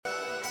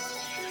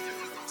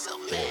So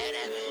mad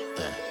at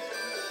me.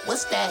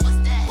 What's that?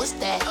 What's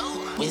that?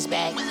 Whiz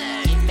back,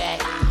 get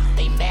back.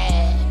 They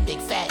mad, big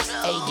facts.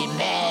 Hey, get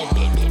mad,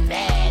 big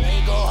mad.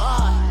 They go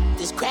hard.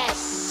 This crack,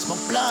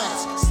 smoke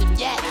blunts, sip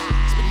yak,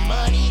 spend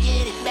money,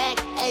 get it back.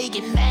 Hey,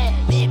 get mad,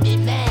 big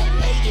mad.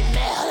 Hey, get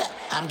mad.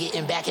 I'm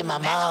getting back in my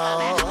mode.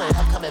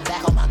 I'm coming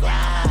back on my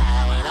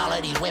grind. All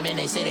of these women,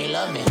 they say they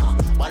love me,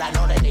 but I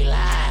know that they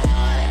lying.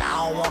 And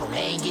I don't want them,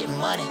 they ain't getting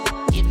money.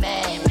 Get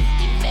mad,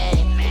 get mad.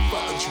 They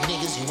fuck with you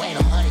niggas, you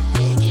ain't 100.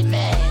 Yeah, get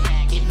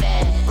mad, get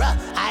mad. Bruh,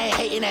 I ain't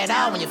hating at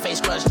all when your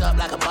face crushed up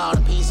like a ball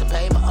and piece of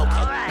paper.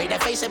 Okay, make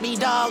that face at me,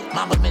 dog.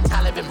 Mama been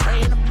tired, been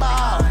praying the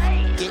ball.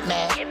 Get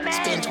mad,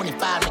 spend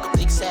 25, make a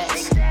big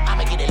sacks.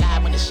 I'ma get it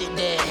live when the shit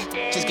dead.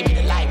 Just give me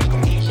the light, we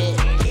gon' get lit.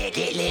 Yeah,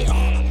 get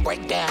lit.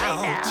 Break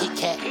down, Kit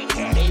Kat,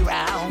 day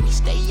round. We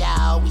stay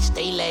out, we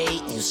stay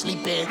late. You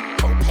sleeping,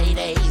 4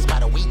 paydays by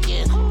the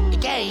weekend. The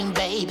game,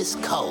 babe, it's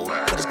cold,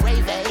 but it's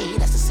gravy.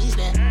 That's the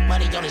seasoning.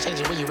 Money only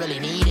changes when you really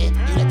need it.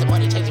 You let the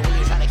money change it when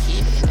you're trying to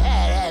keep it.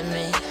 Mad at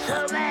me,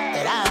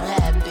 that I'm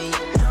happy.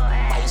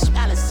 Why you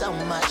smiling so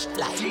much?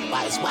 Like,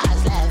 why is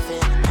wise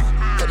laughing?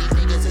 For these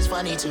niggas it's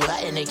funny too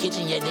hot in the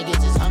kitchen. Yeah,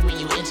 niggas is hungry.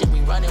 You inching, we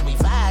running, we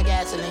fire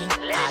gasoline.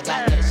 I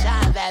got that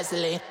shine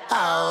Vaseline.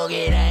 Oh,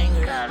 get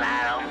angry,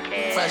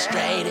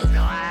 frustrated.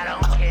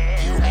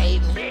 You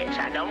hate me. Bitch,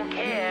 I don't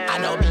care. I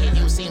know being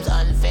you seems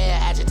unfair,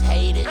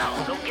 agitated.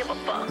 Don't give a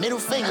fuck. Middle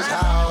fingers,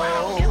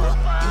 ho. You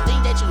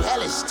think that you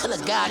hellish till a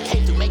God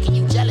came through making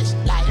you jealous.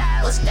 Like,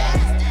 what's that?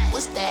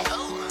 What's that?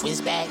 Whiz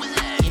back,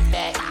 get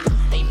back.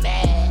 They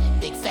mad,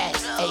 big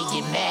facts. Hey,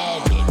 get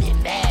mad, get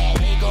mad.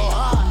 They go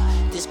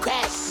hard. This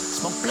crack,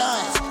 smoke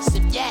blunts,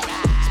 sip yak,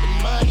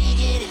 spend money,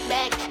 get it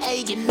back.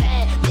 Hey, get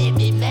mad,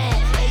 get mad.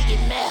 Hey,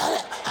 get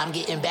mad. I'm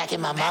getting back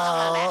in my mode.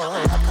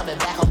 I'm coming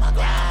back on my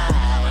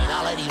grind.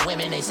 All of these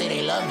women, they say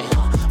they love me,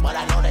 but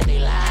I know that they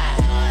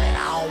lying. And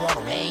I don't want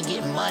them, they ain't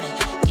getting money.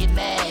 Get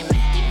mad,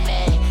 get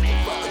mad. They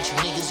fuck with you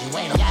niggas, you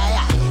ain't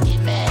yeah.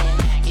 Get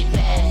mad, get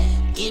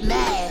mad, get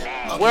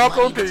mad.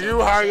 Welcome to You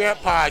High Yet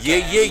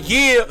PotCast.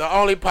 Yeah. The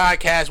only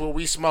podcast where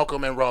we smoke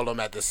them and roll them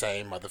at the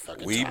same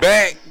motherfucking We time.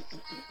 back.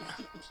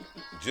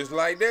 Just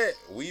like that.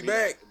 We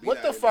back.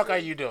 What the fuck are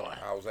you doing?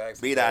 I was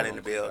asking. Beat out in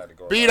the building.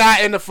 Beat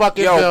out in the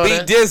fucking Yo,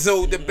 building. B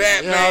Dizzle, the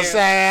Batman. You know what I'm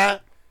saying?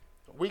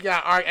 We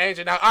got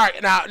Archangel now. All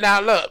right,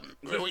 now look.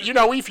 You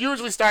know, we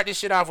usually start this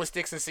shit off with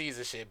sticks and seeds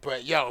and shit,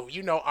 but yo,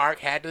 you know, Ark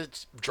had to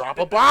drop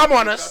a bomb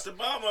on us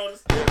during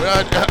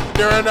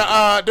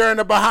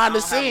the behind the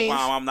scenes.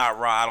 I'm not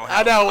Rod. I don't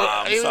have a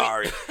bomb. I'm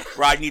sorry,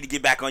 Rod. You need to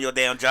get back on your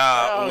damn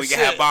job when we can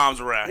have bombs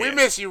around here. We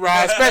miss you,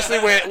 Rod, especially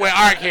with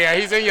Ark here.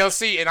 He's in your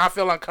seat, and I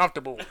feel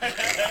uncomfortable.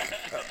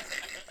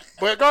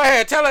 But go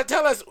ahead, tell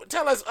us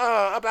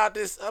about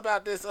this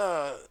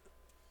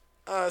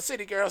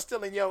city girl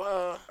stealing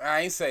your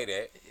I ain't say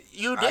that.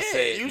 You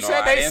did.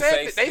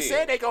 They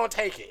said they gonna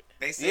take it.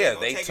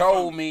 They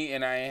told me,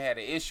 and I ain't had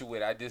an issue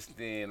with it. I just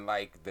didn't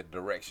like the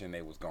direction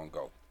they was gonna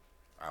go.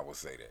 I would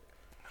say that.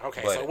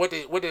 Okay, but, so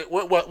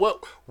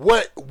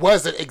what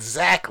was it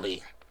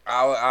exactly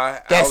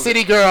that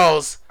city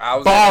girls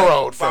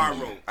borrowed from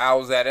you? I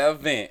was at an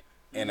event,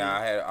 and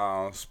I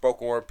had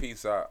spoken word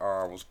piece I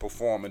was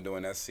performing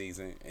during that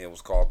season. It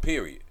was called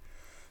Period.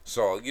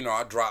 So, you know,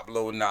 I dropped a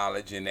little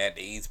knowledge, and at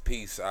each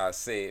piece I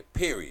said,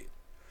 period.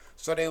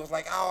 So they was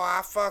like, oh,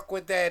 I fuck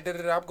with that.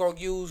 I'm going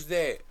to use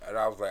that. And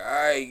I was like, all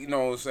right, you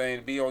know what I'm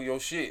saying, be on your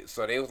shit.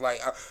 So they was like,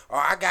 oh,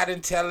 I got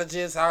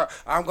intelligence.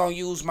 I'm going to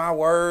use my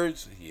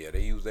words. Yeah,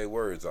 they use their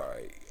words, all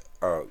right.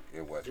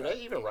 It wasn't. Do they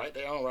even write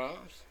their own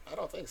rhymes? I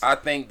don't think so. I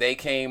think they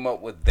came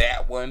up with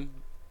that one,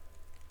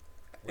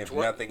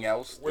 nothing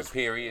else, the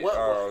period.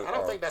 I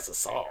don't think that's a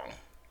song.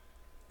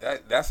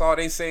 That's all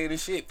they say to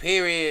shit.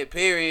 Period.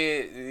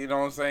 You know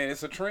what I'm saying?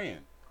 It's a trend.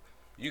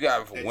 You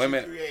got for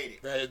women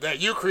that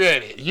you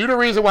created. You the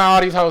reason why all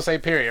these hoes say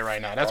period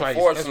right now. That's why.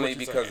 Unfortunately,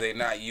 because they're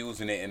not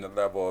using it in the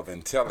level of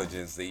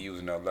intelligence. They're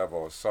using a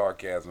level of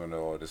sarcasm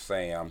or to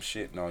saying I'm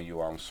shitting on you,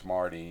 I'm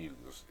smart than you.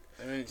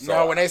 So,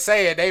 no, when they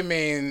say it, they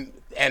mean,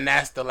 and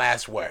that's the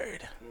last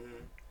word.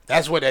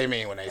 That's what they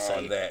mean when they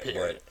say that.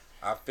 Period.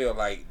 But I feel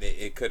like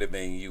it could have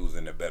been used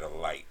in a better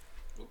light.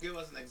 Well, give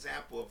us an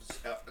example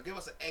of, give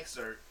us an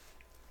excerpt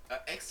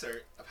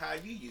of how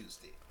you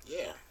used it.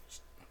 Yeah.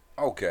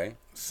 Okay,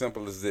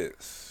 simple as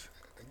this.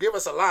 Give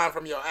us a line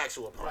from your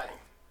actual poem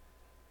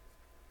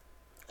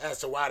as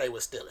to why they were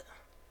stealing.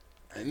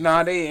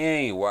 Nah, they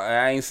ain't. Well,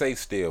 I ain't say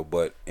steal,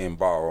 but in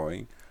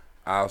borrowing,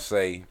 I'll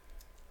say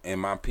in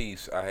my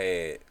piece I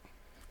had.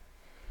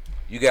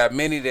 You got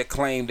many that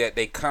claim that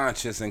they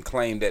conscious and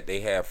claim that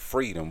they have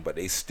freedom, but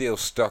they still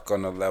stuck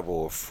on the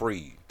level of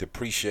free,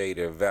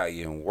 depreciated,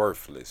 value, and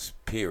worthless,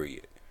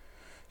 period.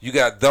 You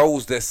got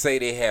those that say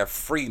they have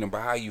freedom,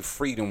 but how you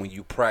freedom when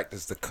you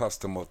practice the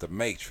custom of the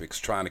matrix,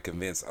 trying to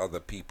convince other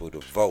people to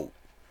vote.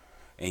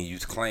 And you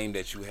claim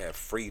that you have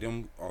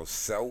freedom or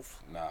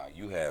self? Nah,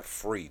 you have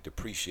free,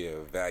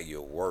 depreciated,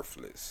 value,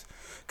 worthless.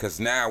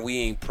 Because now we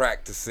ain't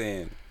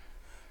practicing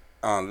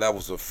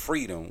levels of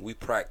freedom. We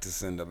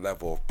practicing the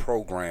level of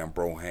program,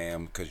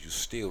 broham, because you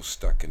still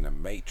stuck in the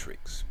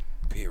matrix.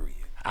 Period.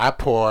 I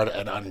poured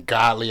an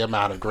ungodly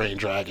amount of Green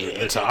Dragon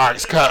into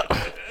Ark's cup.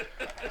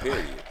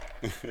 Period.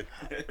 I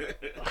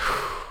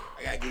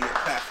gotta give you a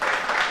clap for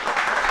that.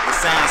 It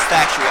sounds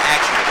factual,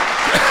 actually.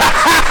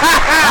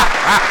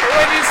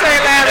 What did you say,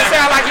 lad? It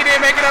sounded like you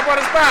didn't make it up on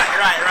the spot.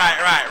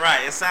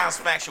 Right. It sounds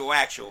factual,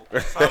 actual.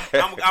 So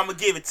I'm gonna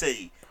give it to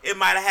you. It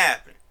might have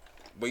happened.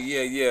 But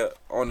yeah,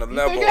 on the You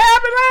level. think it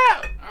happened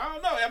now? I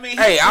don't know. I mean,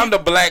 Hey, I'm the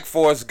Black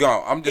Forrest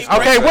Gump. I'm just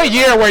Okay, what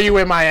year were you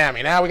in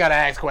Miami? Now we gotta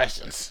ask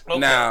questions. Okay.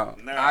 Now,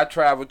 Nah. I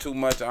travel too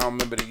much. I don't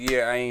remember the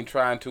year. I ain't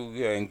trying to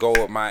and go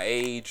with my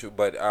age,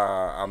 but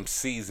I'm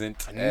seasoned.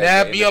 as an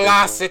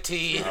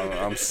Nebulosity. individual.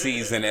 I'm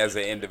seasoned as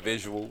an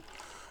individual.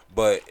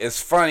 But it's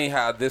funny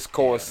how this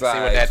coincides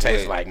See what that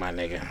tastes with, like, my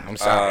nigga. I'm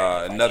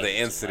sorry. another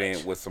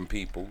incident with some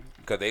people.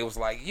 Because they was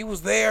like, you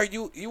was there?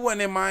 You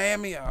wasn't in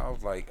Miami? I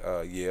was like,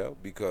 yeah,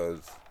 because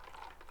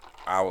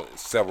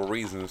several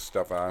reasons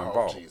stuff I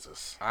involved. Oh,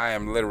 Jesus. I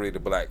am literally the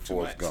Black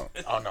Forrest Gump.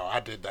 Oh, no, I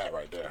did that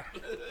right there.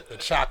 The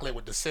chocolate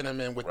with the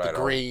cinnamon with Right the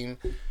on. green.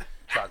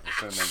 Chocolate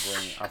cinnamon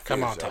green. I Come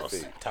feel on, you, I toast.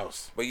 feel you.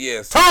 Toast. But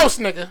yes, Toast,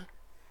 nigga.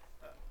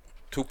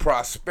 to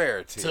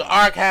prosperity. To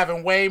Ark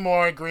having way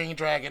more Green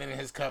Dragon in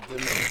his cup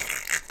than me.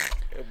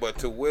 But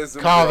to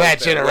wisdom. Call growth, that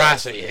and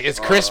generosity. rest. It's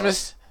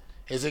Christmas.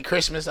 Is it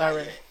Christmas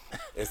already?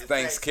 It's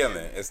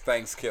Thanksgiving. It's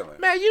Thanksgiving.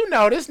 Man, you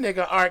know this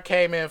nigga Art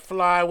came in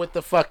fly with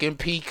the fucking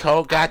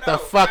peacoat, got the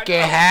fucking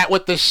hat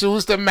with the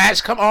shoes to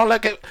match. Come on,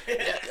 look at.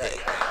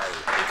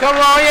 Come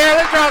on, yeah,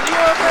 let's drop. You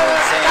know what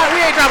I'm saying?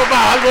 We ain't dropping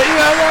balls, but you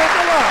know what I'm saying?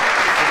 Come on.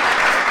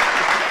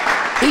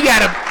 He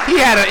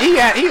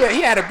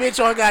had a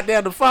bitch on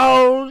goddamn the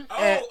phone.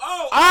 And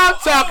I'm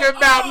talking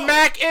about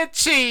mac and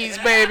cheese,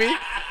 baby.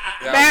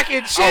 Mac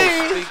and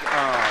cheese.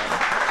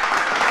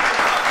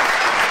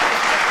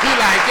 He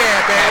like,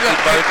 yeah, man. Happy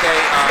Look, birthday,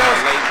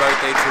 late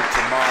birthday to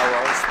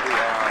tomorrow.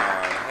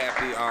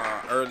 Happy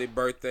early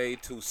birthday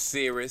to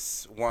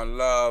Cirrus, One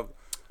Love,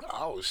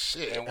 oh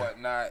shit. and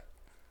whatnot.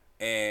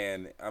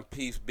 And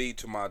peace be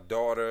to my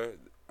daughter.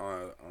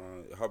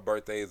 Her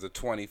birthday is the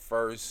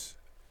 21st,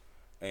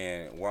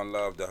 and one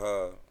love to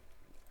her.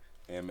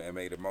 And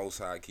may the Most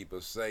High keep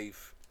her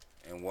safe.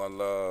 And one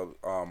love.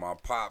 My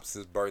pops'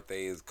 his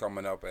birthday is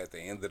coming up at the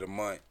end of the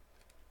month.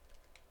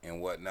 And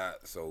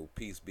whatnot, so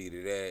peace be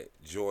to that.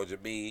 Georgia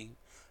B,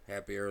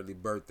 happy early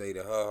birthday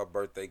to her. Her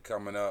birthday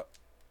coming up.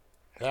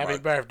 Happy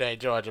birthday,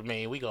 Georgia.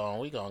 We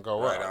gon'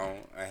 go Right up. on.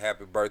 And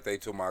happy birthday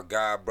to my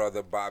god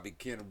brother Bobby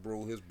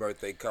Kennebrew. His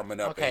birthday coming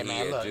up. Okay, and he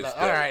man. had Look, just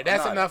all right,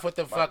 that's nah, enough with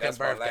the fucking that's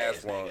my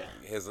birthdays. last one.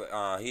 His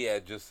he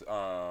had just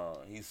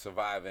he's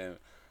surviving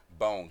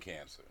bone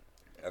cancer.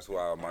 That's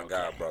why my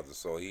god brother.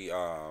 So he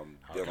dealing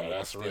Okay, with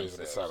that's a stem reason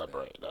to cells.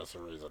 celebrate. That's a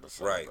reason to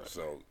celebrate. Right.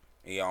 So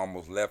he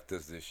almost left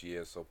us this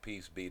year. So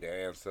peace be. The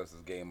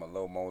ancestors gave him a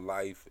little more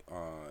life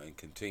and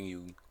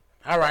continue.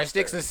 All right,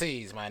 sticks and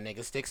seeds, my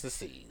nigga. Sticks and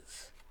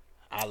seeds.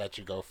 I'll let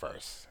you go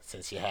first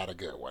since you had a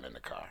good one in the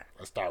car.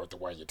 Let's start with the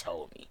one you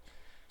told me,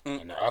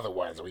 and the other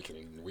ones we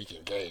can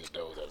gauge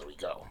those as we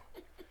go.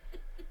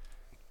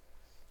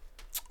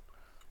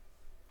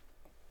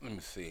 Let me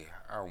see.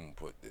 I don't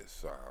put this.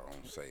 So I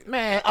don't say that.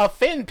 Man,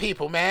 offend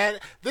people, man.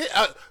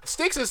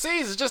 Sticks and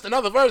seeds is just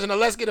another version of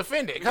Let's Get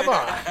Offended. Come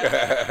on.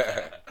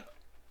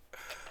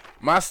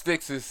 My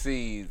sticks and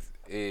seeds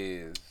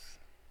is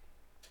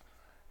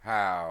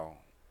how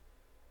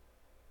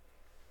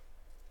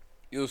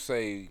you'll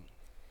say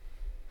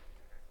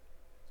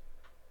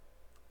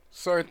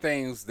certain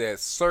things that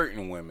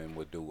certain women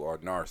would do are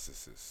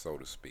narcissists, so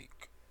to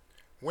speak.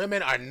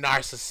 Women are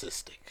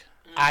narcissistic.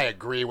 I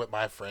agree with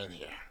my friend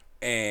here.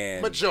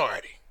 And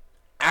Majority.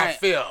 I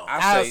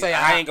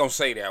ain't gonna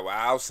say that way.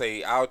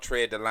 I'll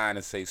tread the line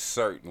and say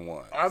certain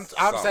ones. I'm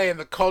Some. saying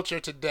the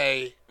culture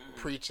today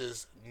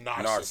preaches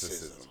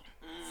narcissism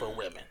for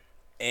women.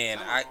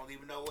 And I don't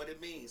even know what it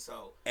means.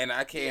 So and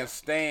I can't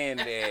stand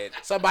that.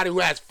 Somebody who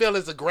has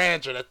feelings of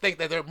grandeur to think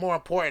that they're more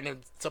important than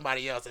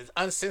somebody else is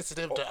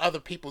insensitive to other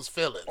people's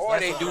feelings. Or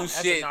they do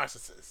shit. That's a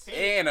narcissist.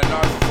 And a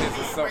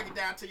narcissist is break it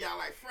down to y'all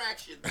like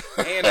fractions.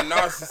 And a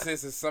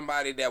narcissist is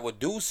somebody that would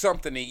do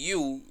something to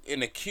you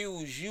and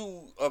accuse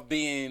you of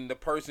being the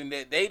person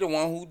that they the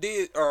one who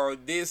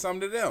did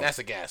something to them. That's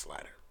a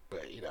gaslighter.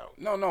 But you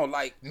know, No,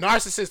 like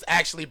narcissists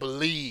actually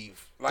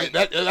believe. Like-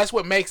 That's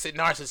what makes it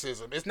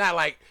narcissism. It's not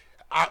like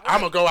I'm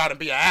gonna go out and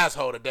be an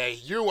asshole today.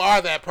 You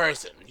are that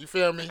person. You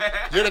feel me?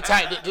 You're the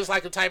type, just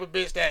like the type of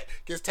bitch that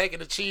gets taken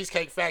to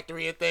Cheesecake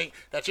Factory and think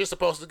that you're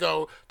supposed to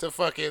go to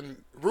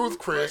fucking Ruth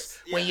Chris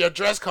when your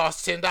dress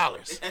costs $10.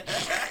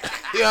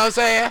 You know what I'm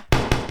saying?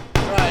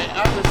 Right.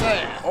 I'm just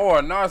saying. or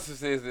a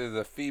narcissist is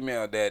a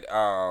female that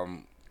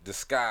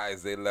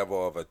disguise their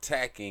level of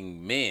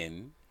attacking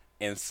men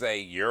and say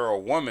you're a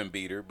woman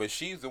beater, but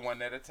she's the one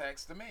that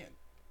attacks the men.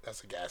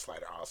 That's a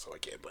gaslighter also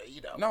again, but you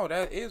know. No,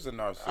 that is a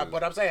narcissist.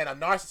 But I'm saying a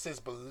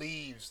narcissist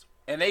believes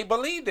And they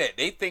believe that.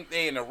 They think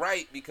they in the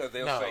right because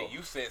they'll No. say,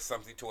 you said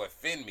something to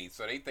offend me.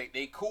 So they think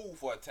they cool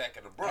for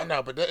attacking a brother. I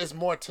know, but it's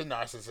more to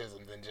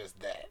narcissism than just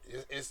that.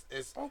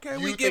 It's Okay, you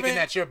we thinking giving-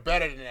 that you're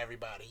better than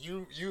everybody.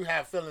 You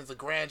have feelings of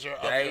grandeur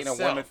of That ain't yourself.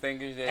 a woman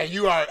thing, is that? And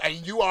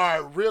you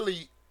are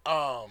really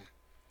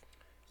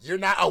you're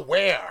not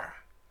aware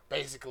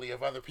basically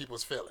of other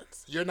people's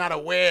feelings. You're not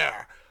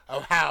aware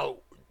of how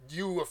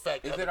you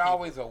affect Is other it people.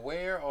 always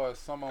aware or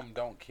some of them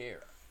don't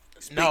care?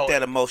 Speak No.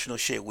 that emotional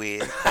shit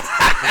with. Be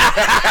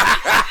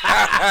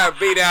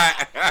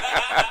that.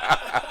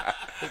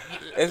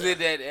 Is it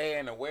that they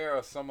ain't aware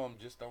or some of them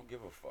just don't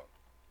give a fuck?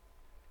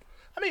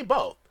 I mean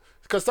both.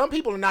 Because some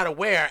people are not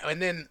aware, and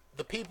then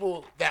the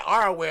people that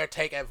are aware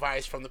take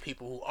advice from the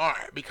people who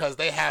aren't, because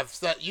they have,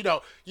 I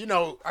can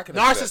accept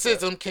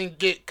narcissism can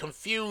get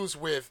confused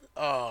with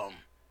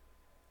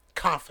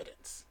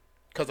confidence,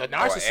 because a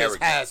narcissist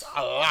arrogance. has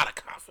a lot of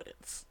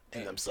confidence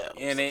in themselves.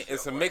 And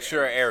it's a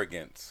mixture of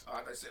arrogance.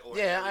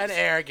 And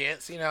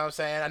arrogance. You know what I'm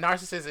saying? A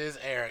narcissist is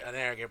an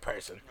arrogant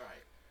person.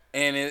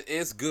 And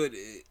it's good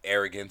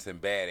arrogance and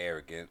bad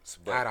arrogance.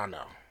 But I don't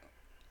know.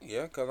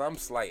 Yeah, because I'm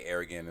slight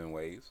arrogant in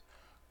ways.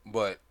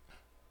 But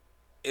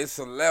it's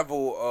a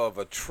level of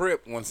a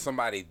trip when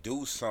somebody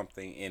do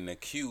something and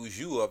accuse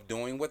you of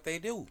doing what they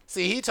do.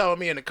 See, he told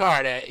me in the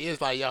car that he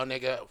was like, yo,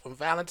 nigga, when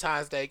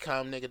Valentine's Day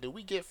come, nigga, do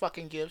we get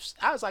fucking gifts?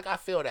 I was like, I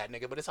feel that,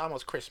 nigga, but it's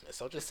almost Christmas,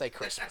 so just say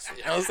Christmas.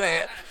 You know what I'm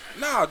saying?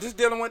 No, just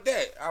dealing with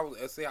that. I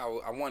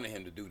wanted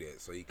him to do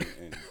that so he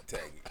can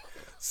tag you.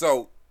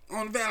 So,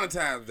 on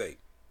Valentine's Day,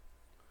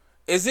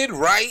 is it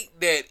right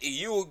that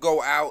you would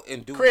go out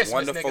and do Christmas,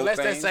 wonderful nigga. Let's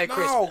things? just say No,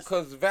 Christmas.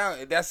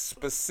 because that's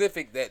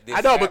specific. That this I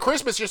know, but happens.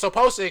 Christmas, you're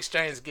supposed to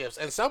exchange gifts,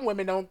 and some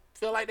women don't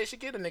feel like they should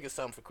get a nigga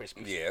something for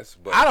Christmas. Yes,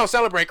 but I don't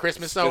celebrate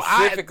Christmas, so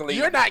specifically-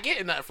 you're not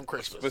getting nothing from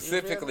Christmas.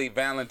 specifically,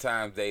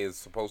 Valentine's Day is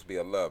supposed to be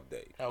a love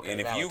day. Okay,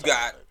 And if you Valentine's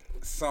got Day.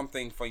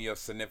 something for your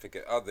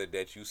significant other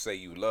that you say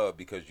you love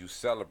because you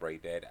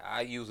celebrate that,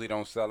 I usually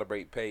don't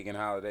celebrate pagan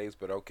holidays,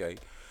 but okay.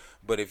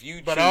 But if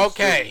you But choose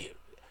okay. to,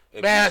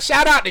 if Man,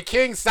 shout out to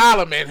King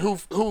Solomon,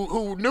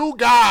 who knew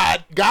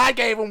God. God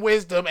gave him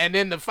wisdom, and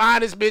then the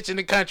finest bitch in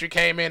the country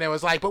came in and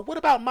was like, "But what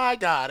about my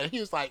God?" And he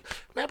was like,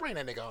 "Man, bring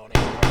that nigga on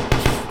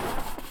in."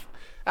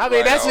 I mean,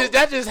 Right, that's just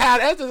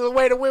the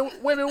way the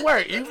women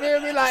work. You feel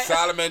me? Like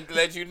Solomon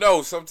let you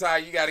know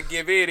sometimes you got to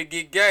give in and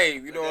get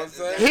game. You know what I'm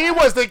saying? he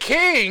was the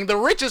king, the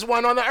richest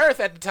one on the earth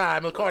at the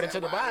time, according to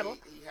the Bible.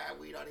 He had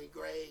weed on his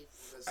grave.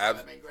 The Ab-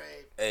 Solomon grave.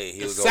 Hey,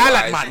 he was a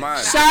Salad wise man,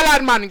 man.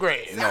 salad man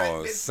grave,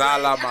 No,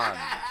 Salaman.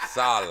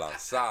 Salad.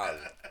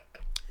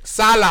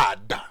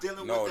 salad.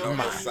 Dealing No, with no, the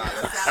no,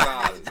 Solomon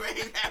salad.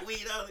 grave had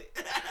weed on it.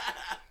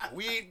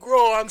 We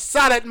grow on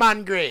salad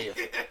man grave.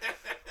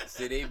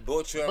 See, they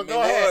butcher But them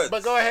go in ahead. woods.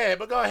 But go ahead.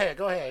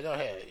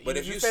 But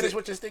if you finish sit-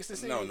 with your sticks and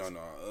seeds. No.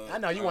 I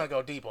know you want to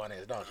go deep on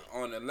this, don't you?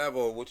 On the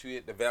level of what you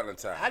hit the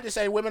Valentine. I just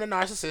say women are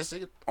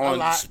narcissistic. a On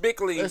lot.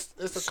 strictly, It's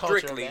a culture of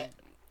strictly that.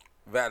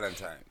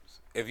 Valentine's.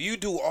 If you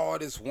do all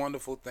this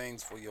wonderful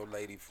things for your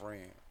lady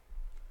friend,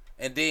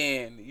 and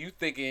then you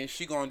thinking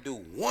she gonna do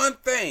one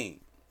thing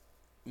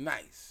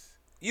nice,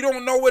 you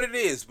don't know what it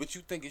is, but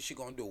you thinking she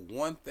gonna do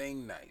one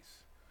thing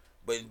nice,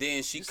 but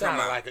then she You come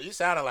sounded out. you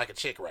sounded like a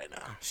chick right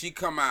now. She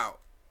come out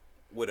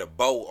with a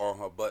bow on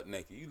her butt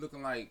naked. You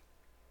looking like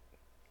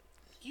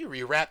You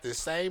rewrapped the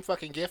same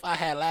fucking gift I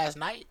had last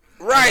night.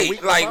 right?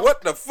 week Like before?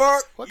 what the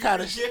fuck? What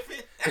kind of shit?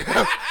 Jiffy.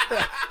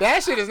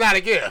 That shit is not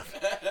a gift.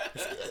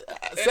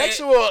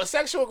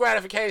 Sexual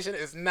gratification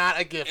is not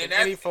a gift in And that-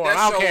 any form. that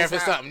I don't care shows if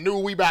it's how- something new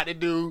we about to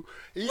do.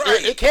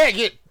 Right. It can't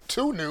get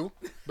too new.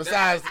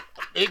 Besides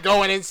it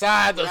going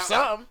inside of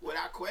something.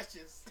 Without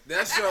questions.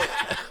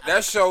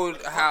 That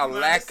showed how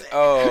lack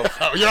of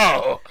Oh,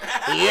 yo.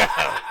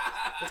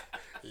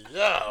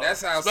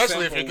 That's how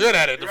Especially if simple- you're good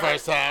at it the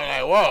first time.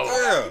 Like, whoa.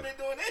 yeah. You been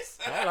doing this?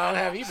 How long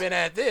have you been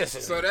at this?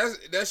 So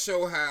that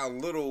show how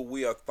little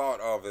we are thought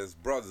of as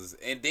brothers.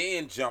 And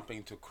then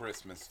jumping to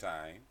Christmas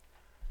time,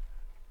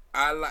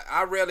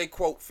 I rarely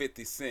quote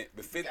 50 Cent,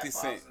 but 50 Got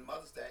Cent, Father's and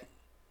Mother's Day.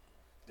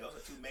 Those are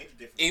two major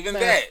differences. even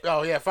Man, that,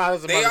 oh yeah,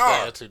 fathers and They mothers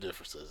are. Day are two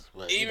differences.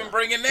 But, even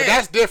bringing but that,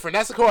 that's different.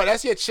 That's the core.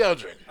 That's your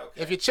children.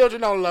 Okay. If your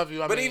children don't love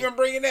you, I but mean, even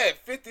bringing that,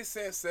 50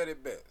 Cent said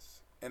it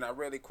best, and I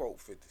rarely quote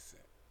 50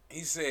 Cent.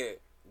 He said,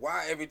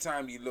 "Why every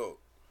time you look,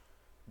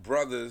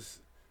 brothers,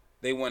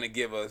 they want to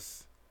give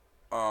us,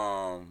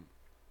 come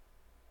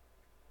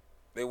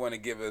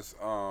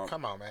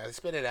on, man,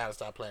 spit it out and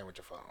stop playing with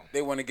your phone.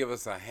 they want to give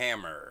us a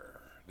hammer,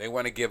 they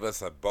want to give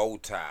us a bow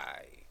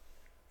tie."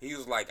 He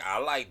was like, "I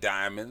like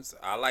diamonds.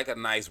 I like a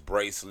nice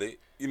bracelet.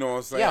 You know what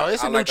I'm saying? Yo,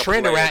 it's I a new like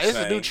trend player around. It's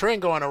a new chain."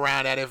 trend going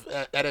around that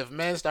if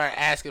men start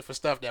asking for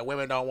stuff that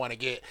women don't want to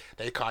get,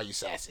 they call you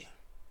sassy.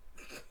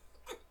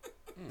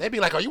 They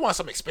be like, "Oh, you want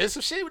some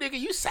expensive shit, nigga?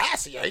 You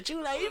sassy, ain't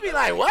you?" Like, you be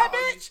like, "What,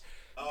 bitch?"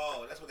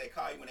 Oh, that's what they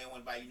call you when they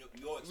want to buy you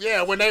yours.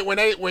 Yeah,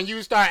 when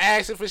you start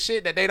asking for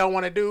shit that they don't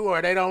want to do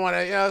or they don't want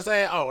to, you know what I'm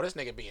saying? Oh, this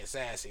nigga being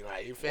sassy,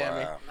 like, you feel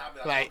me? Wow.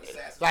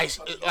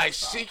 Like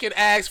she can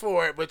ask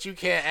for it, but you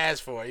can't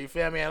ask for it. You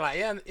feel me? And like,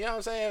 yeah, you know what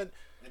I'm saying?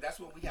 And that's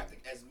when we have to,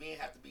 as men,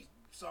 have to be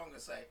song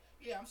and say,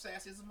 yeah, I'm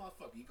sassy as a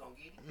motherfucker. You gonna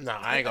get it? No,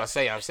 I ain't gonna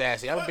say I'm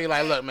sassy. I'm gonna be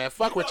like, look, man,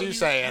 fuck what you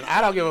saying. I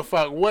don't give a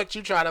fuck what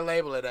you try to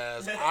label it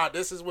as.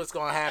 This is what's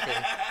gonna happen.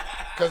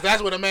 Because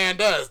that's what a man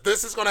does.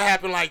 This is gonna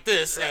happen like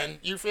this, and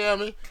you feel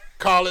me?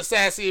 Call it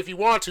sassy if you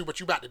want to, but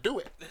you about to do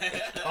it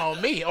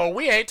on me, or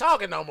we ain't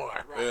talking no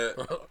more.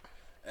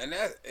 And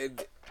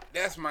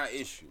that's my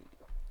issue.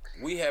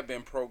 We have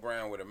been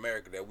programmed with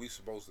America that we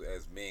supposed to,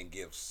 as men,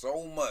 give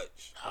so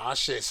much. Oh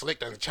shit, Slick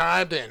done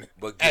chimed in.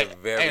 But give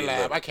very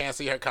Lab, little. I can't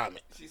see her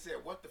comment. She said,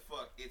 what the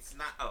fuck? It's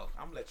not. Oh,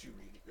 I'm gonna let you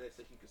read it. Let's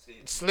see if you can see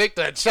it. Slick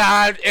done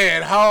chimed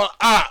in. Hold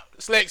up.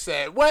 Slick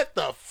said, what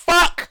the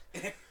fuck?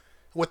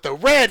 With the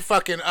red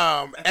fucking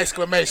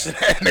exclamation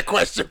and the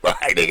question mark,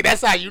 nigga.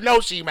 That's how you know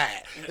she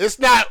mad. It's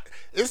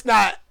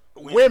not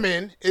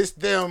women, it's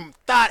them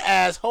thought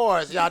ass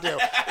whores y'all do.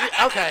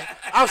 Okay,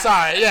 I'm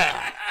sorry.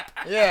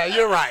 Yeah,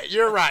 you're right.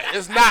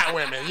 It's not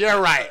women. You're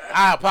right.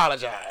 I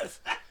apologize.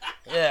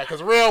 Yeah,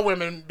 because real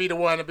women be the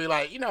one to be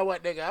like, you know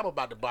what, nigga, I'm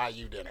about to buy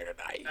you dinner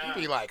tonight. You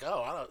be like,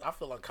 oh, I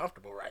feel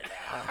uncomfortable right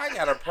now. I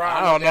got a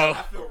problem. I don't know.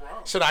 I feel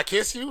wrong. Should I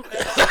kiss you?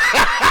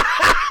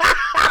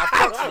 I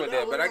fucks with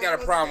that, but I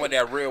got a problem with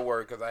that real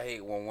word because I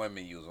hate when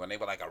women use when they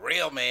be like, a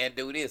real man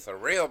do this, a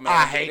real man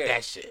I do hate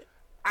that shit.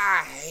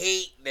 I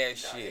hate that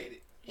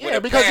shit. Yeah,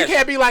 because you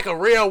can't be like a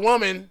real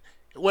woman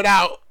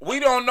without. We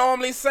don't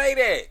normally say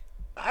that.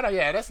 I don't.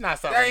 Yeah, that's not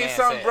something. That ain't man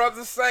something said.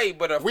 brothers say,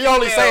 but We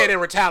only say it in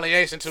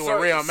retaliation to a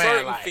real man.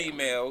 Certain Like,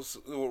 females,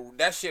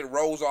 that shit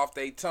rolls off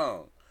their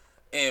tongue.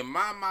 And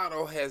my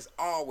motto has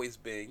always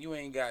been, you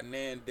ain't got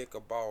nan dick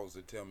or balls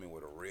to tell me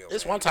what a real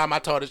this man one time I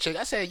told a chick,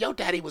 I said, your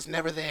daddy was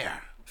never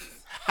there.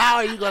 How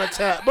are you going to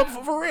tell? But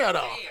for real,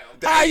 though.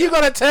 How are you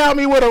going to tell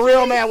me what a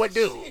real man would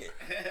do?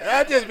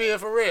 That just being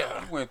for real.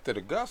 You went to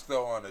the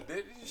gusto on it,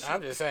 didn't you?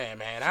 I'm just saying,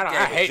 man.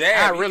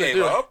 I really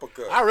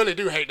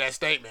do hate that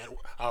statement.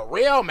 A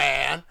real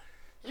man,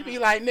 you be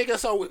like, nigga,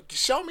 so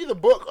show me the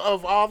book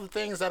of all the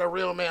things that a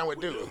real man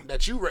would do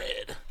that you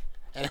read.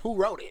 And who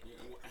wrote it?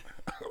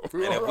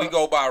 And if we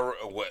go by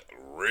what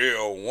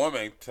real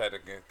woman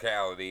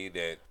technicality,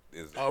 that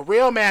is a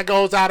real man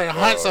goes out and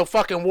hunts a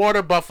fucking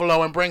water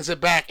buffalo and brings it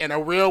back, and a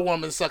real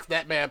woman sucks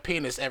that man's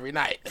penis every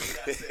night.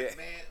 I said,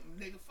 man,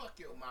 nigga, fuck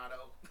your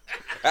motto.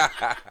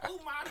 Who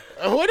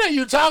motto? What are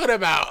you talking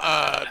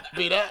about,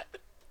 B-Dot?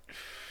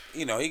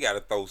 You know, he got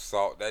to throw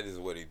salt. That is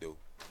what he do.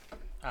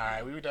 All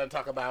right, we done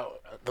talk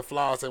about the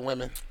flaws in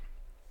women.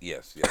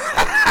 Yes.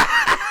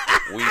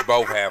 We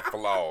both have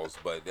flaws,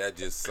 but that's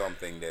just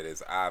something that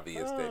is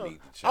obvious that needs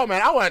to change. Oh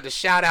man, I wanted to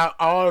shout out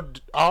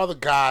all the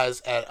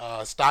guys at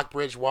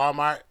Stockbridge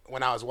Walmart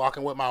when I was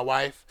walking with my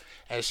wife,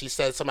 and she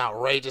said some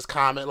outrageous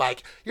comment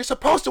like, "You're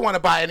supposed to want to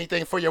buy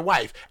anything for your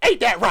wife.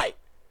 Ain't that right?"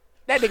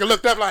 That nigga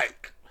looked up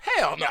like,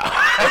 "Hell no."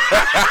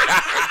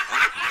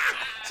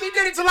 She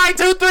did it to like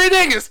 2-3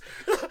 niggas,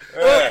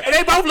 and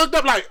they both looked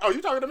up like, "Oh,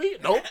 you talking to me?"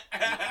 Nope.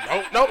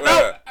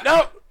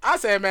 I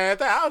said, man,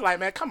 I was like,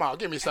 man, come on,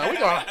 give me some.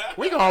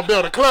 We gonna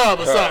build a club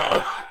or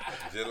something.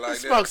 Just like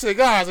Smoke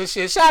cigars and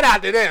shit. Shout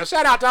out to them.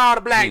 Shout out to all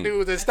the black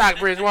dudes in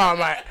Stockbridge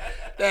Walmart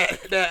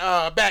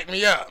that backed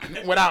me up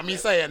without me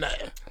saying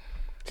nothing.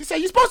 She said,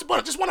 you supposed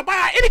to just want to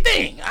buy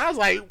anything.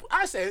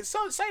 I said,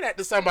 so say that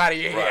to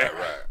somebody in here. Right.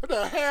 What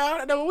the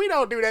hell? No, we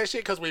don't do that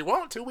shit because we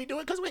want to. We do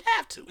it because we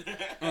have to.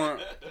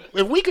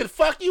 If we could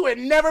fuck you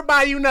and never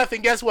buy you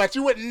nothing, guess what?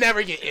 You would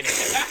never get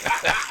anything.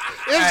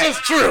 It's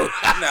just true.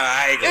 Nah,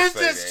 I ain't gonna It's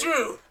say just that.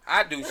 true.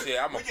 I do shit.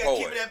 I'm a We just poet.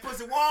 keep that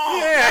pussy warm.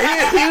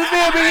 Yeah, you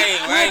feel me?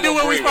 I ain't We do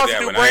what gonna we agree supposed with to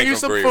do. that one. I Bring ain't you gonna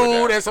some agree with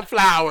food that. and some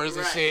flowers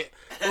and shit.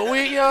 But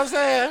we, you know what I'm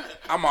saying?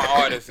 I'm an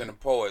artist and a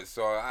poet,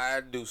 so I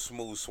do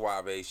smooth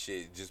suave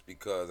shit just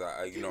because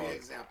Give me an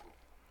example.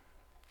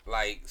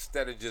 like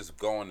instead of just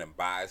going and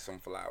buy some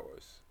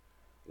flowers.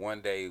 One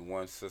day,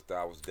 one sister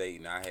I was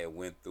dating, I had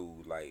went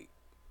through like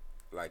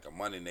a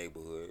money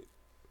neighborhood.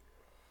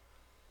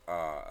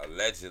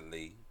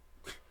 Allegedly,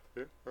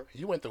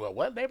 You went through a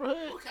what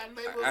neighborhood? What kind of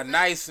neighborhood? a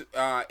nice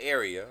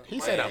area. He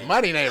said a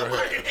money neighborhood.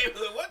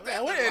 What the Man,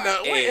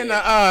 hell? we're in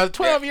the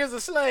 12 years a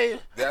slave.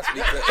 That's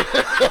because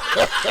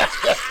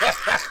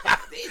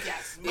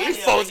These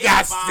folks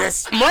got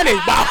this money,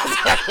 boss.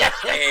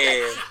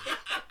 and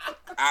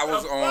I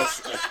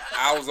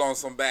was on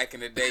some back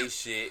in the day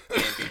shit,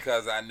 and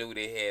because I knew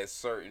they had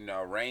certain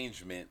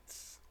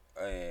arrangements,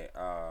 and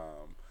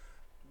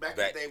Back in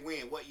the day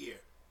when? What year?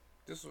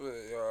 this was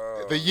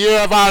The year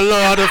of our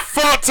Lord, the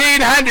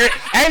 1400.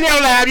 Ain't no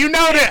lab, you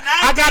know that.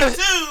 I got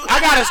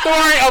a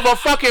story of a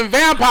fucking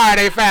vampire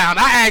they found.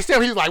 I asked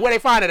him, he was like, where they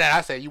find it at?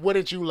 I said,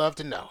 wouldn't you love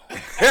to know?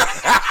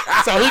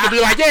 So he could be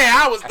like,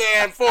 yeah, I was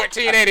there in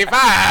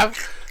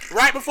 1485,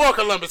 right before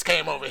Columbus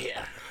came over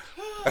here.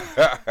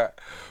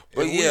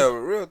 But yeah,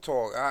 real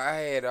talk. I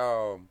had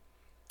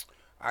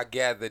I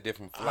gathered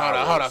different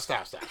flowers. Hold on,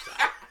 stop.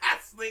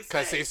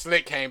 Because see,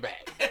 Slick came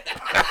back.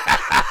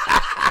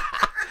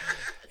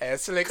 And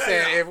Slick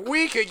said, if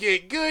we could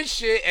get good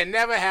shit and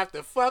never have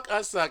to fuck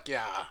or suck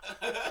y'all,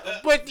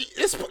 But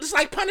it's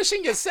like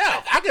punishing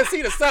yourself. I can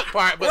see the suck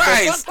part, but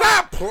right,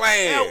 stop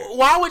playing.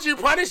 Why would you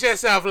punish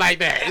yourself like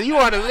that? You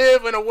want to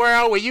live in a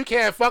world where you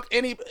can't fuck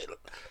any.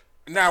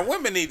 Now,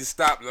 women need to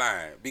stop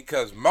lying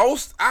because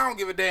I don't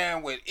give a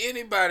damn what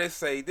anybody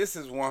say. This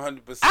is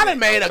 100%. I done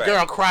made a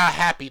girl cry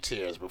happy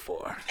tears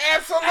before.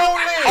 Absolutely.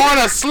 On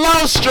a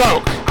slow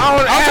stroke.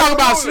 I'm talking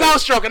about slow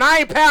stroking. I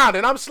ain't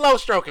pounding. I'm slow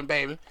stroking,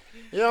 baby.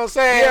 You know what I'm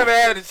saying? You ever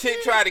had a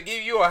chick try to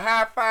give you a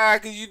high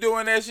five because you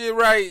doing that shit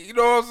right? You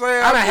know what I'm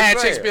saying? I done had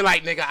chicks be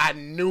like, nigga, I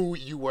knew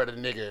you were the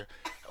nigga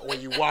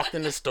when you walked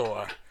in the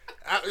store.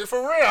 For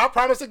real, I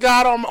promise to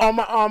God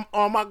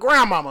on my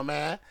grandmama,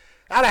 man.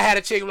 I done had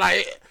a chick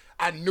like,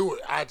 I knew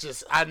it.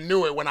 I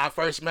knew it when I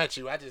first met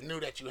you. I just knew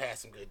that you had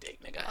some good dick,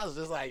 nigga. I was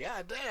just like,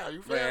 God damn,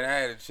 you feel me? Man, I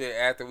had a chick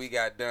after we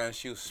got done.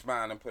 She was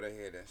smiling, put her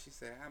head down. She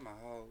said, I'm a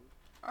hoe.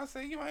 I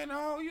said, you ain't a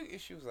hoe.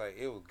 She was like,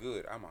 it was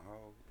good. I'm a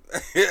hoe.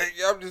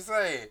 I'm just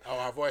saying. Oh,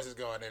 our voice is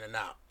going in and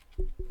out.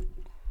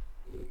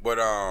 But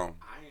I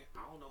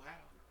don't know how.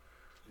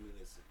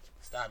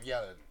 Stop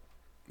yelling.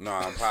 No,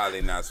 I'm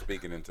probably not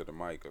speaking into the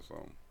mic or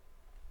something.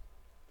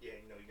 Yeah,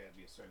 you gotta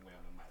be a certain way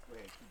on the mic. Go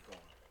ahead, keep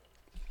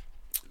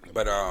going.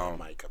 But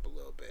my mic up a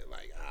little bit,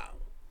 like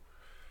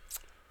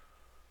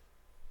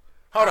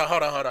Hold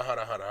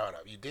on.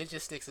 You did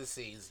your sticks and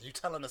seeds. You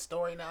telling a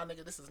story now,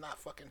 nigga? This is not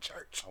fucking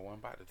church. I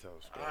wasn't about to tell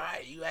a story. All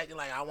right, you acting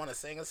like I want to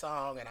sing a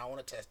song and I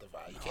want to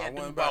testify. You can't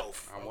do I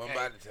both. wasn't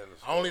about to tell a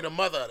story. Only the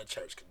mother of the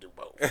church can do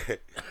both.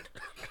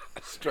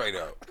 Straight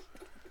up.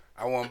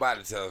 I wasn't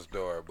about to tell a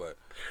story, but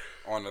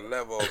on the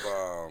level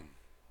of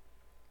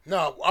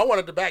No, I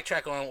wanted to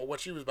backtrack on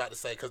what you was about to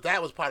say because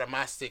that was part of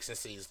my sticks and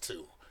seeds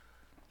too.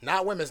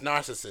 Not women's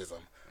narcissism,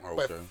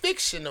 but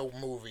fictional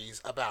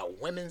movies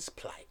about women's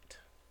plight.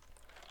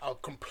 A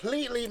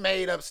completely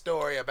made up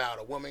story about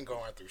a woman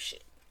going through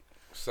shit.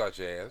 such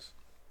as.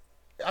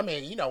 I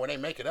mean, you know, when they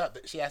make it up,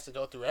 she has to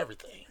go through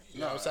everything. You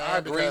know what I'm saying? I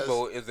agree,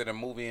 but is it a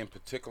movie in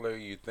particular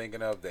you're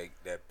thinking of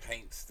that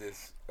paints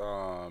this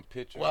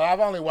picture? Well, I've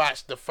only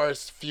watched the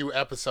first few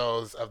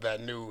episodes of that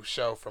new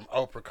show from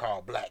Oprah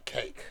called Black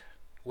Cake,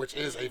 which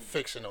is a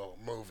fictional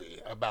movie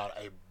about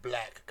a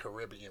black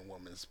Caribbean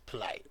woman's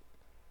plight.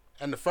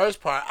 And the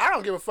first part, I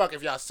don't give a fuck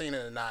if y'all seen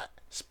it or not.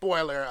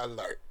 Spoiler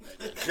alert.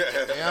 You know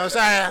what I'm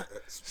saying?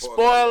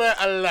 Spoiler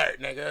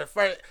alert, nigga.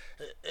 First,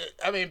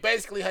 I mean,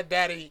 basically her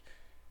daddy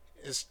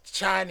is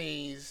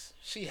Chinese.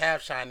 She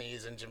half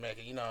Chinese in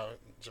Jamaica. You know,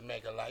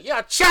 Jamaica like,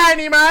 you're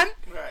Chinese, man.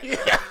 Right.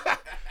 Yeah.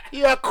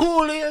 You're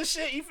coolie and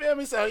shit. You feel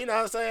me? So, you know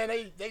what I'm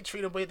saying? They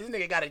treat him, but this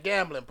nigga got a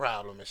gambling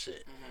problem and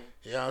shit.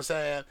 Mm-hmm. You know what I'm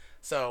saying?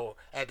 So,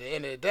 at the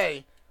end of the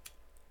day,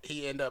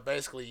 he ended up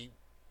basically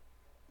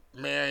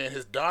marrying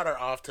his daughter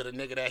off to the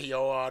nigga that he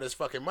owe all this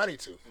fucking money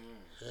to.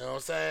 You know what I'm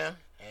saying?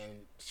 And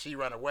she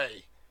run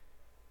away.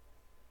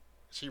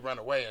 She run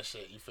away and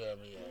shit. You feel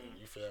me? And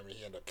you feel me?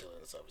 He ended up killing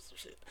himself and some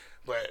shit.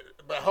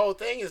 But whole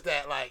thing is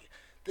that, like,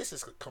 this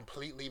is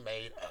completely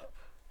made up.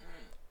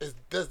 Is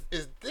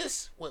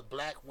this what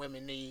black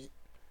women need?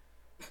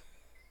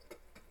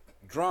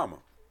 Drama.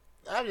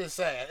 I'm just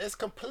saying, it's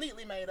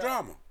completely made up.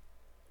 Drama.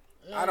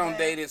 You know I don't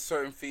dated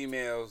certain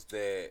females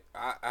that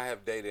I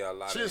have dated a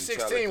lot. She was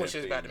 16 when she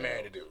was about to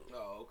marry the dude.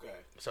 Oh, okay.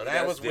 So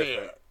that was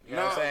different. Weird. You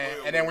know what I'm saying?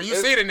 And then when you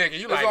It's- see the nigga,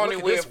 you like, look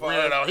at this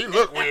weirdo. He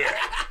look weird.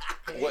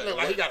 He look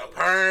like he got a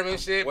perm and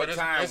shit. What but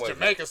time it's was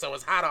Jamaica, so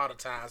it's hot all the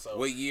time. So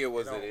what year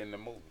was it in the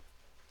movie?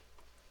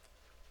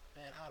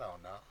 Man, I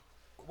don't know.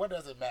 What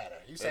does it matter?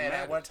 You saying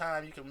at one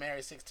time you could marry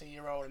a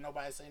 16-year-old and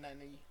nobody say nothing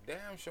to you?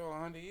 Damn sure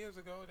 100 years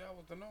ago that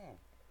was the norm.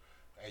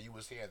 And you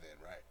was here then,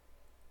 right?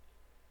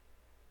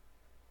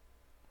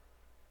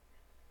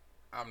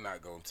 I'm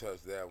not gonna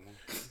touch that one.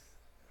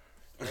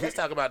 Let's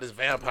talk about this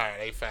vampire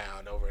they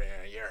found over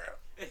there in Europe.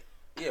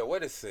 Yeah,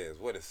 what it says.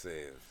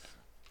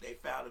 They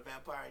found a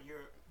vampire in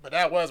Europe. But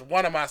that was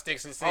one of my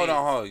sticks and seeds. Hold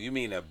on. You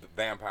mean a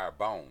vampire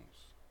bones?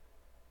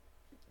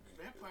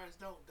 Vampires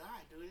don't die,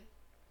 do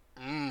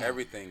they?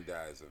 Everything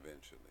dies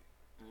eventually.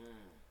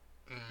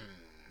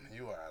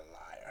 You are a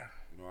liar.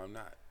 No, I'm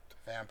not.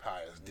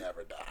 Vampires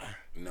never die.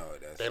 No,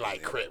 that's They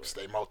like Crips.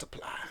 They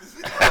multiply.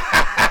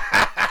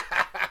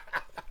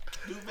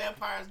 Do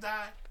vampires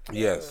die?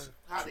 Yes.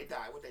 How they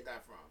die? What they die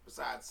from?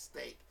 Besides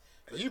steak.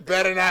 You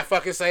better not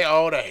fucking say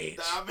old age.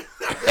 I'm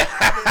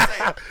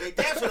saying, they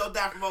definitely don't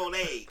die from old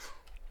age.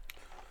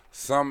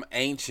 Some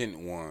ancient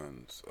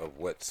ones of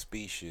what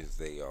species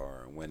they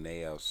are when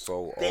they are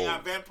so They old.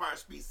 are vampire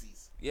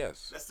species.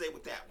 Yes. Let's say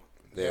with that one.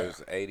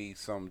 There's 80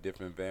 some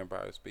different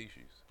vampire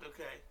species.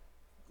 Okay.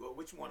 Well,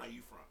 which one are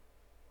you from?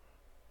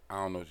 I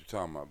don't know what you're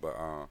talking about, but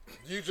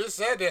You just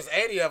said there's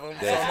 80 of them,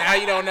 so now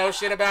you don't know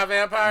shit about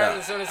vampires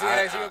as soon as he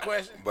asks you a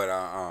question?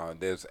 But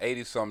there's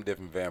 80 some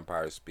different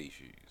vampire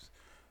species.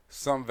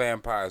 Some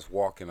vampires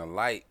walk in the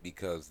light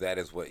because that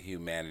is what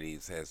humanity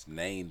has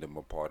named them,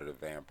 a part of the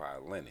vampire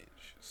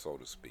lineage, so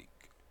to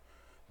speak.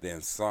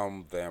 Then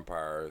some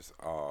vampires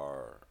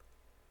are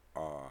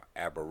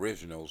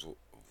aboriginals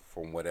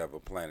from whatever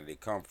planet they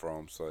come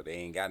from, so they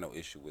ain't got no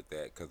issue with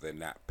that because they're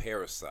not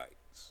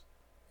parasites.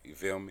 You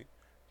feel me?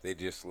 They're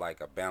just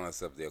like a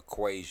balance of the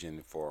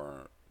equation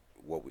for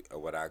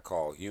what I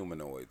call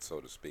humanoids, so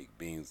to speak,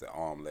 beings that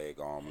arm, leg,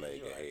 You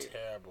are head.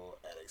 terrible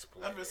at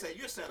explaining. I'm gonna say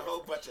you're saying a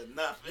whole bunch of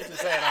nothing. You're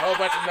just saying a whole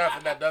bunch of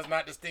nothing that does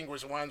not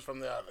distinguish one from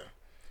the other.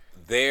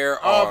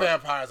 All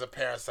vampires are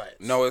parasites.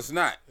 No, it's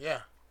not. Yeah.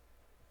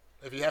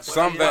 If you have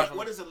to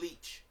What is a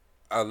leech?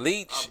 A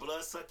leech. A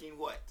blood-sucking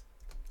what?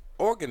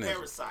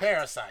 Organism.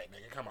 Parasite,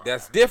 nigga. Come on.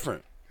 That's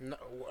different. No,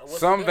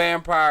 some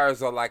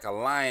vampires are like a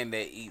lion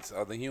that eats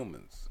other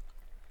humans.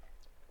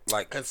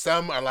 Like, and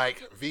some are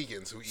like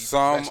vegans who eat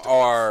some vegetables.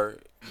 are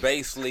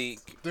basically.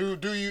 Do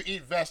you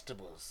eat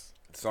vegetables?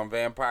 Some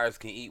vampires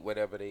can eat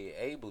whatever they're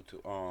able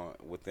to,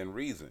 within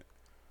reason.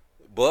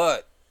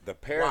 But the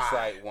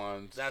parasite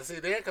ones. Now, see,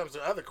 there comes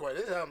to other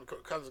questions. This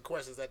comes to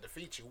questions that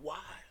defeat you. Why?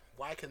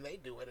 Why can they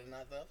do it and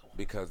not the other one?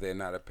 Because they're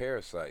not a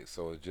parasite,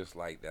 so it's just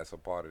like that's a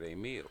part of their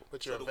meal.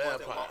 But you're so a the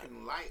vampire. ones that walk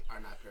in light are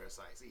not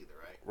parasites either,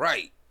 right?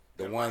 Right.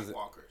 They're light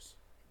walkers.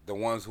 The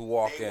ones who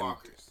walk in.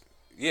 Walkers.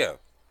 Yeah.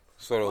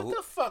 So what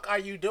the fuck are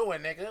you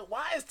doing, nigga?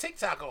 Why is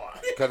TikTok on?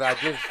 Because I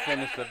just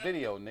finished a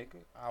video,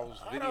 nigga. I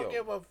don't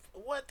give a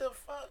what the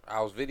fuck.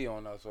 I was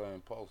videoing us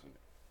and posting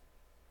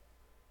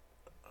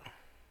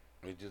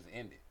it. It just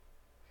ended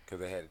because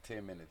they had a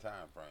 10-minute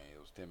time frame. It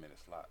was 10-minute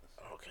slots.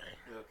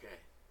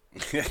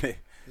 Okay.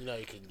 You know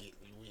you can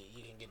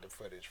get the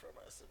footage from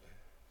us.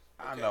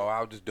 I know.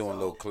 I was just doing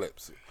little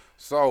clips.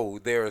 So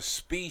there are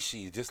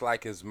species, just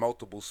like there's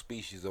multiple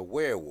species of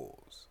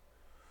werewolves.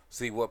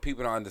 See, what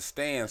people don't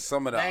understand,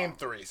 some of the... Name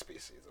 3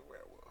 species of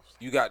werewolves.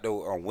 You got the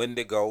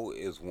Wendigo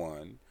is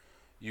one.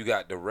 You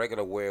got the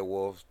regular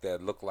werewolves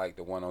that look like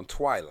the one on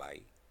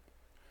Twilight.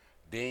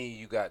 Then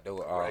you got the...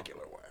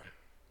 regular one.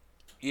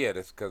 Yeah,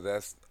 that's because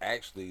that's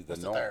actually the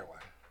norm. The third one?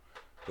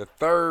 The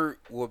third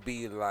would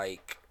be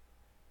like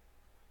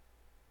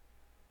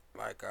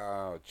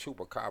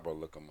chupacabra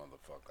looking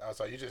motherfucker. Oh,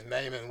 so you just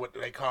naming what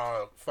they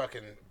call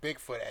fucking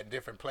Bigfoot at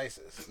different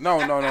places? No.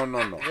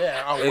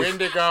 Yeah,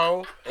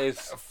 Wendigo.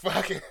 It's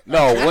fucking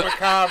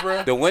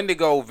chupacabra. The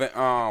Wendigo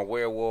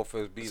werewolf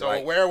is so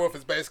a werewolf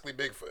is basically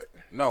Bigfoot.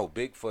 No,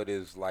 Bigfoot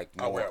is like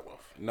more, a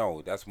werewolf.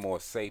 No, that's more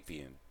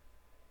sapien.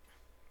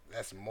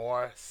 That's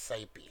more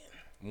sapien.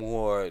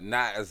 More,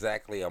 not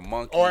exactly a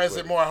monkey. Or is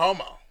it more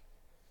homo?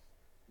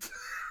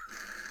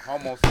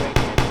 Homo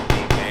sapien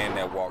is a man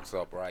that walks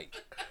upright.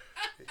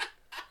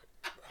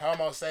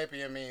 Homo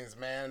sapien means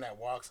man that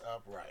walks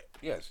upright.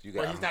 Yes, you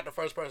got. But he's not the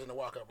first person to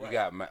walk upright. You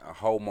got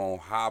Homo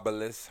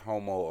habilis,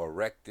 Homo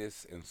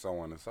erectus, and so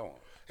on and so on.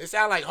 It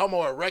sounds like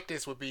Homo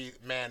erectus would be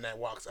man that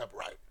walks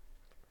upright.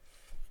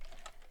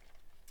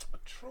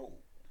 True,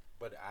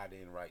 but I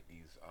didn't write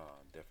these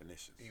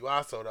definitions. You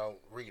also don't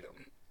read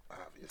them,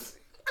 obviously.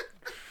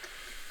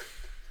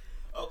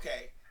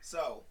 Okay,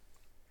 so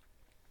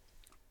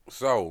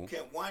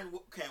can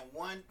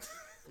one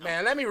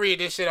man, let me read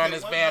this shit on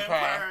this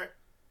vampire.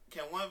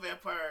 Can one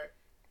vampire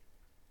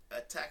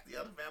attack the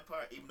other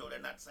vampire even though they're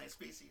not the same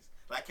species?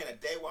 Like, can a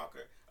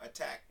daywalker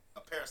attack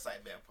a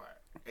parasite vampire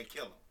and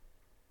kill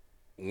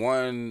him?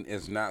 One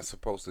is not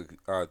supposed to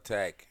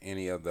attack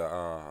any of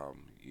the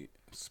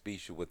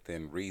species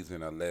within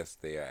reason unless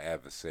they are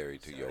adversary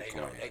to your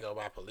clan. They go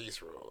by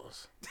police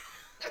rules.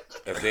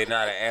 If they're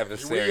not an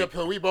adversary,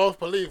 we both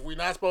police. We're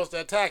not supposed to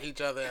attack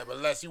each other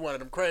unless you one of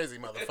them crazy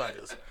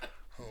motherfuckers.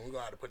 We're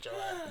gonna have to put your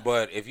ass.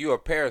 But if you're a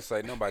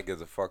parasite, nobody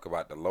gives a fuck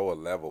about the lower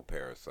level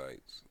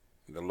parasites.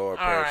 The lower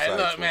parasites. All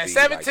right, look, man. Be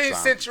 17th like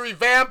century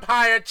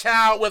vampire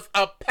child with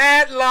a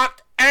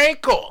padlocked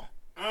ankle.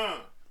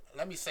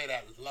 Let me say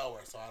that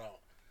lower so I don't.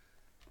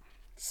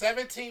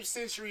 17th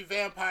century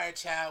vampire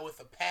child with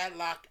a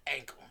padlocked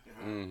ankle.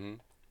 Mm-hmm.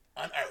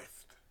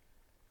 Unearthed.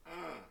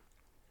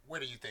 Where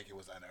do you think it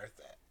was unearthed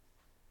at?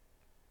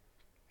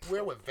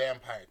 Where would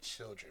vampire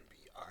children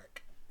be,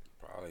 Ark?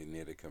 Probably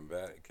near the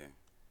Vatican.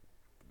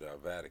 The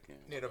Vatican.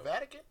 Near the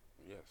Vatican?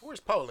 Yes. Where's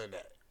Poland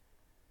at?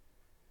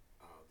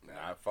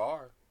 Not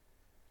far.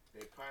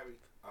 They probably.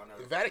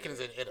 The Vatican is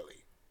in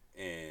Italy.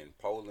 And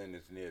Poland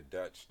is near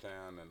Dutch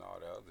Town and all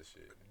the other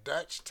shit.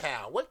 Dutch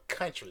Town. What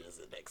country is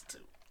it next to?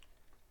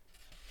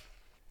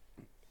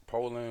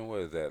 Poland,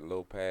 what is that? A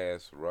little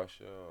past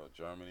Russia or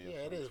Germany? Yeah,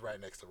 it is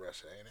right next to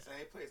Russia, ain't it?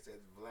 Same place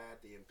that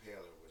Vlad the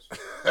Impaler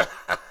was.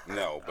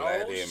 No,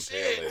 Vlad the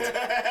Impaler.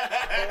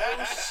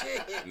 Oh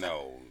shit!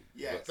 No.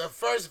 Yes. The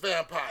first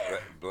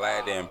vampire.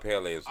 Vlad the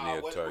Impaler is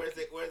near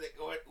Turkey.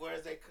 Where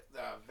is it?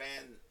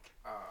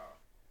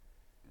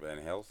 Van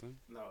Helsing?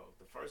 No,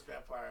 the first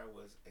vampire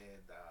was in.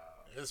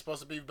 It's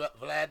supposed to be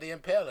Vlad the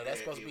Impaler. That's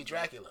supposed to be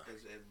Dracula.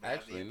 It's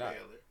Actually, not.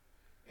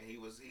 And he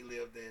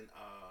lived in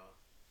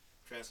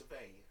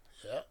Transylvania.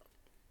 Yep.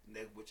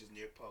 Which is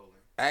near Poland.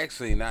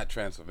 Actually, not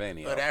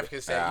Transylvania. But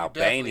Africa said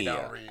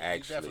Albania. You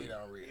Actually, definitely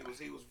don't read.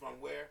 He was from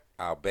where?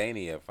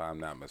 Albania, if I'm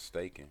not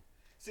mistaken.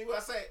 See what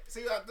I say?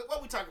 See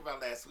what we talked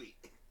about last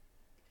week?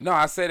 No,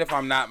 I said if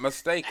I'm not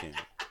mistaken.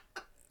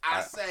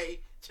 I say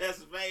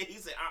Transylvania. He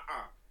said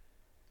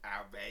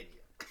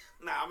Albania.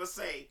 Now I'm gonna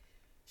say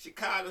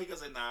Chicago, he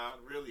goes, nah,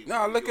 really.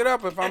 No, look it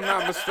up. If I'm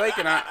not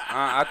mistaken,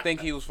 I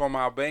think he was from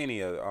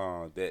Albania.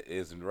 That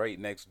is right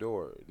next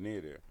door, near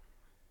there.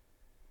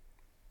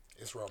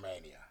 It's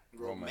Romania.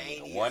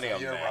 One of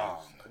them. You're wrong.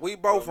 We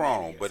both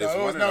wrong, but it's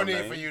So one there of was no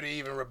them. need for you to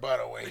even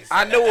rebuttal what he said.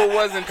 I knew it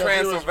wasn't 'Cause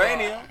he was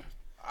Transylvania. wrong.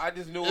 I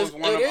just knew it was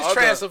one of It them is other.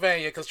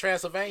 Transylvania because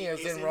Transylvania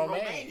is in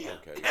Romania.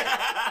 Okay.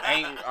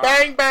 Ain't,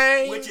 Bang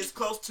bang. Which is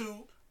close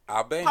to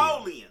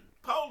Albania.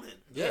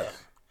 Poland. Yeah.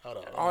 Hold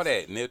on. All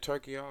that near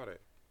Turkey, all that.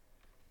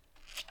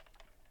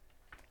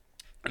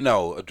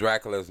 No,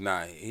 Dracula's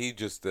not. He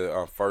just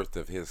the first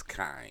of his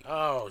kind.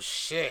 Oh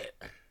shit.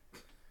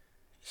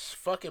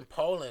 Fucking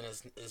Poland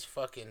is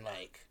fucking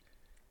like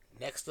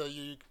next to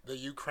the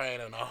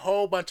Ukraine and a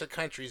whole bunch of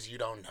countries you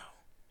don't know,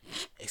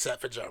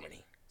 except for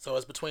Germany. So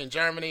it's between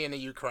Germany and the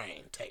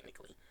Ukraine,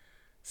 technically.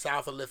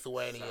 South of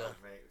Lithuania,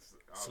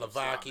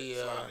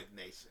 Slovakia. Islamic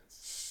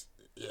nations.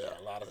 Yeah,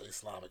 a lot of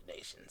Islamic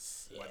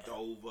nations. Yeah.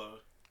 Moldova.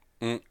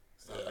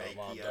 Slovakia,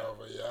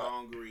 Moldova, yeah.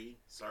 Hungary,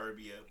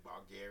 Serbia,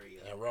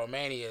 Bulgaria. And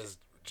Romania is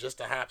just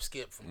a hop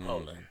skip from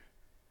Poland.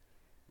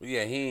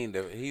 Yeah,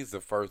 he's the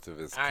first of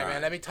his All right, kind.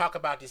 man, let me talk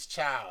about this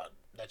child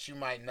that you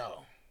might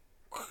know.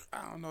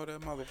 I don't know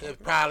that motherfucker.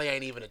 It probably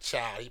ain't even a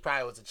child. He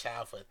probably was a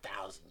child for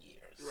 1,000 years.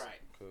 Right.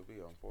 Could be,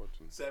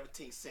 unfortunately.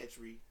 17th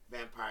century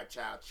vampire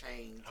child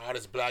chained. All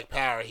this black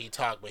power he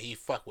talked, but he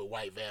fuck with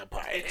white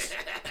vampires.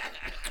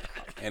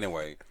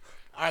 Anyway.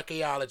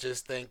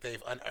 Archaeologists think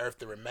they've unearthed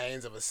the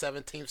remains of a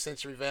 17th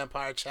century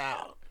vampire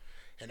child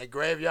in a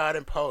graveyard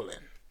in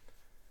Poland.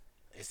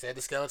 They said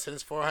the skeleton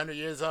is 400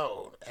 years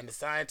old, and the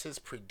scientists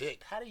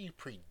predict. How do you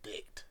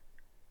predict?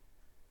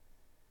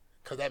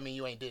 Because that means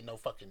you ain't did no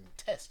fucking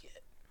test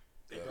yet.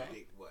 They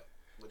predict what?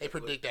 They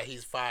predict that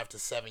he's 5 to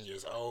 7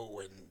 years old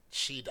when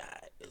she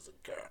died as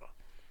a girl.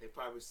 They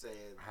probably said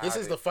This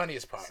is the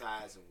funniest part.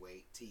 size and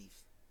weight,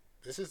 teeth.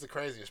 This is the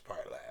craziest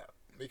part, Lab.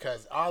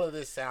 Because all of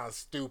this sounds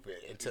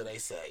stupid until they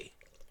say,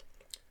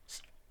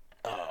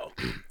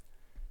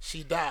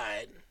 she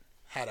died,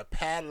 had a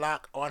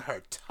padlock on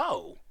her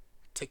toe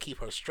to keep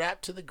her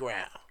strapped to the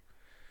ground.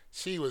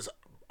 She was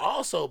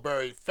also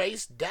buried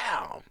face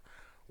down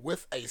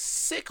with a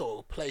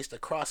sickle placed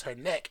across her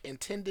neck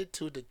intended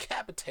to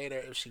decapitate her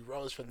if she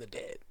rose from the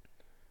dead.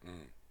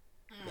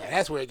 Now,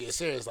 that's where it gets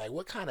serious. Like,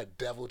 what kind of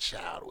devil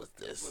child was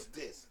this? What's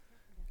this?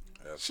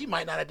 She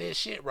might not have did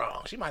shit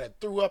wrong. She might have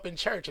threw up in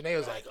church and they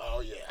was like,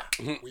 oh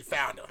yeah, we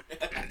found him.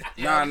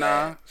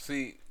 Nah.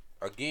 See,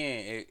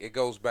 again, it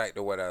goes back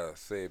to what I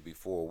said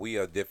before. We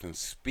are different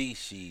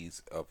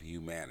species of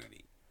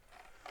humanity.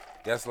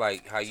 That's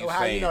like how you So how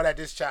saying, you know that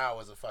this child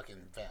was a fucking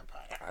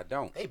vampire? I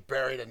don't. They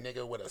buried a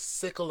nigga with a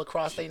sickle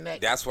across their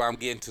neck. That's why I'm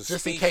getting to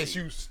just species. in case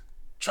you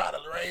try to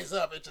raise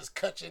up, it just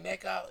cut your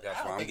neck out. That's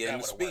I don't why I'm think getting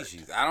that to would've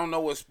species. worked. I don't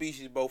know what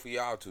species both of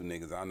y'all two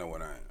niggas. I know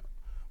what I am.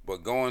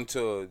 But going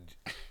to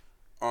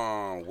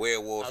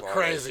werewolves A all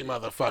crazy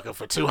that shit. motherfucker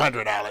for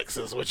 $200, Alex,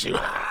 is what you.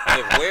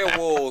 If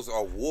werewolves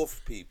are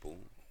wolf people,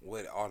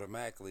 what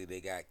automatically they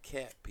got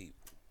cat people.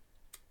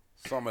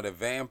 Some of the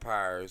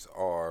vampires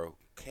are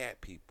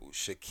cat people.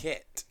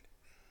 Shakhet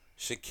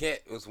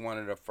was one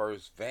of the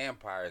first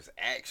vampires,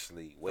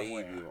 actually, way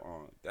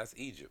on. That's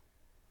Egypt.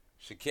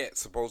 Shakhet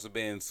supposed to have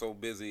been so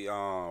busy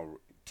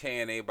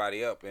tearing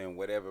everybody up in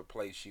whatever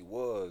place she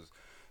was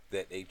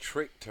that they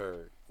tricked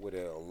her with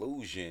an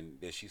illusion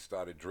that she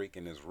started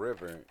drinking this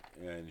river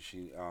and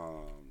she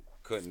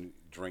couldn't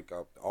drink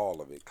up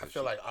all of it. I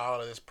feel like all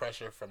of this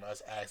pressure from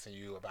us asking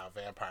you about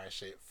vampire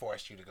shit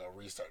forced you to go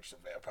research some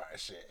vampire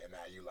shit, and now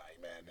you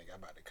like, man, nigga,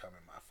 I'm about to come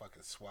in my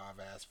fucking suave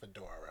ass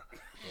fedora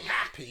with my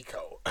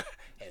peacoat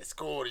and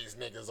school these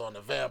niggas on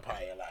the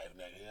vampire life,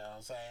 nigga. You know what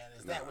I'm saying?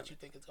 Is that what you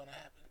think is gonna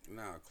happen?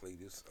 Nah,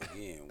 Cletus,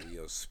 again, we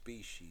are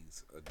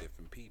species of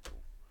different people.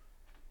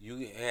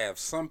 You have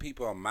some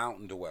people are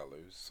mountain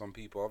dwellers, some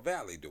people are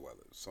valley dwellers,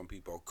 some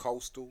people are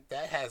coastal.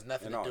 That has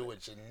nothing to And do all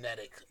with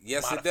genetic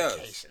Yes, it does.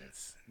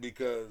 modifications.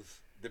 Because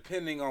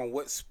depending on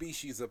what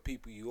species of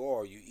people you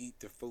are, you eat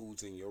the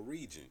foods in your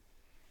region.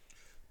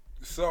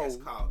 So That's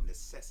called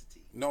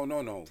necessity. no.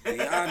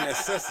 Beyond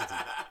necessity.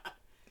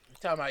 You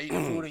talking about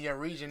eating food in your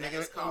region, nigga?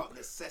 That's called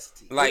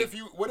necessity. Like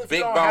what if big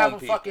you don't have bone a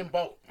people. fucking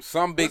boat?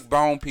 Some big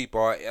bone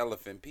people are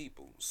elephant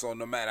people. So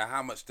no matter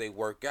how much they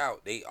work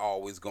out, they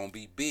always gonna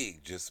be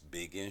big, just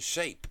big in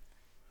shape.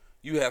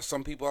 You have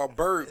some people are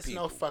bird There's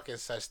people. no fucking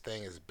such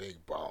thing as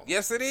big bones.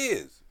 Yes, it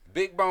is.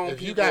 Big bone If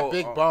people. you got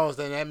big bones,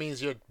 then that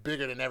means you're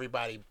bigger than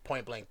everybody,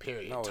 point blank,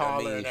 period. No,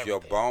 Taller that and means your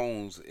everything.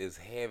 bones is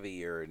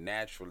heavier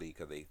naturally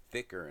because they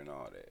thicker and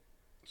all that.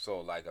 So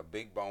like a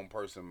big bone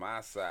person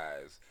my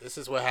size. This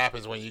is what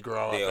happens when you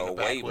grow up They're in the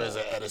way backwoods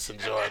more. of Edison,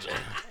 Georgia.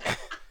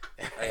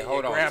 Hey,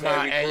 hold on. Grandma,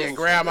 Terry and your Crews.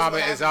 grandmama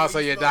This is what also happens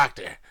when your you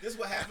doctor. This is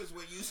what happens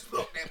when you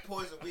smoke that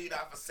poison weed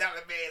off of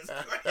Salad Man's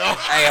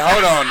Hey,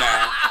 hold on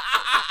now.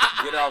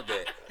 Get off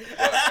that.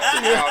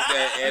 Get off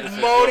that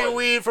Edison, Moldy Georgia.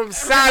 weed from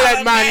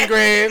Salad Man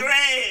Grave.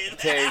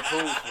 Terry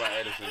Crews from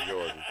Edison,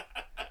 Georgia.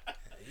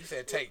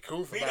 said take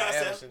Crew from He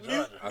Edison,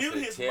 Georgia. mute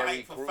his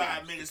mic for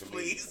 5 minutes,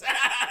 please.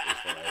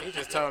 He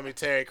just told me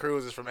Terry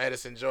Crews is from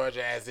Edison,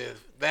 Georgia, as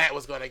if that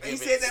was gonna give He it.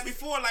 said that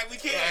before, like we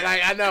can't. Like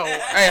I know.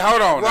 Hey,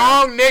 hold on.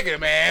 Wrong nigga,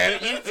 man.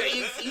 You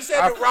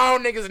said the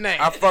wrong nigga's name.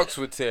 I fucks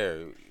with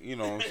Terry. You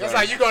know what I'm saying? It's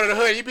like you go to the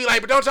hood, you be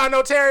like, but don't y'all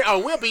know Terry? Oh,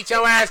 we'll beat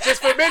your ass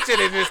just for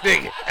mentioning this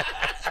nigga.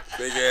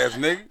 Big ass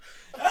nigga.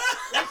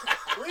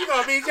 We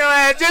gonna beat your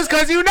ass just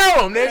cause you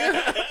know him,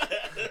 nigga.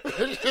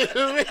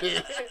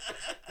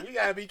 You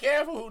gotta be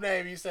careful who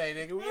name you say,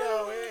 nigga. We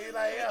all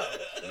like, yo.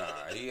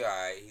 Nah, he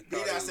alright.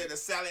 He done said the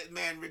salad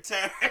man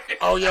returned.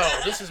 Oh, yo,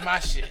 this is my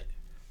shit.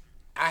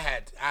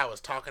 I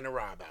was talking to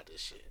Rob about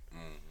this shit.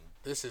 Mm-hmm.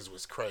 This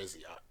was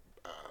crazy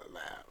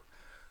loud.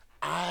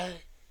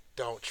 I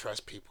don't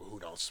trust people who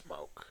don't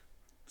smoke.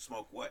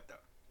 Smoke what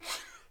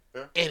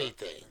though?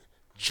 Anything.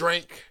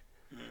 Drink.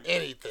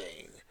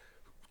 Anything.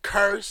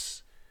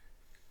 Curse.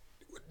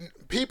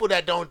 People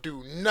that don't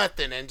do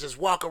nothing and just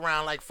walk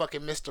around like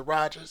fucking Mr.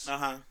 Rogers.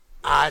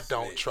 I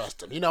don't trust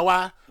them. You know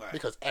why? Right.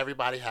 Because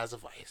everybody has a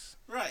vice.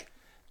 Right.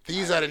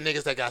 These are the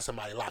niggas that got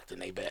somebody locked in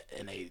their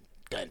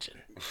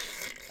dungeon.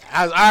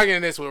 I was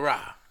arguing this with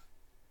Rob.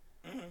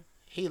 Mm-hmm.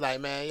 He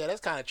like, man, yeah,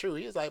 that's kind of true.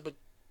 He was like, but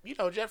you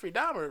know, Jeffrey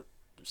Dahmer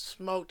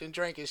smoked and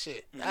drank and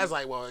shit. Mm-hmm. I was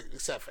like, well,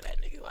 except for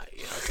that nigga, like,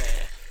 you know what I'm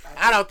saying?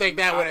 I don't think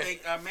that would have.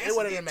 It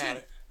wouldn't have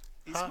mattered.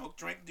 He smoked,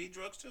 drank, did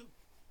drugs too.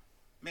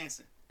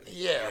 Manson.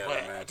 Yeah,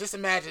 but just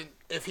imagine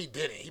if he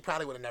didn't. He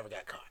probably would have never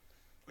got caught.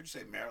 What'd you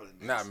say, Marilyn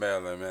Manson? Not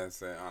Marilyn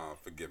Manson.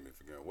 Forgive me.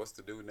 What's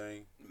the dude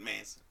name?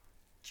 Manson.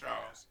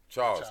 Charles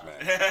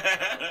Manson.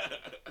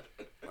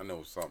 I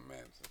know something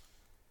Manson.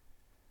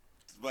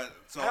 But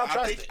so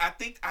I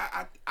think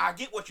I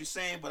get what you're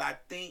saying, but I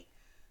think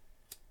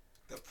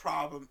the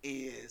problem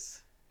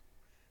is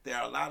there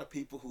are a lot of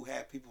people who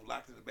have people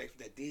locked in the basement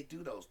that did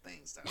do those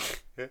things.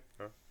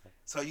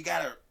 So you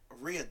gotta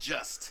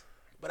readjust.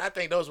 But I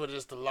think those were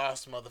just the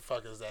lost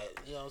motherfuckers that,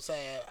 you know what I'm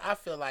saying? I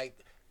feel like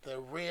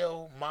the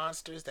real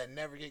monsters that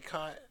never get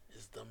caught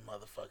is the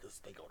motherfuckers.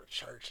 They go to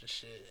church and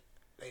shit.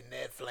 They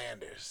Ned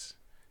Flanders.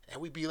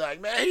 And we be like,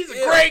 man, he's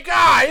a great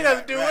guy. He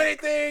doesn't do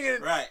anything.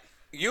 And, right.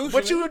 Usually,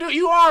 but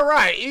you are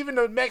right. Even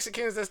the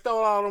Mexicans that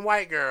stole all them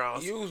white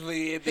girls.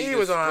 Usually it be he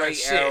was on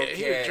shit. Cat.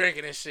 He was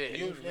drinking and shit.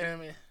 You feel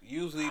me?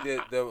 Usually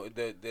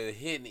the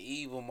hidden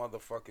evil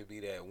motherfucker be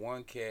that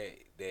one cat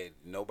that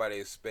nobody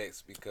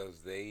expects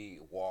because they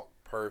walk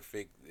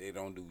perfect. They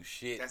don't do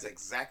shit. That's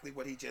exactly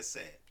what he just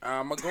said.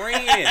 I'm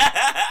agreeing.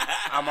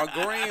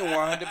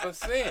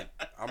 100%.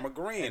 I'm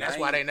agreeing. And that's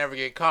why they never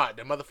get caught.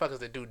 The motherfuckers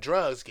that do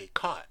drugs get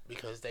caught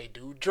because they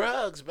do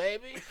drugs,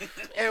 baby.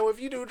 And if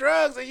you do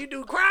drugs and you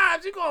do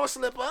crimes, you're going to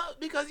slip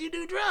up because you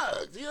do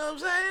drugs. You know what I'm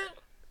saying?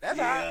 That's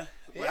how.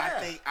 But I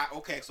think,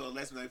 okay, so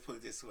let me put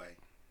it this way.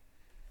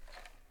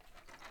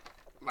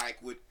 Like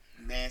with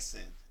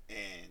Manson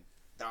and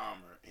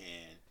Dahmer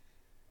and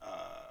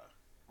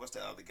what's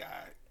the other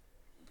guy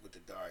with the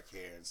dark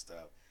hair and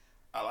stuff?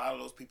 A lot of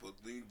those people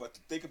leave, but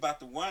to think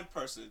about the one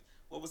person,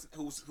 who used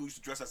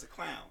to dress as a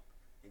clown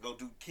and go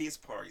do kids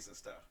parties and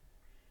stuff.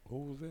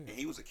 Who was that? And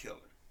he was a killer.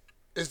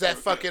 Is that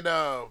fucking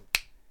damn,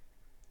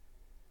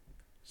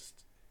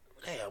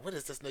 what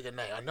is this nigga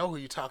name? I know who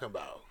you talking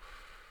about.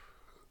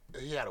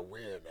 He had a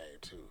weird name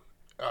too.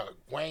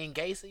 Wayne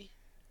Gacy.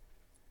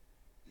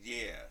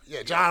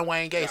 Yeah, John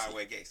Wayne Gacy. John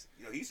Wayne Gacy.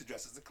 You know, he used to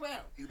dress as a clown.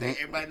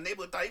 Everybody in the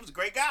neighborhood thought he was a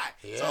great guy.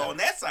 Yeah. So on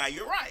that side,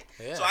 you're right.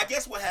 Yeah. So I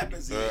guess what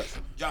happens is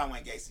John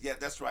Wayne Gacy. Yeah,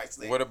 that's right.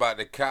 Slim. What about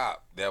the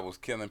cop that was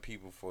killing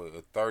people for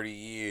 30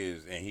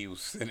 years and he was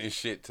sending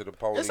shit to the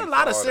police? There's a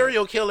lot of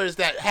serial killers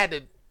that had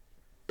to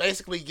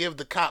basically give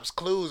the cops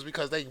clues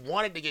because they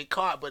wanted to get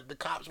caught, but the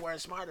cops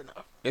weren't smart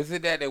enough. Is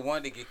it that they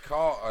wanted to get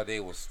caught or they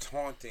was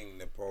taunting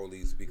the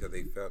police because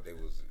they felt they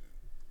was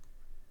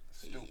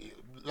stupid?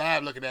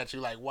 Lab looking at you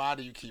like, why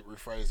do you keep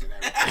rephrasing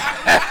everything?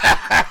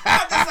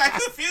 I'm just like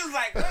confused,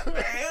 like, what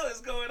the hell is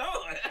going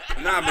on?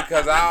 Nah,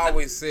 because I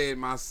always said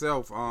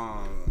myself,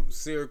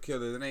 serial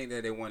killers, it ain't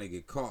that they want to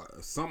get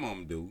caught. Some of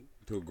them do,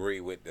 to agree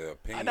with the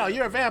opinion. I know,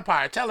 you're a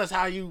vampire. Tell us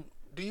do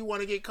you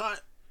want to get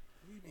caught?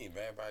 What do you mean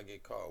vampire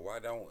get caught? Why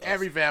don't...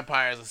 Every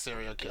vampire is a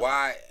serial killer.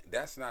 Why?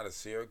 That's not a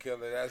serial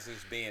killer. That's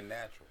just being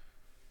natural.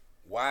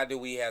 Why do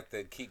we have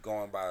to keep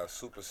going by a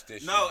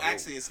superstition? No,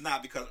 actually it's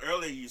not, because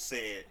earlier you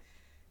said...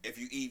 If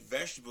you eat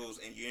vegetables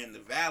and you're in the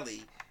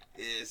valley,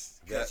 it's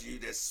because you're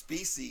the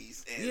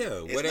species and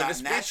it's whatever not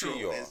species natural.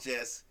 you are. It's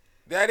just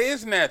that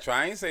is natural.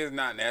 I ain't say it's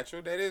not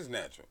natural. That is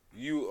natural.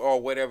 You are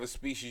whatever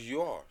species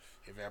you are.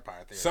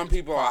 Some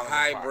people are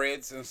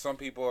hybrids and some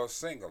people are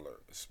singular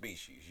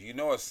species. You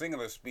know a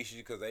singular species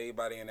because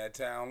everybody in that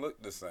town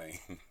look the same.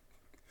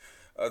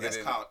 That's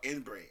called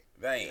inbred.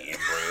 They ain't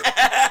inbred.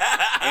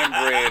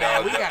 Inbred.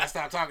 Man, we gotta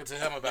stop talking to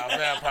him about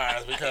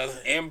vampires because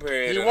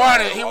inbred. He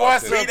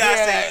wants to. We not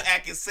saying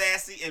acting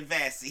sassy and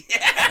vassy.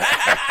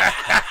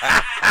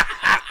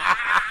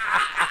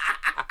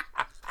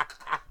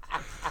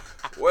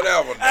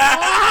 Whatever. Back.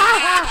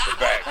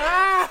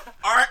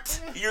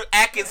 Art, you're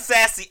acting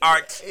sassy.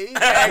 Art. Who the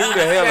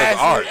hell is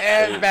Art?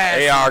 And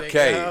ARK.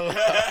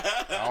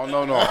 I don't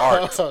know no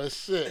art. Oh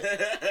shit.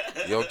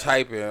 Your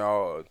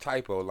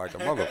typo like a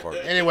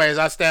motherfucker. Anyways,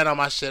 I stand on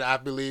my shit. I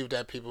believe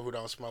that people who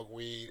don't smoke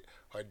weed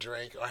or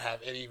drink or have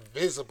any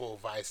visible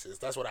vices.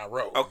 That's what I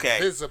wrote. Okay.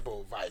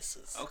 Visible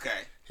vices. Okay.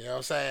 You know what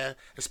I'm saying?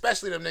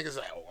 Especially them niggas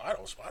like, oh, I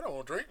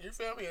don't drink. You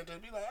feel me? And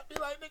just be like,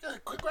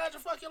 nigga,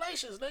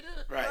 congratulations,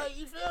 nigga. Right. Like,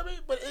 you feel me?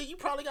 But you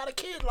probably got a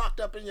kid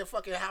locked up in your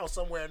fucking house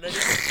somewhere,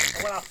 nigga.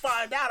 And when I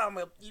find out,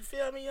 you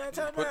feel me? You know what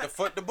I'm talking Put about? the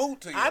foot to boot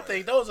to you. I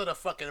think those are the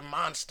fucking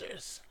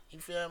monsters. You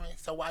feel me?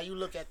 So while you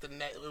look at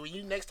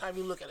next time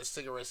you look at a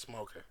cigarette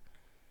smoker,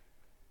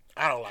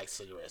 I don't like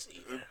cigarettes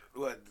either.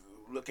 What?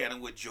 Look at him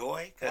with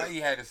joy. Why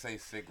you had to say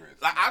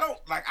cigarettes? Like I don't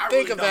like. I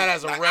Think really of that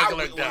as a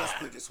regular guy. Let's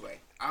put it this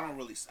way. I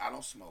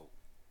don't smoke.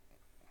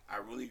 I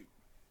really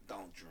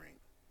don't drink.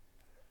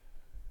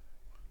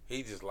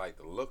 He just like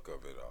the look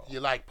of it all. You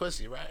like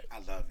pussy, right? I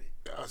love it.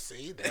 Oh,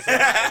 see, that's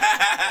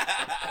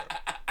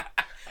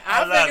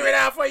I'll figure it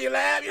out for you,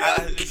 Lab. You know?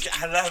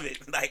 I love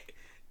it. Like.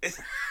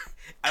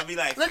 I be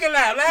like, look at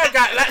that.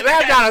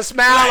 Lab got a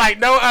smile like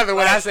no other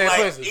when I say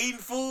pussy. Eating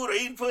food or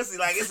eating pussy,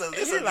 like it's a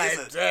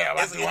damn.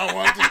 Do I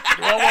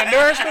want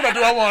nourishment or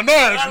do I want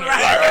nourishment?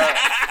 Right.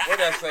 What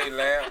that say,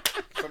 Lab?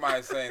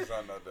 Somebody saying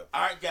something like that.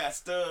 I got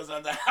studs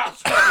on the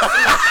house.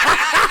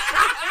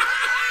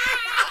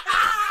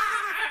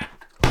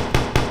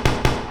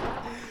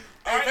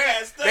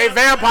 They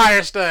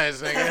vampire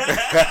studs, nigga.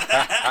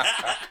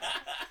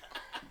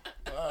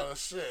 Oh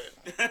shit.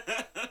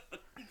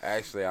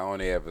 Actually, I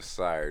only ever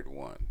sired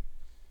one.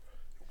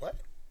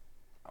 What?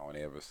 I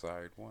only ever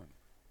sired one.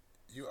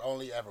 You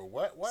only ever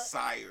what? What?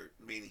 Sired,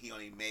 meaning he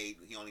only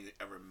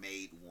ever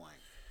made one.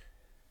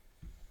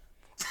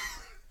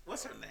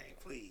 What's her name,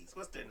 please?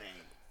 What's their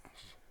name?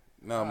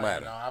 No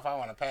matter. No, if I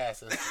want to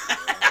pass this,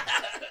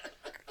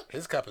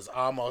 his cup is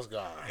almost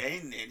gone.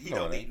 And he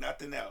don't need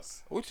nothing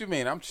else. What you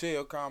mean? I'm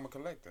chill, calm, and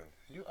collected.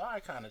 You are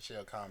kind of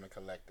chill, calm, and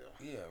collective.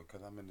 Yeah,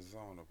 because I'm in the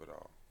zone of it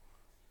all.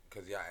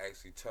 Because y'all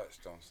actually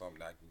touched on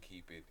something I can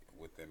keep it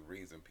within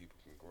reason people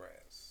can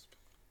grasp.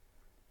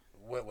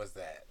 What was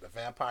that? The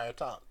vampire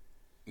talk?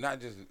 Not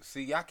just,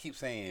 see, y'all keep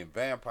saying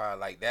vampire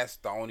like that's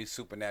the only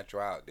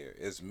supernatural out there.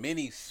 There's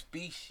many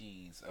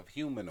species of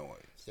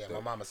humanoids. Yeah,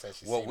 my mama said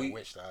she seen a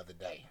witch the other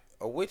day.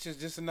 A witch is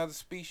just another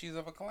species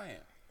of a clan.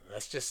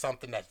 That's just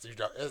something that you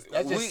don't.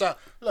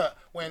 Look,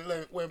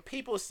 when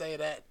people say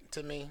that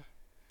to me,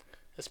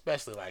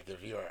 especially like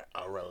if you're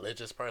a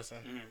religious person,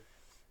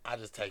 I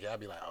just take it. I'd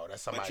be like, oh,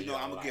 that's somebody. But you know,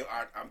 I'm gonna give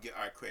art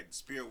credit. The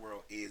spirit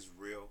world is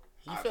real.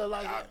 You feel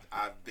like it?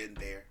 I've been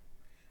there.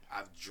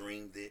 I've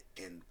dreamed it,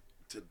 and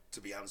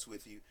to be honest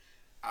with you,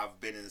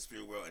 I've been in the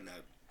spirit world, and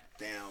a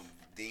damn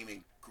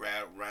demon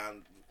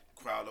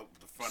crawled up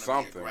the front of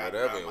me, and grabbed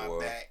around my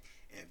back,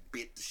 and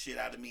bit the shit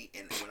out of me.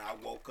 And when I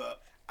woke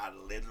up, I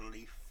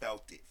literally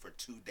felt it for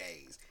 2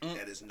 days.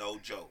 That is no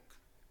joke.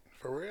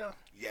 For real?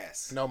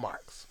 Yes. No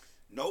marks.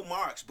 No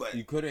marks, but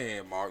you could have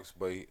had marks,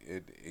 but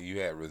you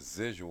had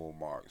residual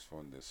marks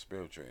from the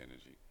spiritual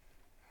energy.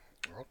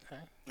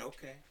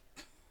 Okay.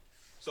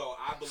 So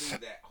I believe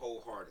that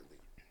wholeheartedly.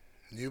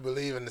 You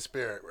believe in the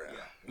spirit realm?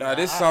 Yeah. Now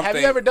this something.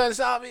 Have you ever done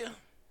salvia?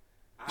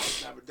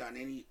 I've never done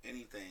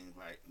anything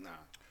like nah.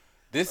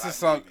 This is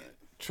some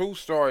true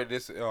story.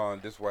 This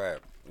what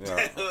happened.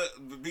 Yeah.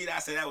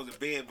 B-Dot said that was a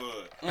bed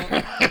bug.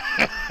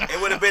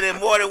 It would have been in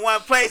more than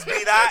one place,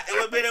 B-Dot. It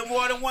would have been in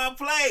more than one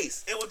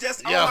place. It was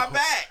just on my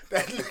back.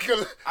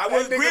 I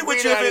would agree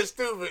with you.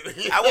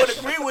 I would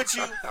agree with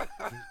you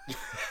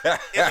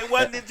if it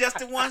wasn't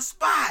just in one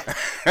spot.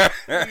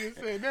 You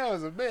said that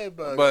was a bed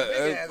bug. But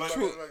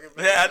true.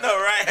 Yeah, I know,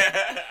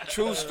 right?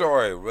 True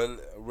story.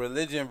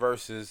 Religion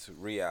versus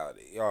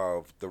reality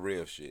of the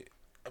real shit.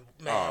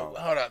 Man,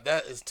 hold up.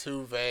 That is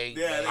too vague.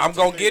 Yeah, I'm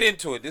going to get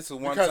into it. This is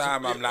one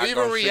time I'm not going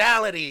to... Even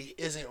reality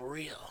isn't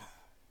real.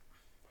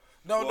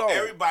 No.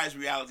 Everybody's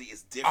reality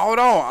is different. Hold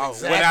on.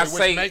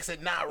 Exactly, which makes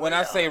it not real. When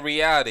I say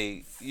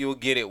reality, you'll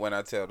get it when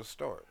I tell the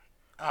story.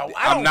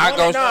 I'm not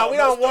going to... No, we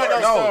don't want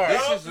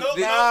no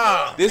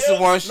story. This is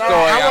one story.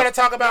 I want to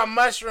talk about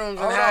mushrooms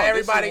and how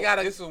everybody got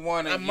a This is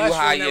one of you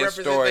High Yet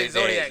story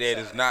that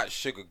is not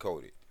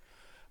sugar-coated.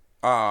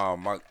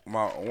 My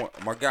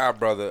god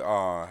brother,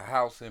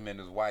 house him and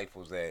his wife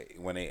was at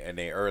when they in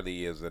their early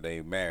years of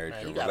their marriage.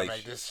 Man, you gotta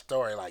make this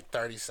story like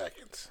 30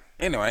 seconds.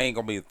 Anyway, I ain't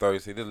gonna be 30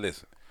 seconds.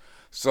 Listen.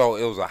 So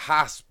it was a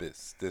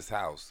hospice. This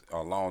house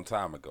a long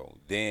time ago.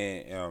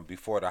 Then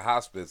before the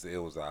hospice, it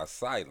was an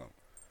asylum,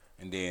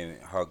 and then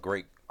her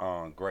great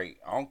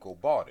uncle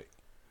bought it.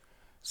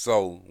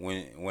 So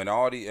when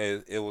all the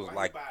it was Why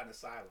like you buy an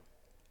asylum?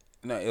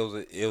 No,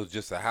 it was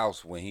just a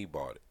house when he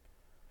bought it.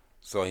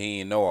 So he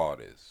didn't know all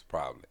this,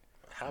 probably.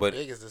 How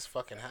big is this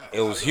fucking house?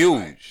 It was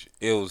huge.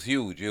 It was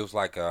huge. It was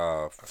like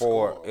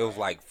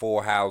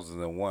four houses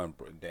in one,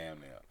 damn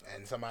near.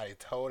 And somebody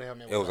told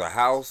him it was a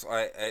house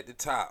at the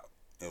top.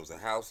 It was a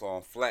house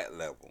on flat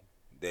level.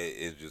 That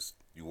is just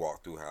you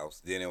walk through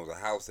house. Then it was a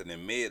house in the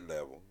mid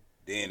level.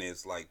 Then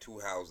it's like 2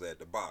 houses at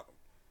the bottom.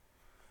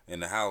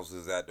 And the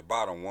houses at the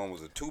bottom, one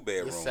was a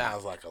 2-bedroom. This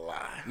sounds like a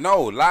lie.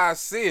 No, lie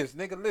sis,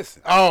 nigga.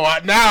 Listen. Oh,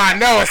 now I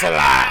know it's a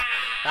lie.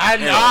 I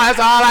know. That's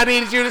all I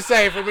needed you to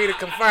say for me to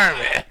confirm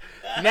it.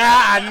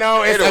 Now I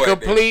know it's a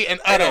complete and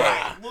utter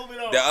lie.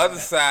 The other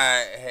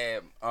side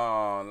had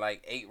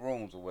like 8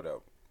 rooms or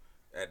whatever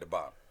at the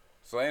bottom.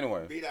 So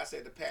anyway, I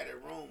said the padded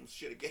rooms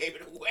should have gave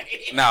it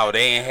away. No,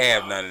 they ain't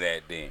have none of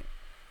that then.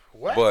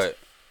 What? But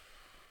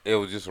it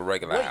was just a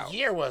regular house. What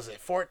year was it?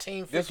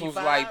 1455? This was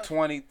like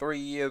 23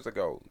 years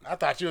ago. I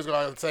thought you was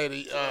going to say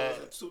the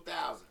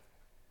 2000.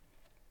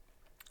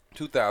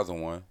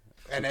 2001.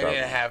 And they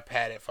didn't have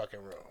padded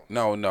fucking rooms.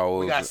 No.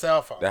 We got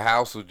cell phones. The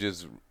house would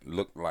just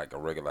look like a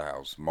regular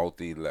house,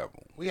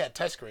 multi-level. We had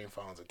touchscreen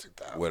phones in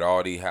 2000. With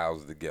all these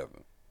houses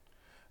together.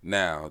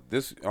 Now,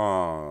 this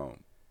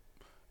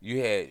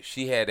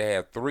she had to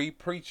have 3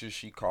 preachers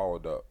she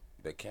called up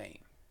that came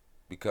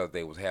because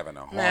they was having a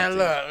haunting. Man,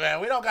 look,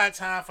 man, we don't got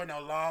time for no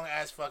long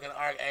ass fucking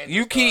archangel.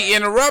 You keep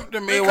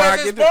interrupting me because while I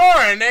it's get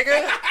boring,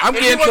 nigga. I'm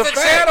if getting you was to a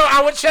fact. channel,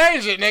 I would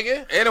change it,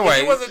 nigga.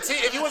 Anyway,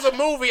 if you was a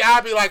movie,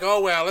 I'd be like,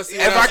 oh well, let's see.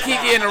 If I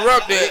keep getting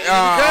interrupted,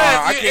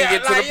 I can't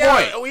get to the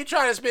point. We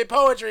trying to spit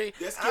poetry.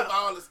 Let's skip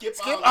all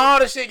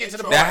the shit. Get to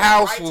the point.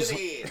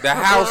 The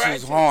house Right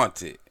was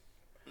haunted.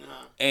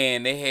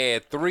 And they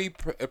had 3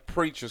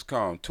 preachers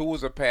come. 2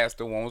 was a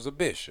pastor, 1 was a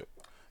bishop.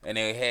 And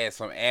they had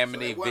some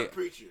amity. So they weren't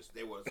preachers.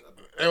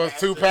 It was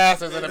 2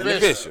 pastors and a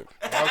bishop.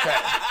 Okay.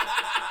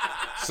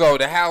 So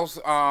the house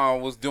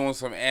was doing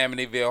some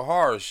Amityville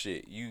horror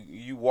shit.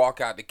 You walk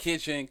out the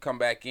kitchen, come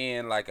back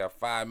in like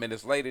 5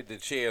 minutes later, the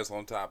chair's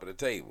on top of the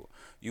table.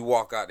 You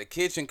walk out the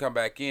kitchen, come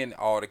back in,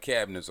 all the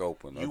cabinets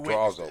open, the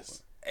drawers open.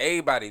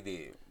 Everybody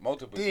did.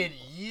 Multiple Did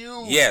people.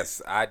 you?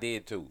 Yes, I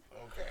did too.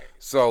 Okay.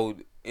 So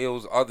it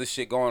was other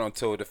shit going on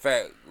too. The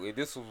fact,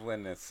 this was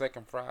when the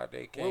second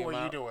Friday came out. What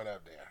were you doing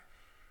up there?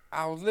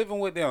 I was living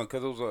with them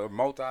because it was a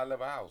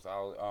multi-level house.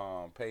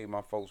 I paid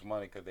my folks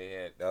money because they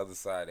had the other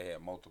side. They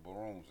had multiple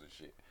rooms and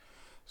shit.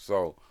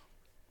 So,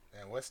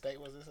 and what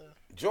state was this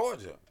in?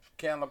 Georgia,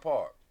 Cannon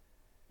Park,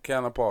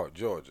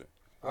 Georgia.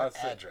 What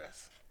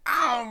address?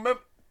 I don't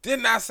remember.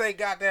 Didn't I say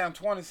goddamn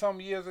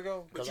 20-something years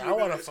ago? But you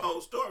remember this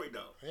whole story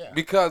though. Yeah.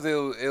 Because it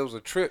was a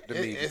trip to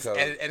me.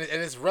 And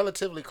it's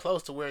relatively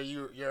close to where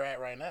you're at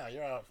right now.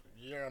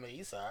 You're on the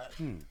east side.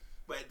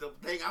 But the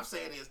thing I'm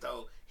saying is,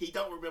 though, he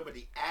don't remember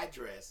the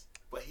address,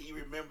 but he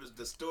remembers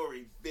the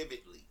story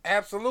vividly.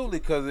 Absolutely,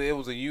 because it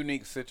was a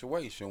unique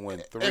situation when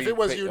 3. If it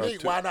was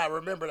unique, why not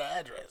remember the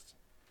address?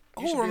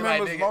 Who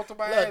remembers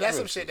multiple addresses? Look, that's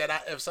some shit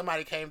that if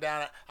somebody came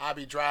down, I'd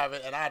be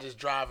driving and I just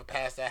drive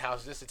past that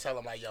house just to tell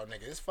them like, yo,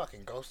 nigga, it's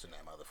fucking ghost in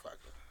that motherfucker.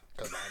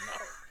 Because I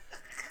know.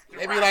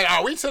 They be like,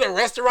 "Are we to the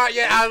restaurant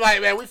yet?" I was like,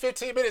 "Man, we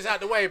 15 minutes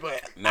out the way,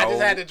 but I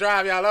just had to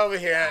drive y'all over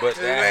here to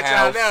let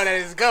y'all know that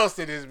it's ghost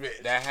in this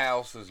bitch." That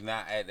house is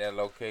not at that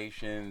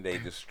location. They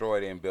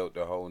destroyed it and built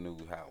a whole new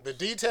house. The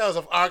details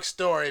of Ark's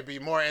story be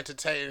more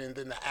entertaining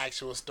than the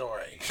actual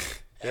story.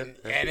 And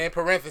in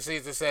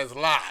parentheses it says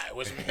lie,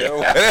 which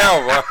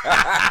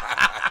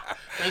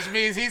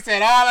means he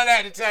said all of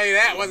that to tell you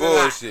that was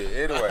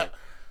bullshit. A lie. Anyway,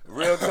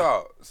 real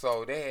talk.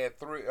 So they had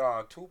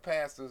 2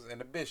 pastors and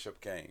a bishop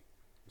came.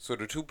 So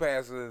the 2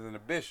 pastors and the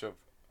bishop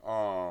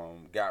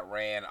got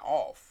ran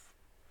off,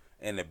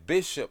 and the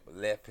bishop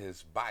left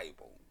his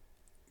Bible.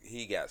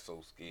 He got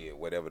so scared,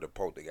 whatever the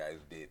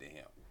poltergeist did to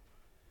him.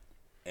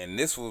 And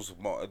this was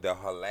the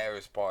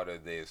hilarious part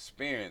of the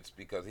experience,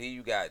 because here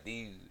you got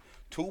these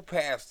 2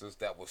 pastors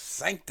that were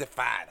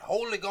sanctified,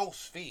 Holy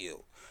Ghost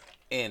filled,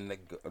 and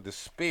the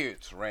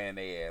spirits ran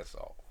their ass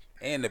off.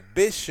 And the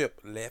bishop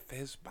left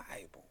his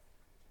Bible.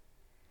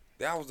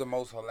 That was the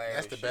most hilarious.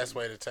 That's the best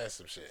way to test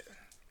some shit.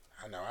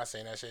 I know, I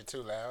seen that shit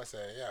too, Lab. I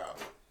said, yo.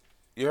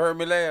 You heard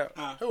me, Lab?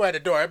 Who at the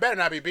door? It better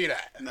not be B-Dot.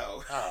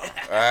 No. Oh.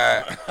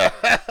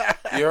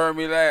 You heard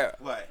me, Lab?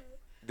 What?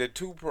 The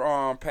 2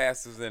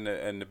 pastors and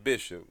the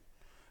bishop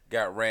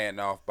got ran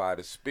off by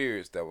the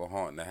spirits that were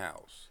haunting the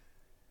house.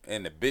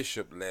 And the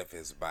bishop left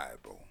his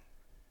Bible.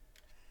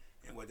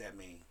 And what that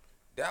mean?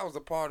 That was a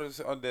part of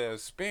the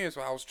experience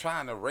where I was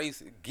trying to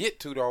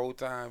get to the whole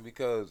time,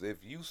 because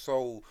if you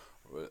so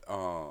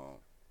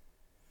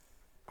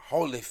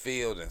holy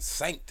filled and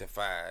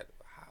sanctified,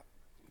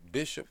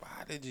 Bishop,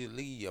 how did you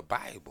leave your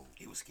Bible?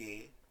 He was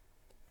scared.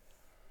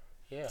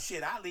 Yeah.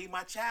 Shit, I leave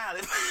my child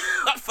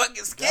if I'm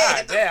fucking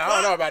scared. God damn, I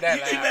don't know about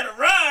that. You better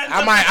run.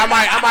 I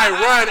might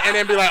run and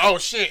then be like, oh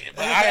shit,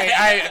 but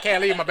I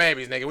can't leave my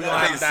babies, nigga. We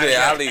gonna have to die.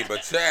 I leave my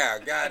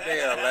child.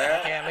 Goddamn, man.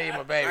 I can't leave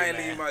my baby. I ain't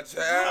leave my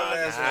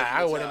child.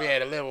 I wouldn't be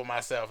able to live with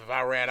myself if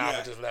I ran off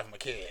and just left my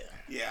kid.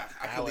 Yeah,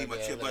 I could leave my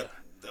child, but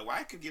the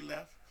wife could get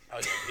left. Oh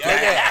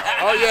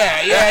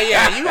yeah.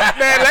 You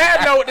man,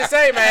 Lab know what to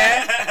say,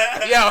 man.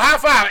 Yo, high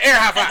five, air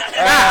high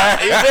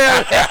five. You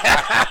feel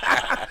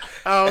me?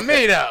 On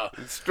me though.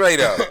 Straight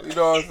up. You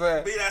know what I'm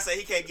saying? B-Dot say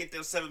he can't get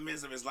them 7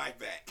 minutes of his life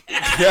back.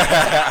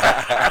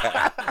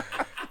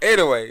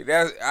 Anyway,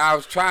 I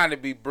was trying to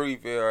be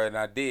brief here, and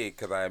I did,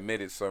 because I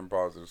admitted certain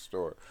parts of the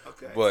story.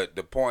 Okay. But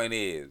the point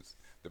is,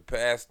 the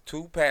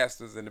 2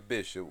 pastors and the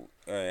bishop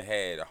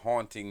had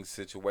haunting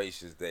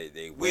situations that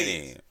they went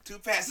in. 2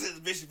 pastors and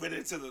the bishop went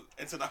into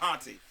the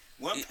haunting.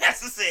 One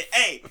pastor said,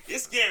 "Hey,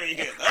 it's scary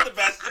here." The other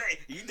pastor said,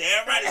 "You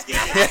damn right it's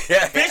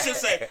scary." Bishop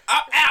said,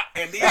 "I'm out,"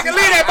 and then you can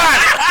leave that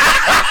Bible.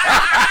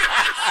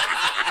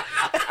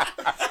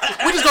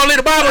 We just gonna leave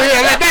the Bible here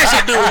and let that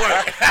shit do the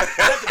work.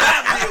 Let the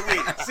Bible deal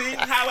with it. See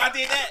how I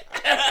did that?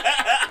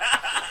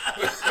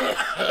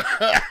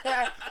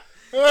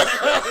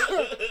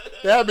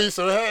 That'd be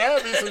some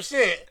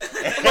shit.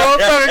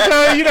 Motherfucker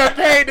come, you done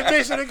paid the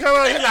bishop to come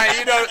on. He's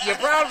like, your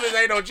problem is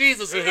ain't no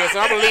Jesus in here, so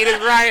I'm gonna leave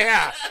this right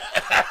here.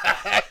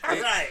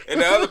 Right. And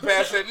the other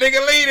pastor said, "Nigga,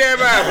 leave that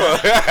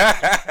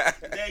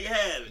Bible." There you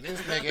have it.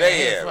 This nigga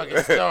is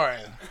fucking story.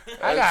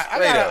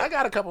 I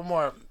got a couple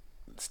more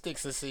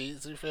sticks and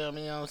seeds. You feel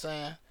me? You know what I'm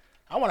saying?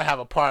 I want to have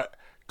a part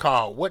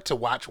called "What to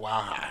Watch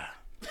While High."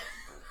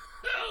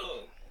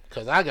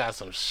 Cause I got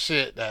some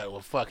shit that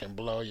will fucking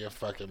blow your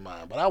fucking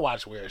mind. But I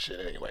watch weird shit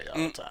anyway all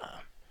the time.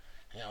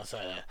 You know what I'm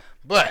saying?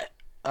 But,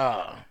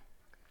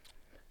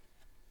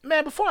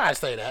 man, before I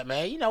say that,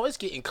 man, it's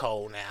getting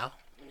cold now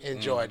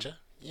in Georgia.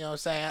 You know what I'm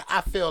saying? I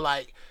feel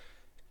like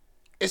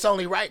it's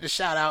only right to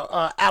shout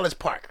out Alice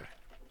Parker,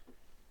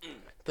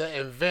 the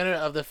inventor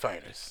of the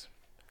furnace.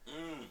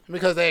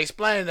 Because they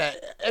explained that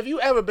if you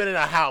ever been in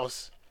a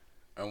house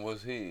And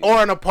was he?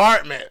 or an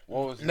apartment,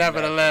 What was his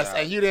nevertheless, and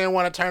nationality? you didn't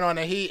want to turn on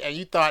the heat, and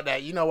you thought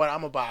that, you know what,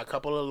 I'm going to buy a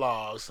couple of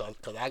logs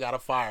because I got a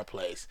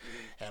fireplace,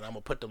 and I'm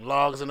going to put them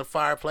logs in the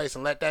fireplace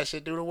and let that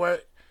shit do the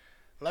work.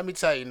 Let me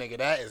tell you, nigga,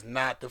 that is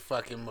not the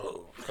fucking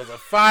move. Because a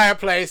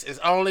fireplace is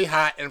only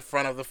hot in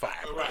front of the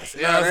fireplace.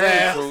 You know what I'm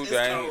saying? True,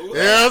 dang. You know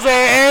what I'm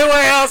saying?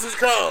 Everywhere else is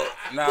cold.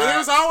 Nah, But it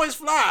was always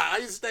fly. I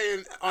used to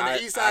stay on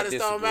the east side of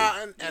Stone disagree.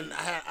 Mountain, and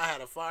I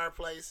had a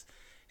fireplace.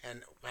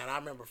 And, man, I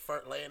remember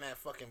laying that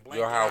fucking blanket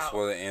Your house out.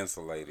 wasn't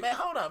insulated. Man,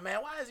 hold up, man.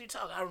 Why is you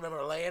talking? I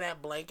remember laying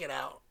that blanket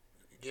out,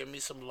 giving me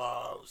some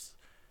logs,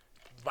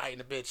 biting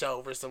the bitch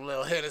over, some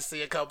little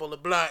Hennessy, a couple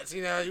of blunts.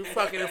 You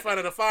fucking in front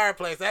of the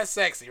fireplace. That's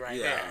sexy right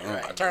there.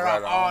 right. I turn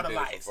Right off all on, the did it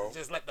lights. before.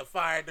 Just let the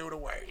fire do the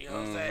work. You know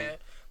what I'm saying?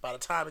 By the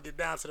time it get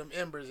down to them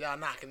embers, y'all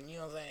knocking. You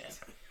know what I'm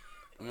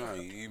saying? No,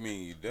 you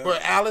mean you done?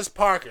 But Alice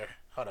Parker.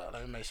 Hold on.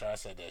 Let me make sure I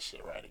said that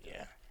shit right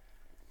again.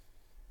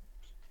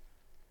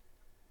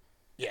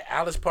 Yeah,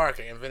 Alice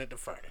Parker invented the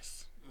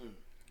furnace.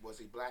 Was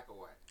he black or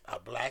white? A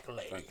black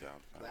lady. Thank you.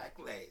 Black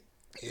lady.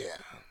 Yeah.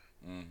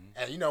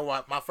 And you know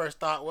what my first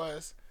thought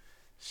was?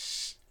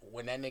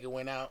 When that nigga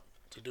went out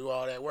to do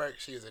all that work,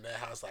 she was in that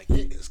house like,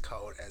 it is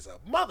cold as a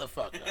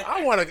motherfucker.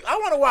 I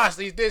wanna wash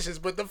these dishes,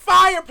 but the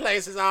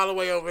fireplace is all the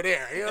way over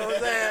there. You know what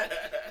I'm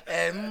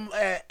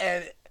saying?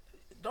 And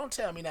don't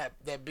tell me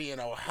that being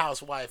a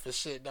housewife and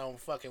shit don't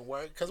fucking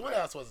work. Cause what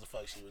else was the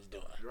fuck she was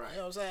doing? Right. You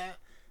know what I'm saying?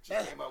 She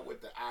came up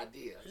with the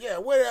idea. Yeah,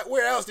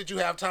 where else did you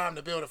have time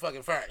to build a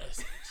fucking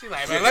furnace? She's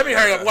like, man, let me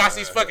hurry up and wash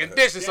these fucking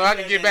dishes so I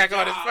can get back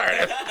on this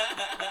furnace.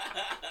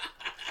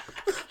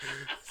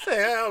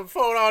 Say, I'll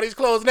fold all these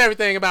clothes and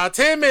everything in about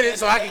 10 minutes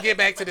so I can get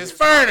back to this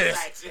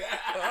furnace.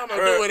 I'm going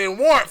to do it in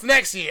warmth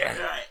next year.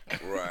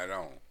 Right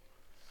on.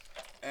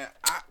 And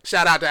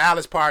Shout out to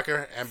Alice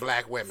Parker and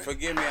black women.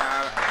 forgive me,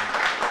 I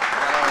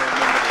don't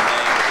remember the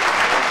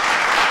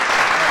name.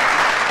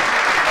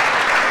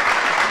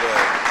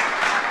 But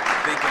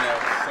thinking of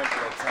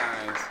simpler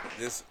times,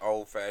 this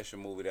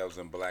old-fashioned movie that was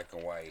in black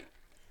and white,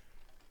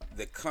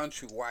 the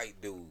country white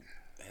dude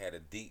had a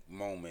deep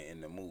moment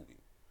in the movie.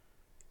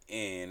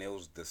 And it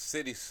was the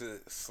city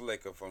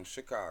slicker from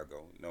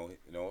Chicago. No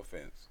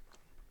offense.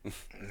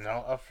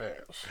 No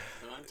offense.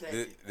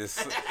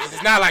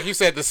 It's not like you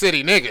said the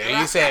city nigga and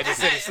you said the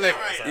city slicker.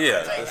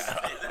 Yeah,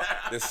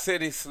 the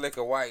city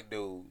slicker white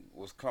dude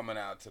was coming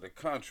out to the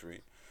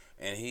country,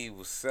 and he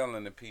was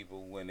selling to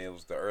people when it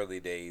was the early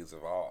days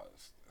of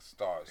ours.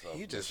 Starts of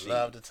You just machine.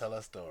 love to tell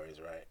us stories,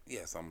 right?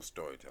 Yes, I'm a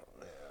storyteller.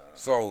 Yeah.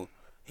 So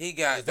he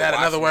got. Is that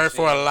another word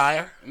for a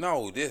liar?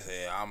 No,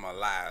 I'm a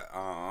liar.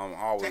 I'm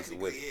always Technically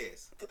with.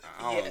 is.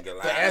 I don't get The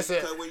lied. answer-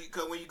 Because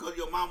when you go to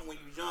your mama when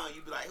you was young,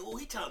 you be like, "Oh,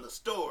 he telling a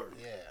story."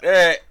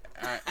 Yeah.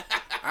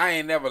 I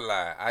ain't never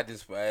lied. I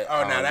just. Oh,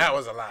 now that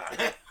was a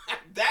lie.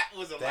 That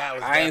was a lie.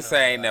 was I ain't say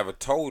I ain't definitely never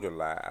told a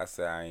lie. I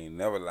said I ain't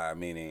never lied.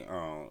 Meaning,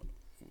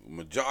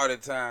 majority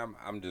of the time,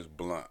 I'm just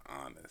blunt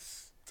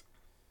honest.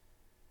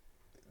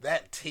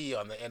 That T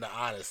on the end of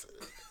honest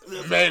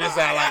made it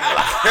sound like a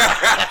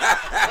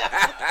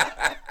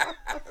lie.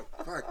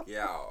 Fuck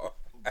y'all.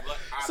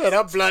 Said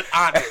I'm blunt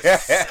honest.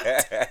 Whatever.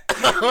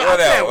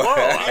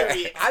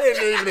 I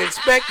didn't even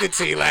expect the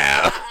T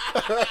laugh.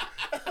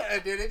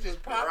 And then it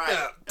just popped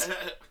up.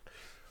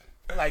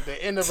 Like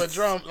the end of a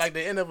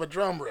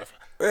drum riff.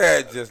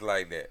 Yeah, just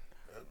like that.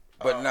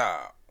 But nah,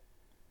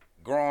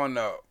 growing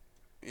up,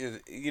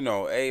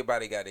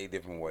 everybody got their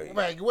different ways.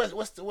 Man,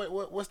 what's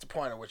the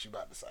point of what you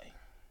about to say?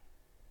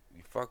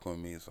 You fuck with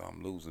me, so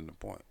I'm losing the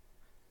point.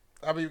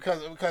 I mean,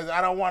 because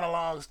I don't want a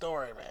long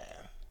story, man.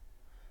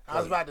 I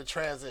was about to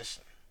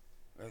transition.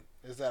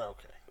 Is that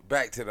okay?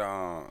 Back to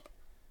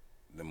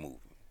the movie.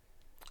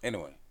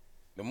 Anyway,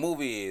 the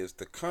movie is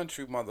the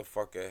country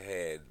motherfucker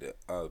had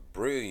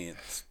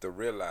brilliance to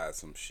realize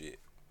some shit.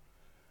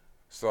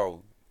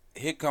 So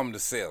here come the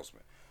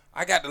salesman.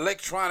 I got the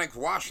electronics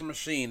washing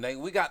machine.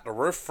 We got the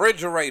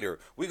refrigerator.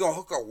 We gonna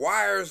hook up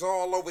wires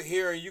all over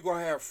here, and you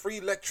gonna have free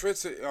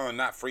electricity.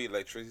 Not free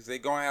electricity. They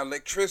gonna have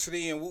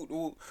electricity and whoop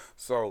whoop.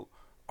 So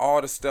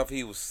all the stuff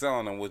he was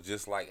selling them was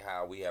just like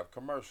how we have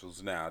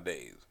commercials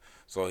nowadays.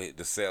 So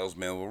the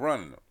salesmen were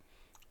running them.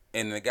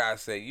 And the guy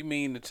said, "You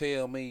mean to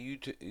tell me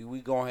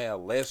we gonna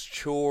have less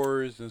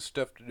chores and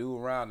stuff to do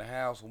around the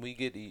house when we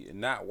get to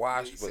not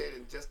wash?" He but said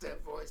in just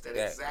that voice, that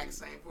exact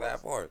same voice.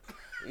 That part.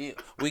 Yeah,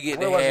 we get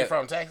Where to was have, he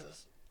from?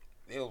 Texas?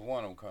 It was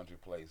one of them country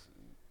places.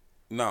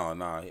 No,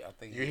 I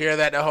think You hear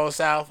that the whole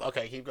South?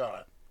 Okay, keep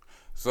going.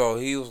 So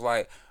he was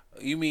like,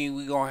 "You mean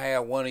we gonna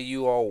have one of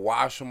you old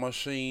washing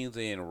machines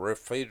and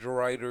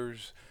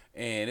refrigerators,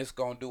 and it's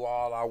gonna do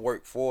all our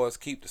work for us,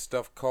 keep the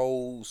stuff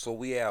cold, so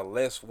we have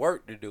less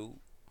work to do,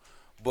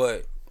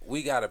 but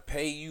we gotta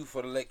pay you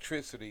for the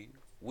electricity.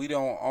 We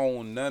don't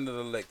own none of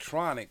the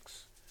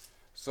electronics,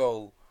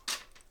 so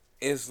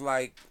it's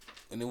like,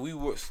 and then we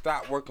would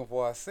stop working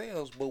for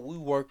ourselves, but we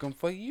working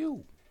for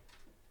you."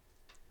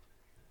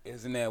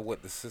 Isn't that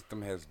what the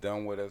system has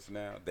done with us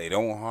now? They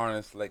don't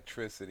harness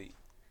electricity,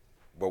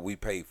 but we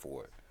pay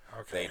for it.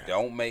 Okay. They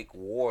don't make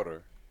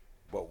water,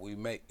 but we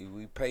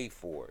pay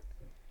for it.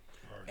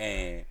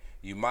 Okay. And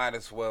you might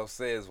as well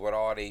say what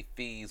all they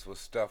fees with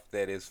stuff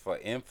that is for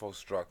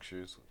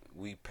infrastructures.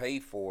 We pay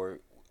for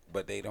it,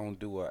 but they don't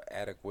do an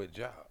adequate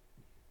job.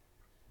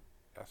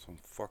 That's some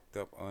fucked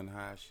up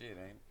unhigh shit,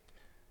 ain't it?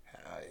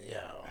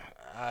 Yo,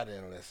 I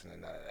didn't listen to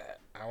none of that.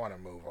 I want to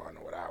move on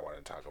to what I want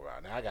to talk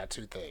about. Now, I got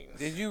two things.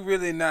 Did you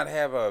really not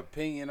have an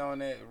opinion on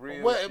that?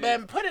 Real Well, shit?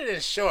 man, put it in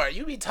short.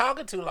 You be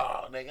talking too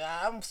long, nigga.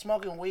 I'm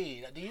smoking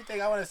weed. Do you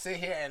think I want to sit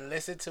here and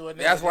listen to it?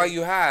 That's why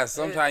you high.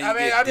 Sometimes you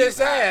get I'm just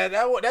deep high.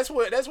 saying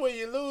that's where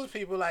you lose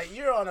people. Like,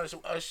 you're on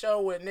a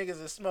show where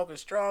niggas is smoking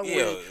strong Yeah,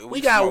 weed. we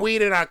We got smoke.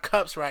 weed in our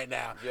cups right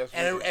now, Yes, we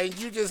do. and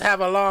you just have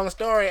a long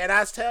story. And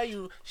I tell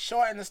you,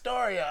 shorten the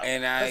story up.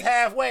 And Cause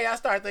halfway, I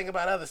start thinking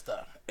about other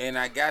stuff. And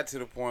I got to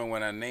the point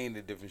when I named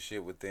the different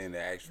shit within the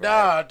actual.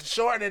 Nah,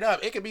 shorten it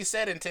up. It can be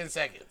said in 10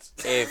 seconds.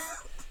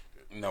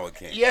 No, it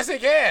can't. Yes, it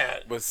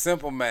can. But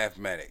simple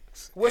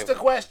mathematics. What's the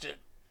question?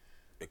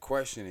 The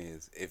question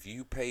is, if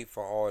you pay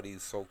for all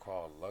these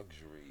so-called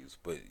luxuries,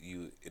 but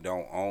you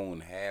don't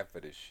own half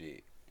of the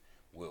shit,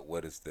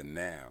 what is the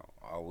now?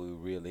 Are we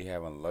really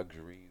having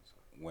luxuries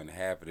when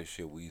half of the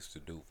shit we used to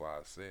do for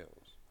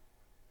ourselves?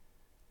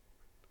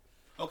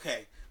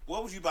 Okay,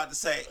 what was you about to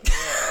say?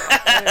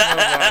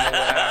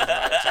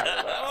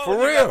 For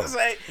real.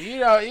 You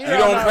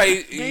don't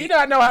pay. Do you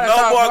not know how to No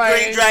talk more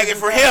plain green dragon English?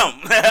 for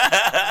him.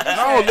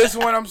 No,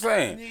 listen what I'm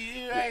saying.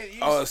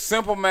 You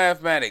Simple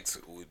mathematics.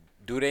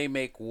 Do they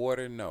make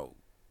water? No.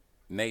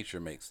 Nature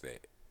makes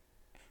that.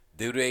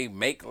 Do they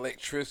make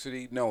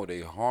electricity? No,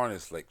 they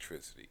harness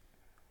electricity.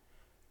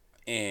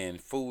 And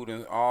food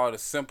and all the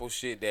simple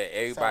shit that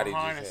everybody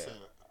just has.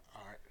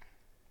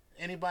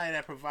 Anybody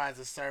that provides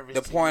a service.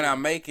 The point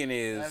I'm making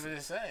That's is what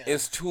it's saying.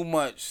 it's too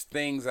much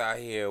things out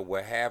here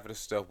where half of the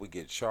stuff we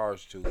get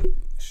charged to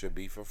should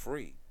be for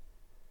free.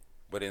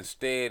 But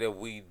instead of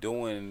we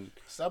doing...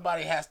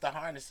 Somebody has to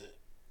harness it.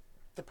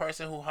 The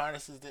person who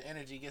harnesses the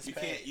energy gets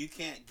paid. You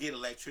can't get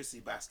electricity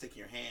by sticking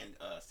your hand,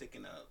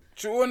 sticking a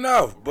True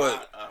enough,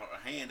 but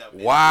a hand up.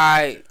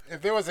 why...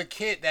 If there was a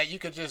kit that you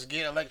could just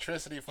get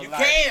electricity for You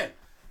life. can.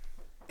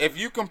 If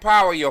you can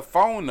power your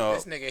phone up...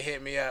 This nigga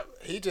hit me up.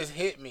 He just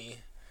hit me.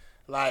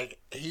 Like,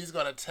 he's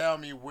going to tell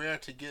me where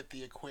to get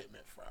the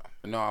equipment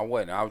from. No, I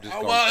wasn't. I was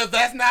just Well, if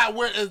that's not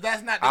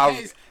the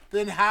case,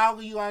 then how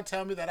are you going to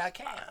tell me that I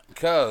can?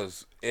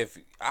 Because if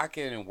I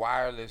can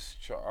wireless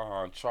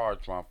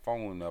charge my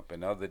phone up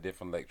and other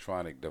different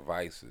electronic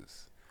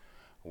devices,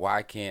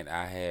 why can't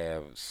I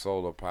have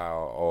solar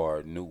power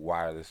or new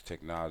wireless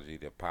technology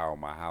to power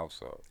my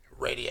house up?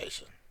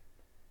 Radiation.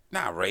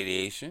 Not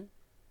radiation.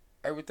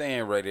 Everything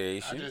in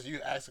radiation.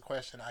 You asked a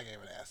question, I gave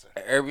an answer.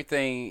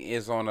 Everything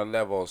is on a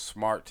level of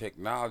smart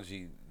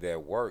technology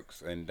that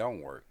works and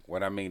don't work.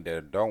 What I mean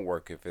that don't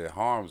work, if it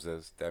harms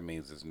us, that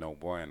means it's no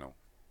bueno.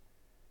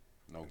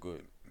 No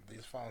good.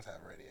 These phones have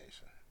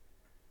radiation.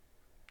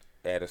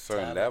 At a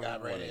certain Tablet level,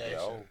 got when it radiation.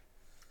 go.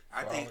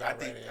 I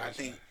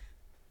think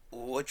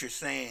what you're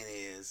saying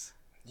is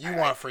You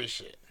want free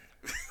shit.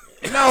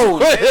 No,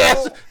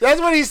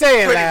 That's what he's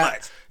saying. pretty now. much.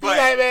 He's But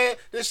like, man,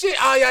 the shit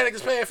all y'all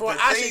niggas paying for, the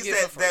I should things get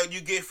for free. that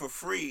you get for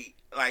free,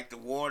 like the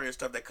water and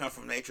stuff that come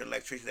from nature,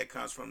 electricity that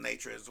comes from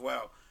nature as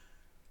well.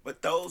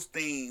 But those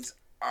things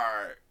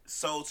are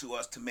sold to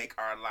us to make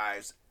our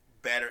lives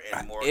better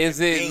and more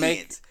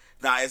convenient.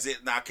 Now,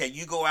 can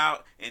you go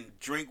out and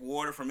drink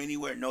water from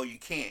anywhere? No, you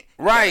can't.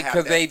 You right, gotta have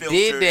because that they did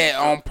filtered that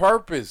and on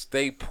purpose.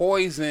 They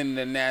poison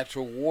the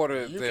natural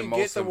water You in can most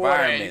get the water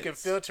and you environments.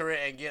 can filter it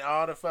and get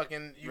all the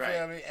fucking, you Right.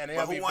 feel me? And But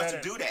it'll who be wants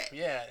better. to do that?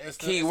 Yeah, it's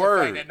the, Key it's the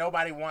word. fact that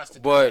nobody wants to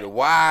do But that.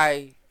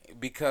 why?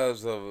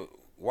 Because of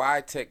why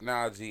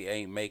technology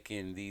ain't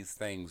making these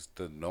things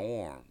the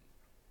norm.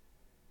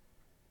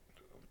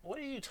 What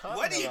are you talking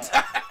What are you about?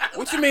 talking?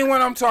 What you mean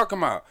when I'm talking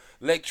about?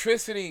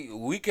 Electricity,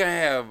 we can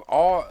have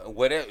all,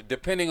 whatever,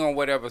 depending on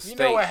whatever state.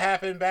 You know what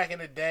happened back in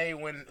the day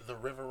when the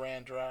river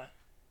ran dry?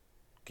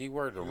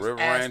 Keyword, the It was river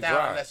asked ran out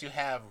dry. unless you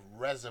have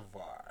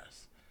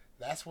reservoirs.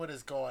 That's what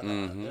is going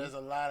on. There's a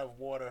lot of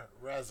water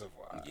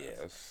reservoirs.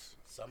 Yes.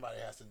 Somebody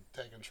has to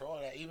take control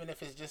of that, even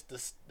if it's just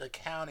the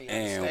county or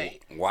And the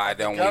state. why If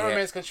don't the we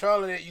government's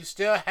controlling it, you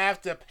still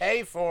have to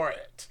pay for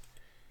it.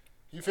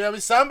 You feel me?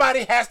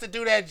 Somebody has to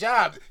do that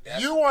job.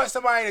 You want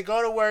somebody to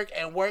go to work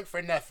and work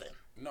for nothing.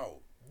 No.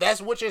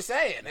 That's what you're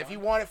saying. If you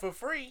want it for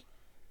free.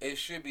 It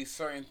should be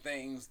certain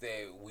things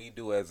that we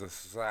do as a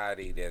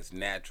society that's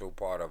natural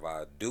part of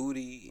our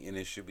duty, and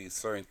it should be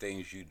certain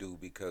things you do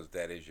because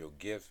that is your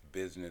gift,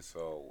 business,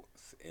 or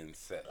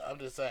incentive. I'm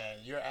just saying,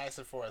 you're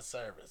asking for a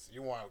service.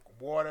 You want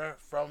water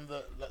from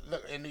the...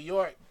 Look, in New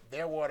York,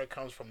 their water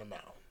comes from the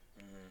mountain.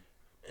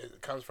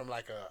 It comes from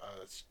like a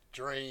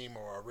stream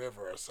or a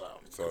river or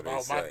something. So they my,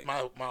 say.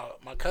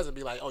 my cousin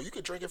be like, oh, you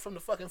could drink it from the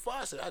fucking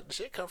faucet. The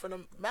shit come from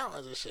the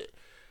mountains and shit.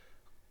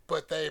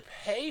 But they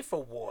pay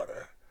for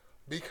water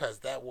because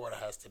that water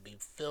has to be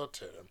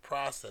filtered and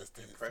processed.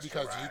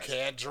 Because you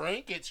can't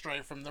drink it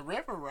straight from the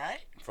river,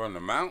 right? From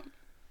the mountain?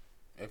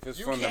 If it's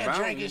You from the can't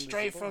mountain, drink it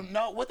straight from...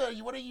 No, what are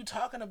you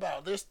talking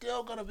about? There's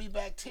still going to be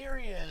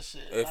bacteria and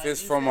shit. If Like,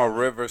 it's you from feel a me?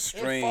 river It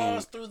stream,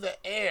 falls through the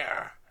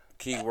air.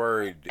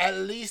 keyword, At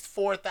least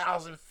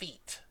 4,000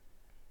 feet.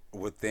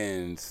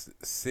 within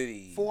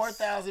cities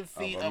 4,000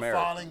 feet of America.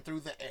 falling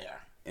through the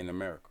air. in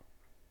America.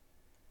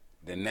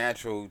 The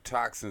natural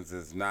toxins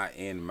is not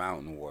in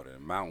mountain water.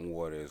 Mountain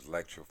water is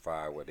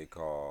electrified, what they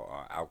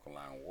call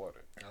alkaline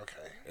water.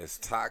 Okay. It's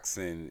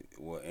toxin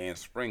and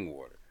spring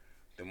water.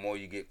 The more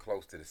you get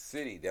close to the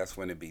city, that's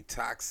when it be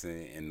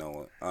toxin and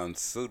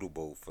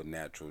unsuitable for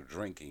natural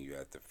drinking. You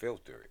have to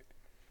filter it.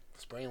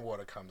 Spring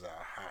water comes out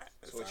hot.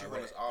 So what you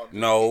want is all?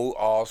 No,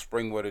 all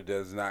spring water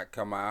does not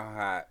come out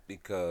hot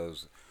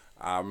because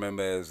I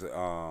remember as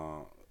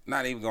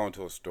not even going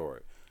to a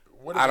store.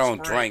 What is I a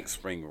don't spring? drink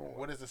spring water.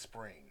 What is a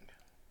spring?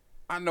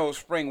 I know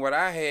spring. What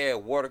I had,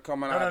 water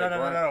coming out of the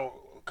ground. No.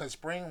 Because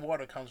spring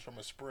water comes from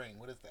a spring.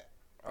 What is that?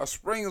 A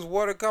spring is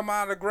water come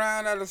out of the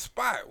ground at a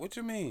spot. What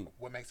you mean?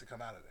 What makes it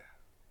come out of there?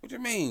 What you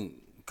mean?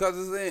 Because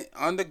it's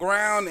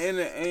underground in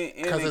the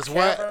it's cavern,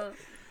 what?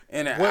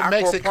 in an What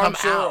makes it come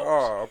aquapuncture out?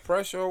 or a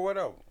pressure or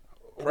whatever.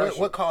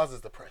 What causes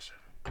the pressure?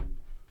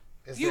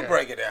 Is You there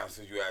break it down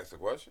since you asked the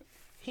question.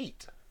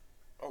 heat.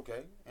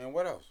 Okay, and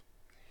what else?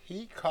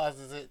 Heat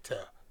causes it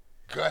to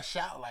gush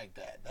out like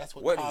that. That's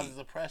what causes heat?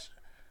 the pressure.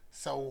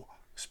 So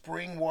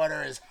spring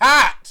water is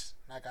hot,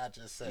 like I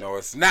just said. No,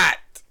 it's not.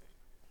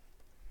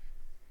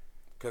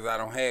 Because I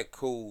don't have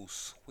cool,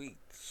 sweet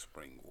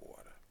spring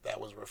water. That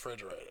was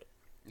refrigerated.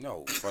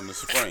 No, from the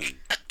spring.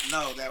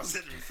 No, that was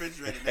in the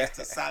refrigerator next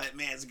to Silent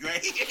Man's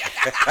grave.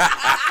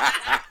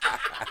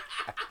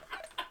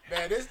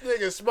 Man, this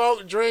nigga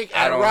smoke, drink,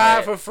 I and don't ride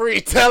have- for free.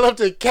 Tell him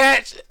to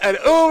catch an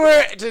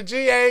Uber to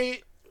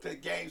GA The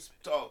game's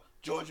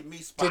Georgia Meat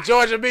to Spot.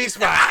 Georgia Meat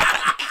Spot.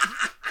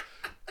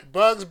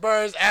 Bugs,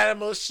 birds,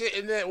 animals, shit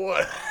in that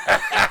water.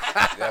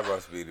 That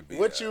must be the beat.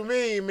 What you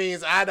mean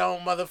means I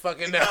don't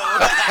motherfucking know.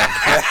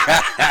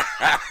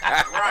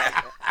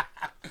 Right.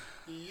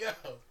 Yo.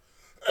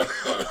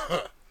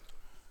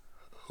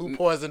 Who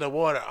poisoned the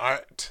water,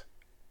 Art?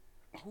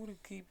 Who to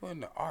keep on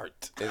the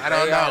art? I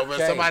don't know, but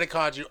somebody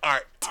called you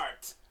Art.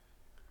 Art.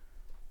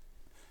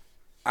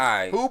 All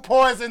right. Who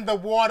poisoned the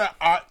water,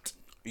 Art?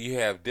 You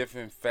have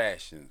different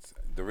fashions.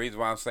 The reason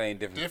why I'm saying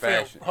different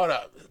Different, fashions. hold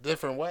up.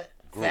 Different what?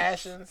 Groups.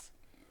 Fashions?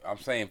 I'm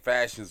saying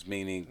fashions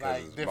meaning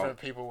because Like different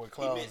people with He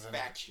clothes. meant And,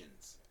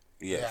 factions.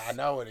 yes. yeah, I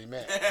know what he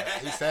meant.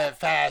 He said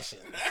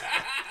fashions.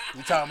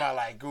 You talking about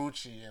like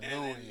Gucci and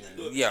Louis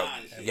and Yo.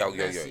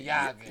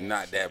 Balenciaga and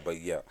Not shit. that, but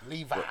yeah.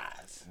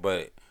 Levi's,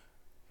 But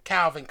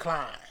Calvin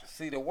Klein,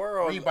 see, the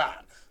world,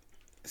 Reebok.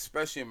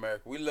 especially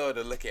America, we love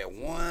to look at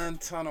one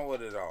tunnel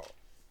with it all.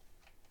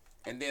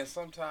 And then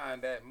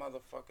sometimes that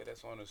motherfucker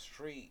that's on the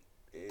street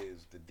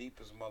is the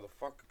deepest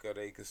motherfucker because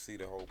they can see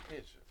the whole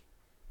picture.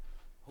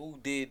 Who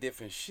did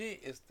different shit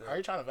is the... Are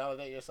you trying to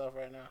validate yourself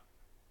right now?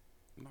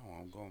 No,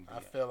 I'm going to I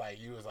feel like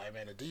you was like,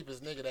 man, the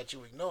deepest nigga that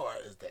you ignore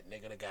is that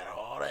nigga that got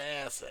all the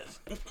answers.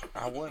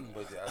 I wouldn't,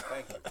 but I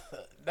thank you.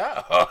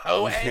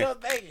 No, ain't no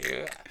thank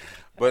you.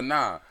 But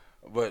nah,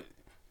 but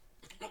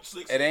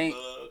 16 it ain't...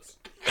 bugs.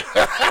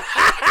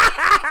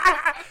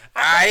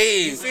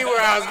 You see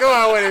where I was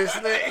going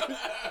with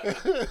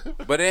this thing?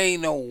 But there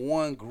ain't no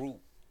one group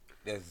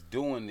that's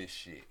doing this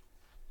shit.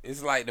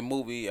 It's like the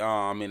movie,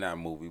 I mean not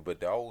movie, but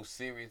the old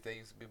series they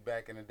used to be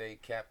back in the day,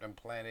 Captain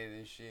Planet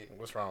and shit.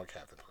 What's wrong with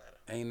Captain Planet?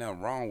 Ain't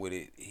nothing wrong with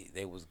it.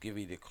 They was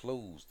giving you the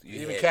clues. You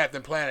Even had-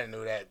 Captain Planet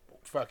knew that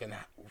fucking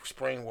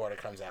spring water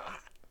comes out hot.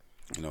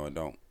 No, it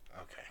don't.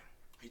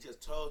 Okay. He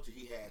just told you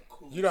he had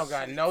cool. You don't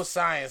got no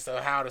science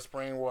of how the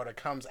spring water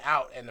comes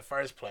out in the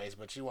first place,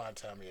 but you want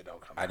to tell me it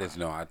don't come out. I just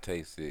know I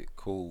tasted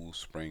cool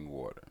spring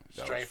water.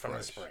 Straight from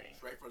the spring.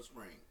 Straight from the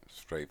spring.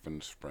 Straight from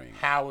the spring.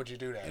 How would you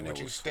do that? And Would it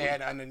you was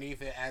stand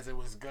underneath it as it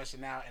was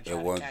gushing out and try It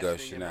to wasn't catch it in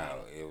gushing your out.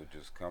 mouth? It was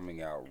just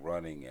coming out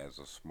running as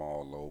a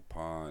small little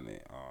pond.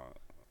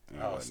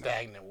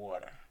 Stagnant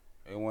water.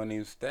 It wasn't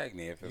even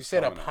stagnant. If You it's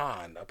said a coming out.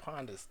 pond. A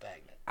pond is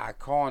stagnant. I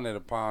call it a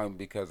pond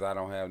because I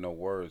don't have no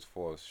words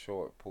for a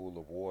short pool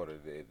of water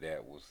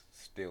that was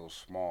still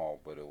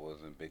small, but it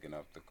wasn't big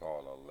enough to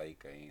call a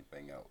lake or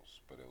anything else.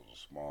 But it was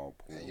a small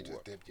pool And you of just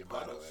water. dipped your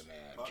bottle in there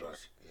and drunk.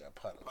 Puddles. Yeah,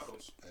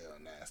 puddles.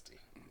 Ew, nasty.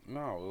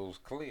 No, it was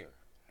clear.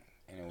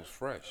 And it was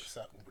fresh.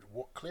 So,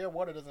 clear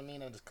water doesn't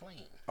mean it's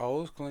clean. Oh,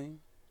 it was clean.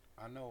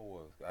 I know it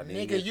was. I didn't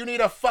Nigga, get- you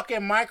need a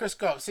fucking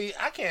microscope. See,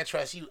 I can't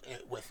trust you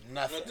with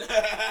nothing.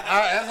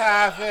 That's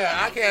how I feel.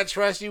 I can't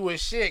trust you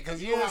with shit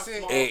because you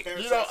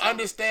don't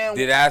understand.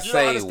 Did I you say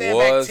don't understand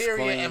was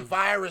bacteria clean? and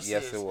viruses.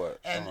 Yes, it was.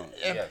 And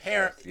Yes, no,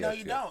 yes, you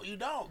yes. don't. You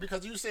don't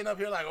because you sitting up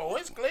here like, oh,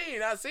 it's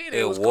clean. I seen it.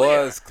 It was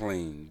was clear.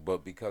 clean,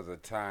 but because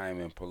of time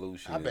and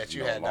pollution, I bet it's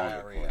you no had longer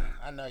diarrhea. clean.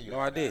 I know you. No,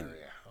 had I didn't.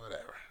 diarrhea.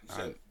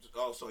 Whatever.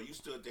 So you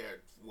stood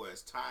there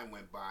as time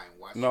went by and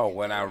watched. No, it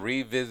when I go.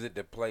 revisit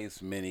the place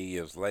many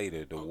years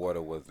later, the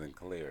water wasn't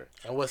clear.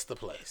 And what's the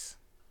place?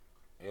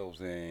 It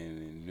was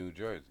in New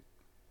Jersey.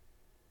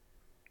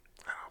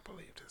 I don't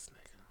believe this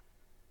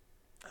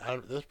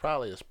nigga. There's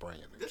probably a spring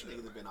in New This Jersey.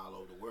 nigga's been all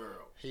over the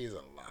world. He's a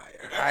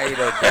liar. I ain't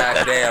a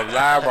goddamn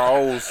lie, my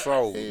old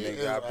soul, He is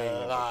nigga. I a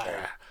been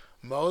liar.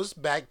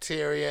 Most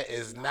bacteria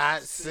is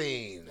not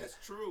seen. That's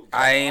true.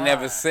 I ain't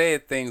never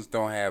said things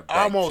don't have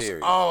bacteria. Almost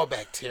all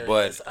bacteria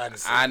But is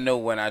unseen. I know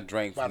when I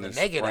drank By from the the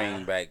naked spring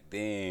eye. back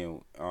then,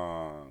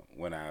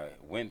 when I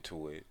went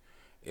to it,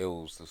 it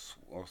was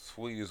the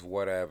sweetest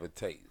water I ever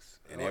taste.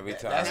 And every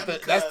time,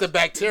 That's the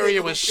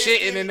bacteria was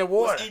shitting in the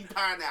water. Eating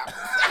pineapples.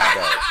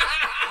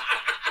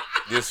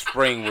 this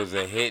spring was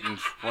a hidden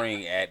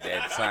spring at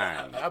that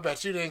time. I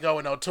bet you didn't go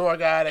with no tour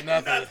guide or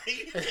nothing.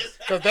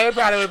 Because they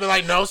probably would be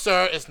like, no,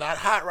 sir, it's not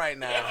hot right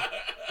now.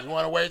 You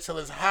want to wait till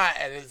it's hot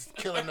and it's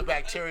killing the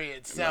bacteria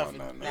itself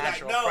No, in no.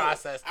 natural Like, no,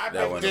 process. I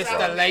That wasn't the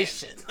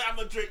Distillation. I'm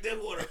gonna drink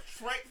this water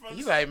straight from.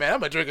 You like, man, I'm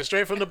going to drink it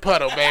straight from the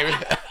puddle, baby.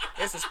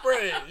 It's a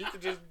spring. You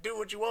can just do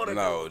what you want to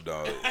No, do.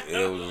 no,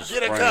 it was a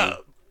Get a spring,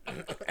 cup.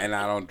 and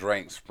I don't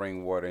drink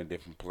spring water in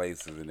different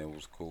places, and it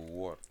was cool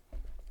water.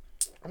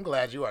 I'm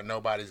glad you are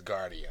nobody's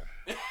guardian.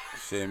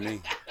 Shit,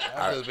 me.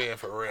 I'm just being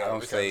for real. I don't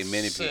because say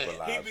many shit.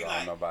 people He lives. be I don't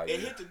like, know about it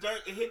you. hit the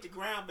dirt, it hit the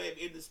ground,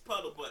 baby, in this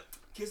puddle, but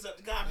kiss up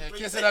the guy. Yeah,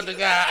 kiss it up the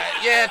guy.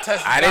 Yeah,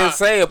 touch the I dog. didn't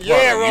say a puddle.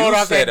 Yeah, rolled You off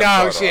that said a dog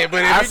puddle. shit.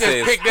 But I if you said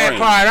just pick that spring.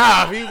 part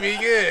off, you be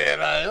good.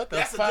 Like, what the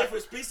That's a fuck?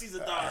 different species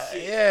of dog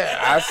shit.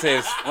 Yeah. I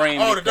said spring.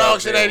 Oh, the dog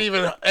because shit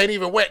ain't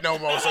even wet no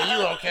more. So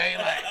you okay?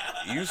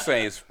 Like, You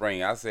saying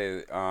spring? I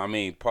said.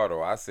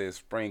 Puddle. I said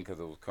spring because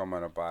it was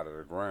coming up out of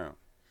the ground.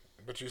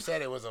 but you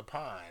said it was a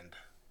pond.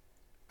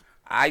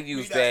 I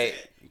used that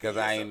because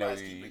I ain't know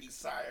you. He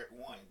sired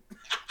one.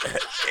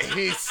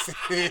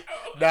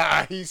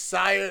 He's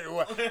sired.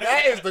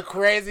 That is the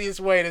craziest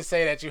way to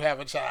say that you have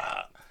a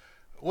child.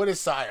 What does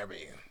sire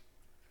mean?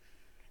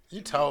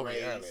 You told me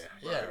Raised, earlier. birth,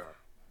 Yeah.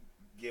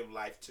 Give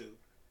life to.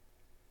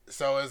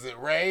 So is it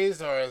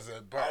raised or is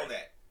it birth? All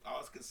that.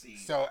 All is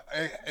conceived. So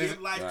Give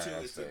life Nah, to I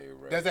is say the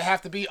right. does it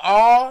have to be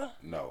all?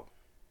 No.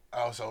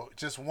 Oh, so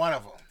just one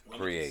of them. woman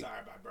Create.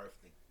 sired by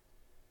birthing.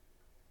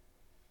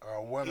 Or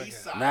a woman He can-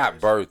 sires, Not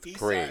birth, he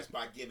create. sires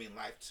by giving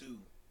life to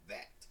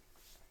that.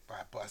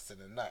 by busting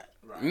a nut.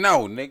 Right.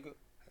 No, nigga.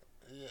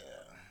 Yeah.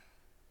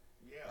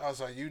 Yeah. Oh,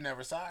 so you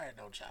never sired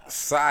no child.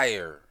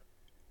 Sire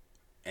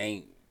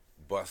ain't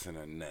busting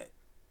a nut.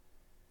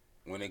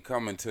 When it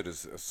come into the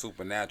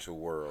supernatural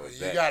world,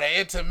 You gotta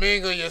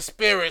intermingle your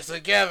spirits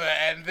together,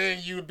 and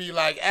then you'd be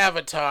like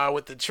Avatar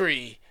with the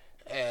tree.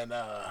 And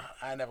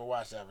I never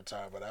watched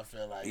Avatar, but I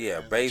feel like yeah,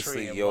 there's a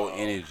basically tree your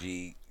involved.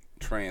 energy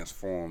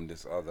transformed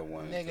this other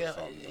one into Nigga,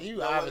 something. you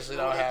know obviously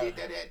what don't they have. did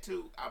that at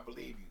too. I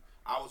believe you.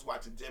 I was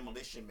watching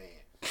Demolition Man,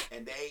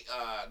 and they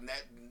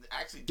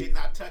actually did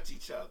not touch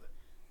each other.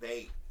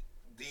 They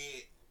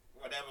did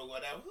whatever.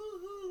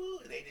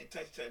 They didn't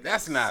touch each other.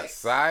 That's They not sex.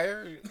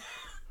 sire.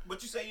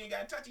 But you say you ain't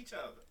gotta touch each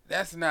other.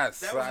 That's not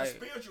That was sire. in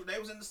spiritual. They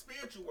was in the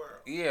spiritual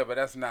world. Yeah, but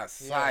that's not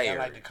Yeah, sire.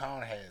 like the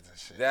cone heads and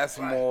shit. That's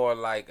Right. more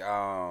like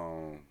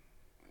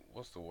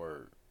what's the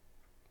word?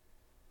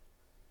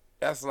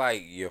 That's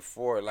like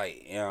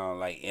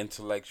like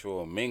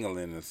intellectual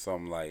mingling or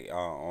something like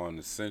on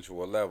the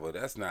sensual level.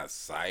 That's not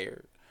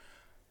sire.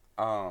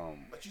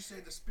 But you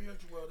said the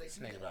spiritual world. They This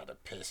do nigga that. about to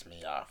piss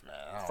me off, man.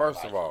 I don't First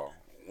like of all,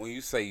 when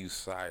you say you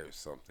sire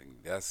something,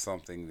 that's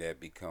something that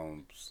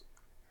becomes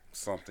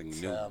something it.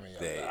 new Tell me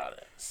that about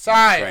it.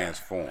 Sire.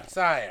 transforms.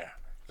 Sire,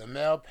 the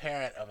male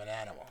parent of an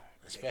animal,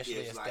 especially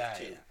a gives life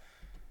stallion.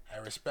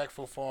 A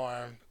respectful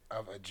form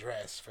of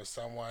address for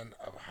someone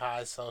of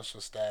high social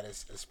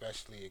status,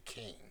 especially a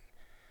king.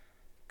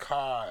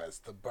 Cause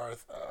the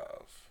birth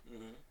of.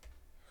 Mhm.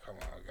 Come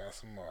on, got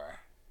some more.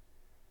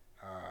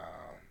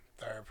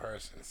 Third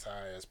person,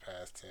 sire is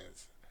past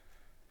tense.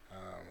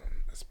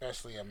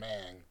 Especially a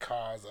man,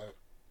 cause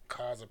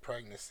a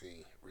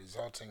pregnancy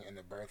resulting in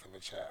the birth of a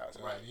child.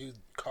 So if you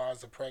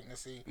cause a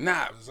pregnancy,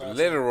 not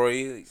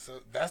literally. So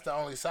that's the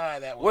only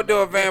side that. What do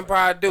a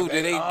vampire do?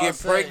 Do they get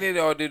pregnant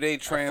or do they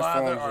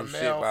transform from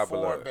shit by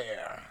blood?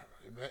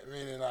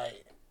 Meaning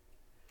like.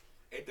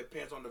 It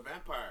depends on the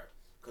vampire.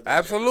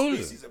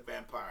 Absolutely. Species of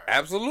vampire.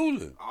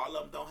 Absolutely. All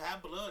of them don't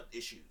have blood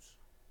issues.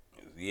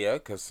 Yeah,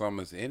 because some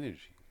is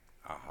energy.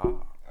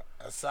 Aha.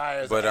 A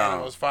sire is an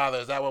animal's father.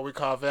 Is that what we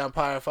call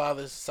vampire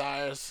fathers?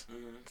 Sires?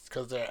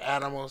 Because they're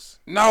animals?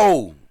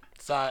 No.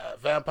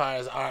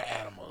 Vampires are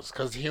animals.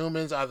 Because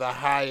humans are the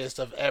highest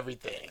of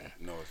everything.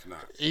 No, it's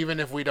not. Even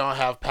if we don't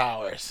have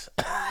powers.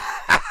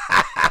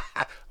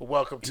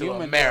 Welcome to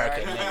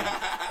America,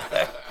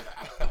 nigga.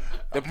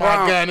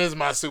 My gun is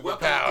my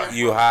superpower.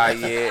 You high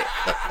yet?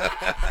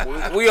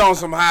 we on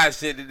some high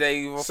shit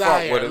today.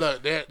 Sire, fuck with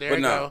look, there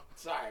you go.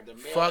 Sire, the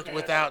male fucked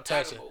without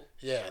touching. Animal,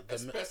 yeah,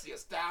 especially a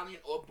stallion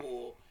or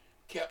bull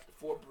kept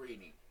for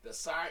breeding. The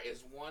sire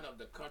is one of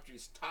the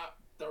country's top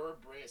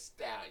thoroughbred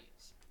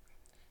stallions.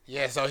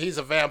 Yeah, so he's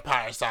a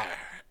vampire sire.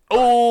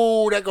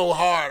 Oh, that go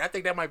hard. I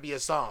think that might be a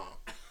song.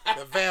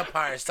 The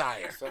vampire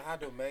sire. So how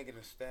do Megan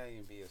Thee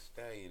Stallion be a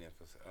stallion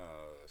if a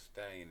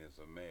stallion is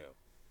a male?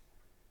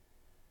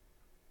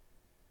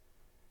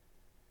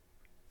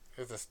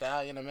 Is a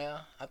stallion a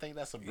male? I think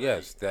that's a breed.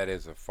 Yes, that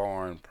is a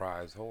foreign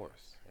prize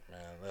horse. Man,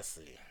 let's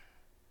see.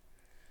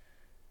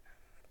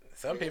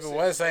 Some people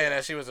was saying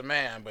that she was a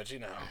man, but you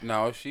know.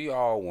 No, she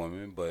all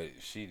woman, but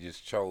she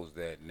just chose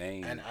that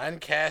name. An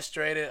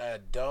uncastrated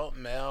adult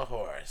male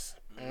horse.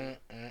 And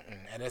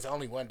there's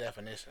only one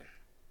definition.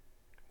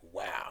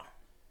 Wow.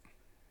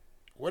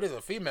 What is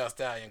a female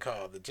stallion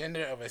called? The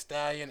gender of a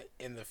stallion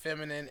in the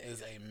feminine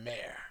is a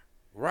mare.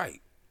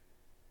 Right.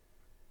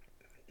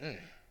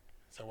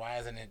 So why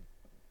isn't it?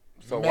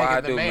 So Megan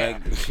why the do Mare?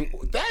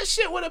 Megan? That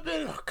shit would have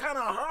been kind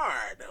of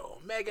hard though.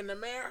 Megan the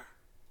Mare.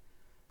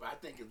 But I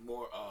think it's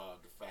more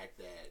the fact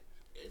that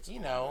it's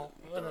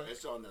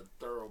it's on the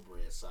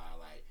thoroughbred side.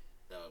 Like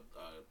the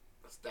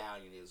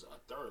stallion is a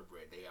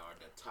thoroughbred. They are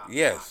the top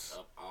Yes.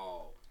 of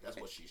all. That's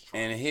what she's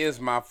trying. And here's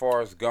my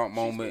Forrest Gump She's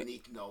moment.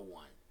 unique, no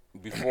one.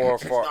 Before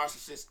She's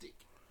narcissistic.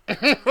 Megan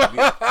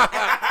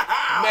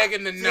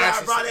the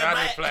narcissist.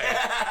 I play.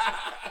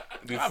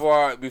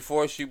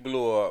 Before she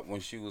blew up,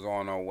 when she was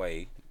on her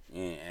way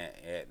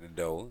at the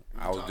door,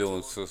 I was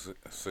doing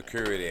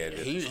security at it.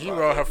 He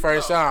wrote her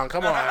first song.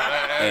 Come on,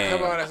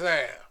 come on and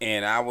say it.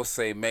 And I would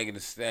say Megan Thee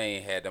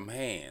Stallion had them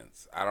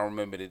hands. I don't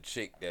remember the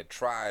chick that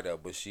tried her,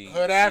 but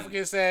Hood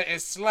African said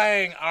it's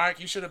slang. Ark,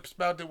 you should have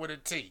spelled it with a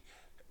T.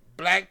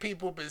 Black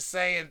people been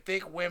saying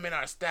thick women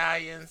are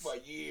stallions for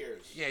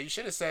years. Yeah, you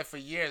should have said for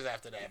years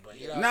after that. But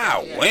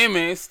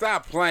women,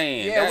 stop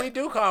playing. Yeah, we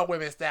do call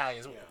women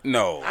stallions.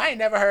 No, I ain't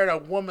never heard a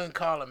woman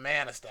call a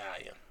man a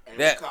stallion. And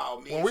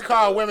when we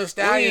call women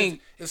stallions,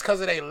 it's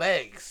because of their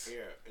legs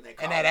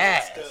and that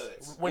ass.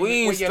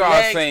 We ain't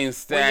start saying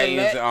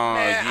stallions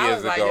I years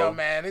was like, ago. yo,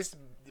 man, this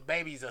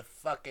baby's a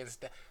fucking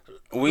stallion.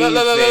 We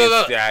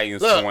said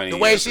stallions 20 the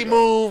way years she ago.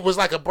 moved was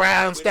like a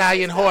brown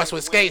stallion horse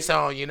with skates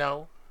on, you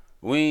know.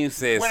 We ain't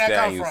said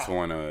stallions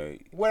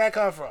 20. Where'd that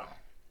come from?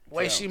 The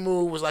way she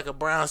moved was like a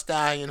brown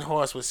stallion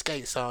horse with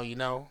skates on, you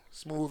know.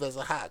 Smooth as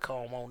a hot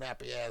comb on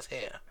nappy ass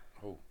hair.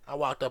 Ooh. I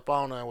walked up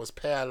on her and was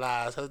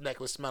paralyzed. Her neck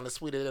was smelling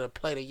sweeter than a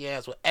plate of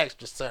yams with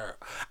extra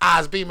syrup.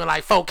 Eyes beaming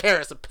like 4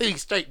 carats of pea,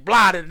 straight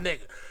blinded the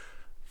nigga.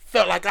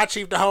 Felt like I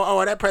chiefed the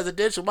whole that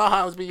presidential. My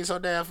heart was beating so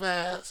damn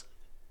fast.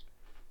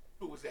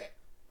 Who was that?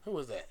 Who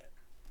was that?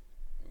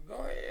 Go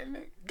ahead,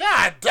 nigga.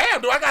 God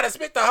damn, do I gotta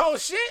spit the whole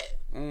shit?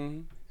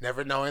 Mm-hmm.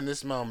 Never knowing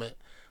this moment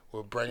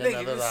will bring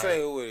Nigga, another just life.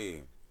 say who it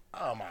is.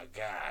 Oh my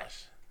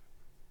gosh.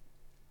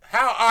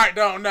 How Art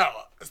don't know.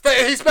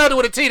 He spelled it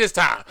with a T this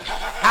time.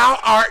 How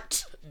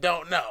Art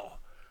don't know.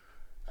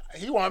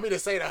 He wanted me to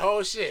say the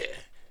whole shit.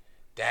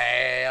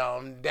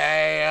 Damn.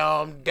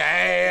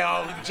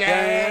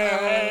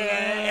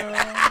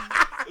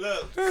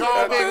 Look,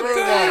 call Big Room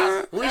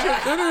now. We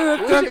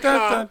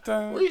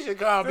should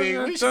call Big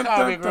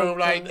Room.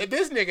 Like,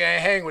 this nigga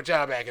ain't hang with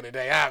y'all back in the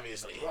day,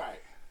 obviously. right.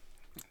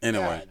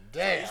 Anyway. God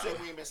damn. You said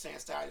we ain't been saying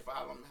stallion for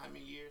how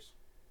many years?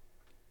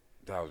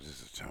 That was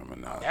just a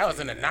terminology. That was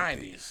in the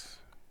 90s.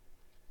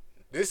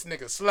 This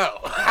nigga slow.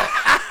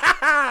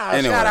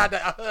 Anyway. Shout out to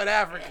Hood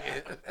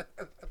African.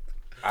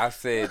 I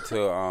said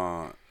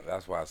to,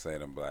 that's why I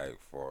said I'm Black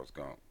Forrest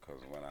Gump,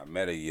 because when I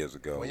met her years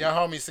ago. When your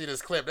homies see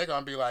this clip, they're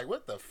going to be like,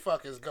 what the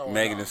fuck is going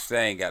Megan on? Thee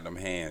Stallion got them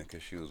hands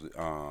because she was,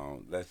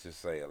 let's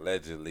just say,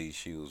 allegedly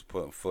she was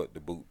putting foot to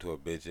boot to a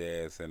bitch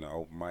ass in an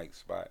open mic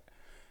spot.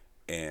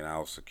 And I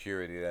was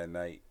security that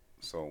night.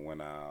 So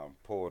when I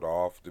pulled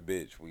off the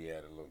bitch, we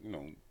had a little,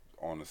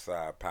 on the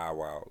side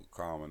powwow,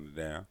 calming her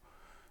down.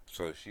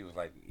 So she was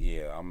like,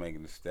 yeah, I'm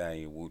Megan Thee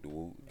Stallion, woot the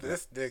woot.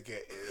 This nigga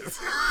is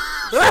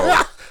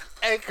So,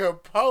 a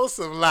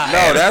compulsive liar.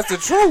 no, that's the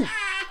truth.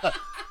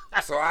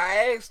 So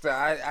I asked her.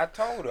 I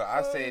told her.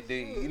 I said,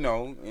 you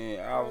know,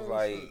 and I was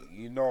like,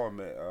 you know,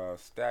 a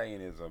stallion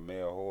is a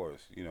male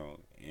horse, you know,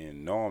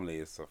 and normally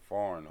it's a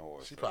foreign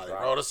horse. She probably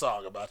wrote a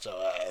song about your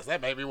ass.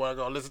 That made me want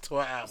to go listen to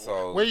her album.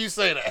 So, where you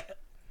say that?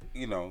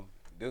 You know,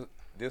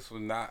 this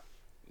was not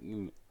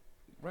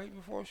right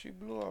before she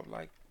blew up,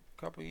 like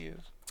a couple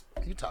years.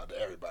 You talk to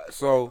everybody.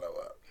 So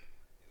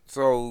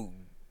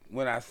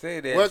when I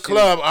said that, what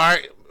club,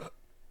 Art?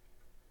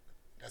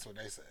 That's what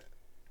they said.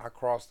 I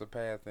crossed the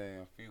path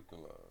in a few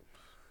clubs.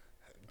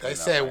 They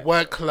said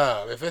what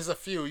club? If it's a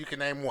few, you can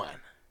name one.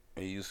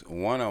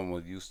 One of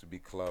them used to be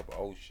Club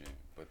Ocean,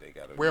 but they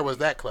got Where was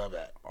that club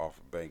at? Off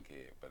of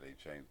Bankhead, but they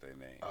changed their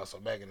name. Oh, so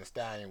Megan Thee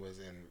Stallion was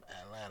in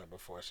Atlanta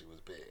before she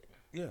was big.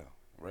 Yeah,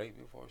 right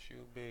before she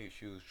was big,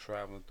 she was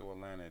traveling through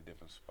Atlanta at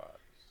different spots.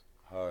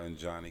 Her and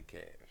Johnny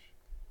Cash.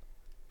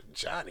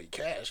 Johnny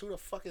Cash? Who the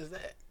fuck is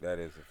that? That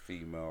is a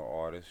female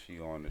artist. She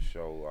on the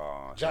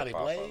show. Johnny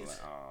Blaze?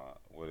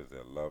 What is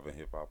it? Love and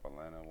Hip Hop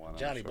Atlanta.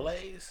 Johnny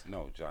Blaze?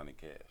 No, Johnny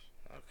Cash.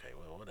 Okay,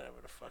 well,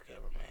 whatever the fuck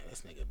ever, man.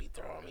 This nigga be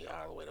throwing me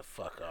all the way the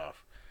fuck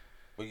off.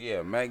 But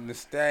yeah, Megan Thee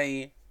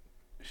Stallion,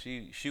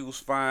 she was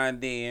fine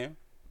then,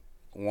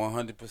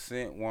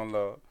 100% one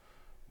love.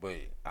 But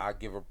I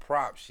give her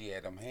props. She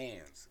had them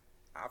hands.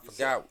 I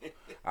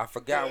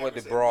forgot what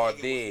the broad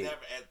did.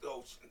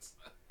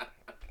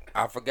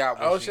 I forgot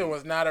what Ocean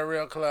was not a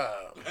real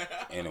club.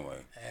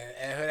 Anyway.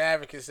 And Hood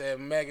Advocate said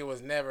Megan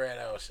was never at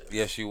Ocean.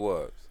 Yes, she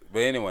was.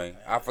 But anyway,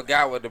 I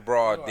forgot what the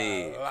broad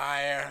did.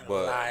 Liar.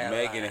 But liar,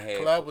 Megan liar.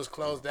 had. Club was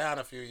closed down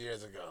a few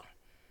years ago.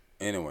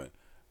 Anyway,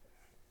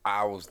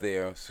 I was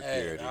there,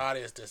 security. Hey, the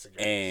audience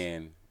disagrees.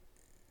 And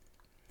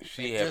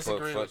she had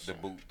put the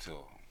boot to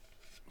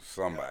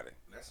somebody.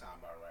 Yeah, that sounds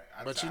about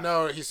right. But you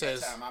know, he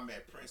says. That time I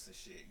met Prince and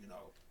shit, you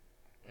know.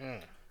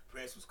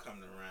 Prince was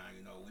coming around,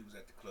 you know. We was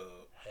at the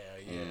club. Hell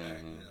yeah.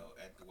 You know,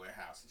 at the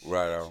warehouse and shit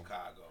Right in on.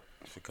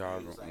 Chicago.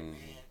 And he was like, man.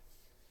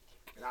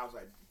 And I was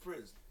like,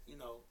 Prince, you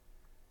know,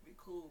 be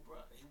cool, bro.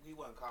 He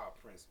wasn't called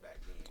Prince back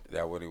then.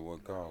 That what he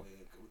was called?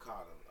 We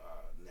called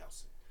him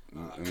Nelson.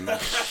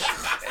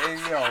 Hey,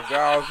 yo,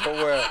 God, so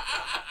well.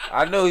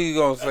 I knew you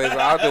gonna say, but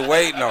I was just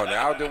waiting on it.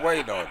 That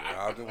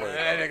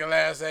nigga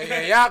last say,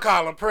 yeah, y'all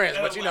call him Prince,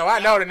 but you know, I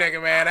know the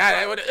nigga, man.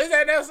 Is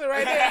that Nelson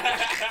right there?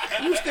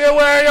 You still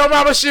wearing your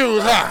mama's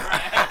shoes, huh?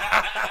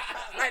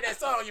 Like that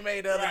song you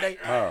made the other day.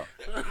 Huh.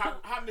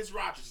 How Miss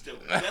Rogers doing?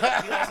 You know what I'm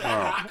saying?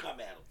 I come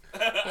at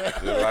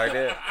him. Just like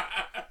that.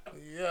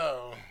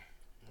 Yo.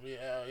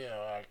 Yeah,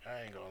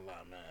 I ain't gonna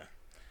lie, man.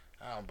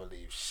 I don't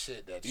believe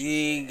shit that You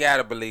ain't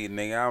gotta believe,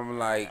 nigga.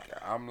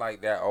 I'm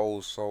like that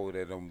old soul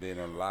that done been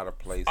in a lot of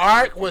places.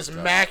 Art was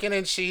macking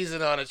and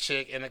cheesing on a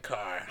chick in the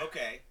car.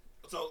 Okay.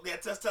 So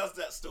just tell us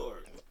that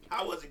story.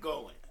 How was it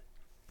going?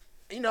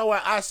 You know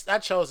what? I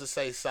chose to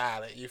say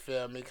silent, you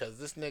feel me? Because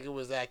this nigga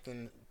was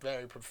acting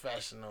very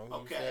professional,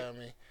 you feel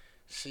me?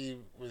 She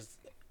was,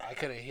 I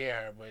couldn't hear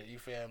her, but you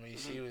feel me?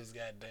 She was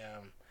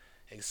goddamn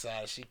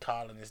excited. She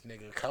calling this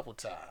nigga a couple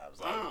times,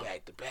 like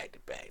back to back to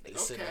back. They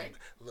sending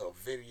little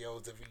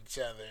videos of each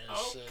other and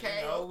shit.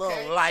 You know,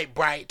 little light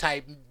bright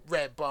type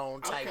red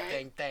bone type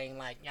thing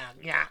like yeah.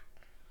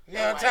 You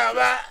know what I'm talking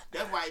about?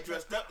 That's why he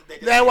dressed up today.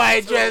 That's why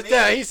he dressed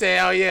up. He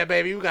said, "Oh yeah,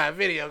 baby, we got a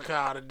video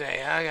call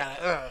today. I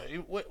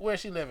got where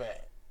she live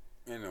at?"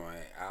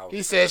 Anyway,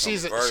 he said she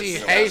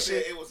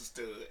Haitian. It was a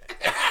stud.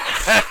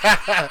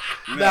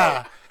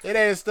 Nah, it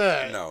ain't a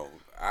stud. No.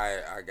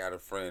 I got a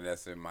friend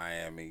that's in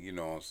Miami, you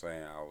know what I'm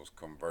saying, I was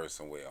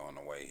conversing with on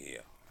the way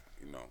here,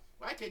 you know.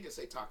 Why can't you just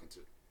say talking to?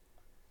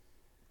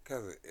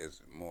 Because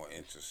it's more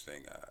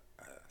interesting,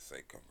 I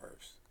say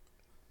converse.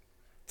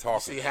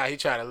 Talking. You see how he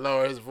tried to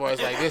lower his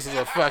voice like this is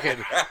a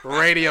fucking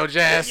radio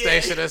jazz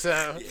station or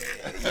something?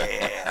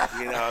 Yeah,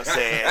 you know what I'm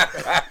saying?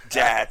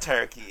 Jive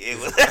turkey. It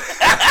was.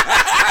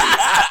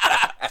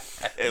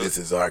 This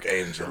is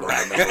Archangel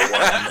on the number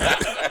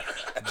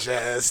 1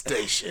 jazz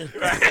station.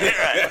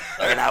 Right.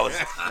 And I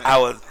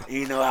was,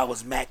 you know, I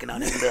was macking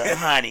on his little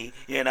honey,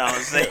 you know what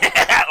I'm saying?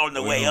 On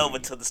the way over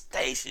to the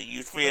station,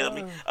 you feel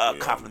me?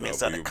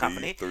 Compliments on the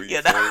company.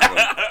 You know?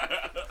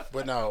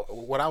 But no,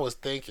 what I was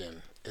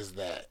thinking is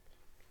that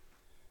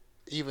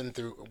even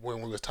through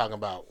when we was talking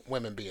about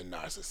women being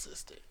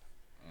narcissistic,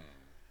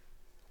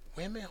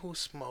 women who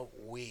smoke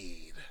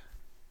weed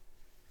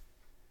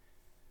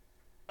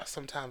are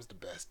sometimes the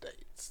best dates.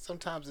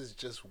 Sometimes it's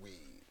just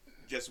weed.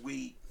 Just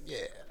weed?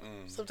 Yeah.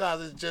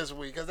 Sometimes it's just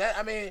weed. Because,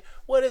 I mean,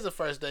 what is a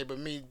first date but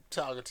me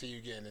talking to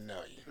you, getting to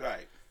know you?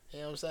 Right.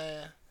 You know what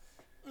I'm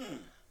saying?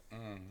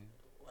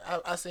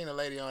 I seen a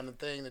lady on the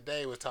thing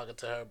today was talking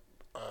to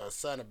her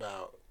son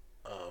about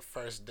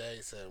first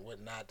dates and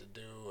what not to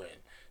do. And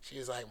she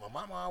was like, my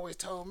mama always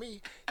told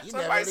me,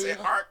 somebody said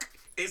Ark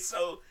is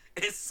so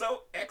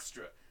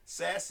extra.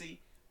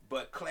 Sassy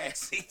but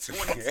classy.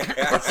 20.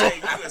 Say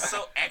you are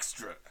so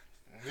extra.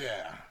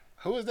 Yeah.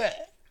 Who is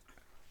that?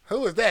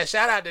 Who is that?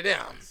 Shout out to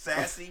them.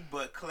 Sassy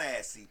but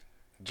classy.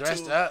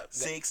 Dressed up.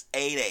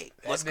 688.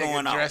 What's that nigga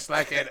going on? Dressed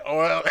like an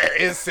oil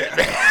incense.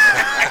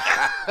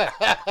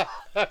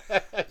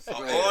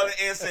 Oil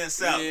incense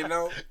selling. You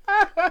know,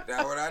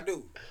 that's what I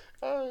do.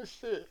 Oh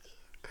shit.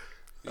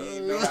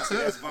 You know,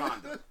 That's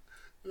Vonda.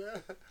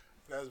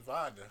 That's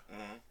Vonda.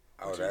 Mm-hmm.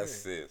 oh, that's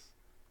sis.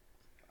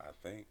 I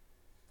think.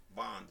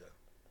 Vonda.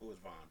 Who is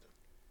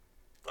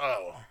Vonda?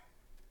 Oh.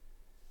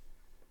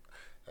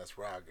 That's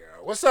Raw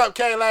Girl. What's up,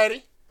 K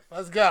Lady?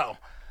 Let's go.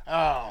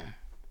 That's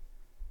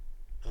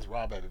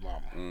Raw Baby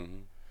Mama. Mm-hmm.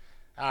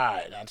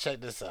 Alright, now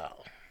check this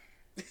out.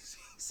 He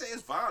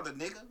says Vonda,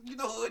 nigga. You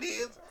know who it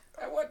is?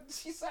 What did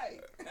she say?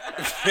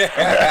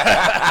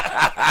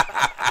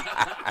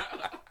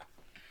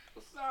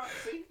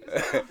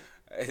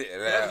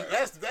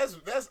 That's That's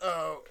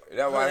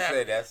why I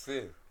said that's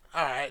it.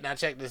 Alright, now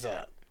check this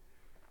out.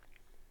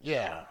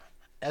 Yeah.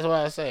 That's what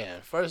I was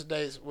saying. First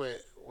dates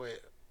with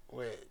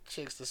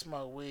chicks that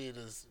smoke weed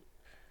is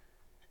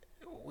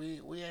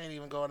we ain't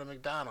even going to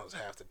McDonald's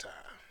half the time.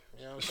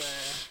 You know what I'm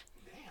saying?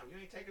 Damn, you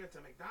ain't taking her to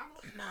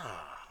McDonald's?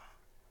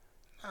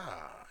 Nah.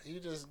 You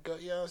just go,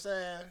 you know what I'm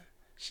saying?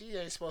 She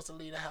ain't supposed to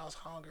leave the house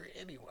hungry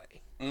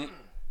anyway.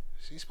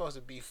 She's supposed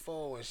to be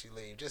full when she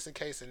leave, just in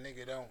case a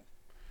nigga don't.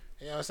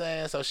 You know what I'm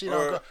saying? So she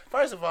don't go.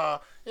 First of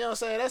all, you know what I'm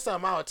saying? That's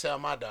something I would tell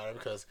my daughter,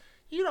 because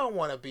you don't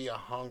want to be a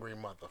hungry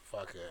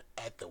motherfucker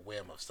at the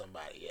whim of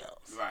somebody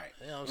else. Right.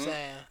 You know what I'm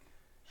saying?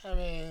 I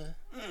mean,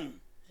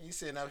 you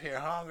sitting up here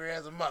hungry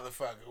as a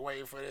motherfucker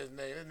waiting for this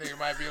nigga. This nigga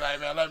might be like,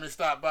 man, let me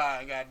stop by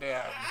and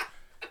goddamn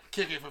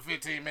kick it for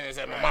 15 minutes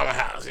at my mama's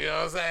house. You know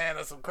what I'm saying?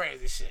 That's some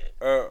crazy shit.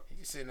 You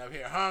sitting up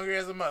here hungry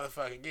as a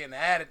motherfucker, getting the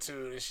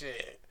attitude and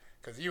shit,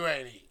 because you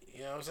ain't eat.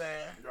 You know what I'm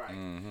saying? Right.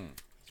 Mm-hmm. You're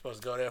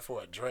supposed to go there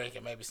for a drink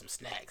and maybe some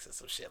snacks and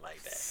some shit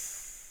like that.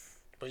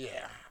 But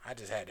yeah, I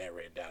just had that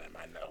written down in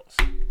my notes.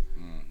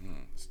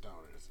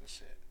 Stoners and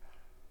shit.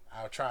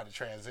 I was trying to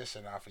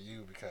transition off of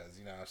you because,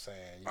 you know what I'm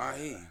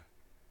saying?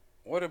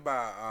 What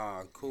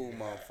about cool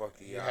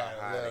motherfucker y'all had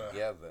a high little-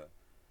 together,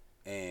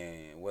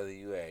 and whether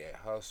you at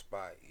her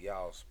spot,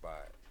 y'all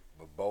spot,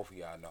 but both of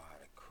y'all know how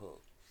to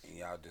cook, and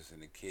y'all just in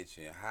the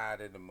kitchen high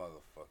to the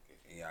motherfucker,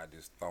 and y'all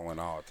just throwing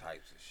all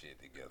types of shit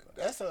together.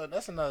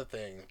 That's another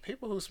thing.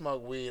 People who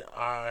smoke weed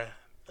are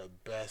the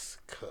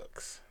best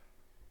cooks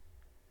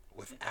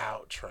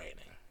without training.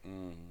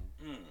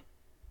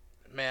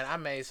 Man, I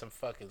made some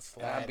fucking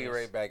sliders. I'll be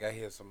right back. I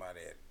hear somebody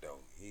at the door.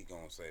 He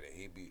gonna say that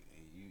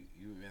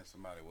you met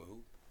somebody with who?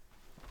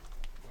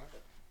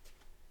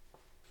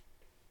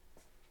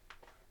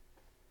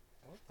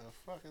 What the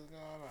fuck is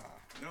going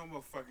on? No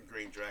more fucking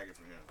green dragon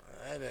from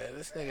him.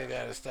 This nigga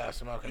gotta stop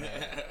smoking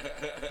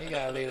that. He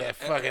gotta leave that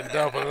fucking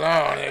dope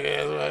alone, nigga.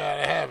 That's what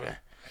gotta happen.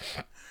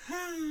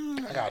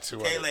 I got two.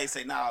 K-Lay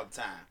say not all the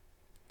time.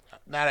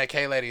 Now that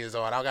K Lady is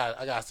on, I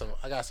got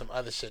some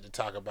other shit to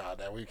talk about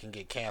that we can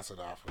get canceled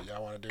off of.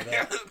 Y'all want to do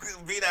that?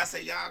 B-Dot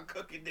say y'all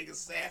cooking niggas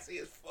sassy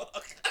as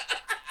fuck.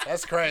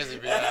 That's crazy,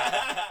 man.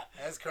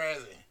 That's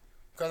crazy.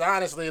 Because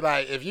honestly,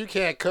 like, if you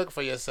can't cook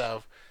for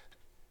yourself,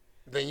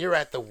 then you're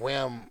at the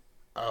whim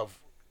of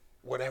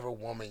whatever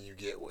woman you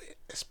get with,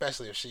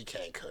 especially if she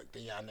can't cook.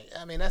 Then y'all,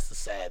 I mean, that's the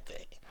sad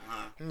thing.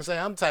 I'm saying,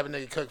 I'm the type of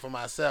nigga to cook for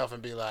myself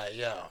and be like,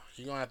 yo,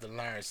 you're going to have to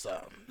learn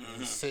something.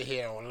 You sit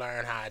here and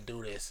learn how I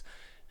do this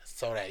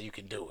so that you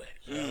can do it.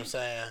 You know what I'm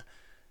saying?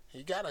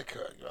 You got to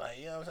cook. Like,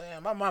 you know what I'm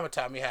saying? My mama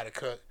taught me how to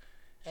cook.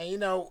 And, you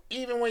know,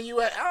 even when you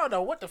at, I don't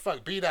know what the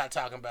fuck B-Dot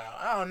talking about.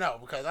 I don't know,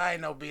 because I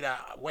ain't know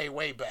B-Dot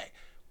way back.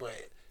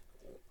 But,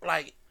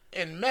 like,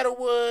 in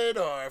Meadowwood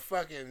or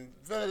fucking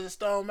Village of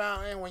Stone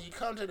Mountain, when you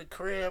come to the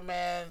crib,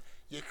 man,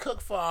 you cook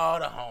for all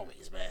the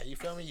homies, man. You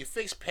feel me? You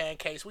fix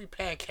pancakes. We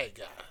pancake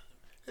guys.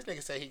 This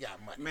nigga say he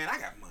got money. Man, I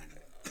got money.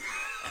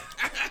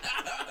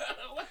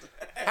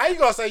 How you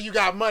gonna say you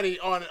got money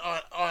on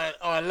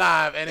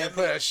live and then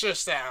put a shush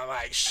sound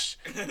like shh?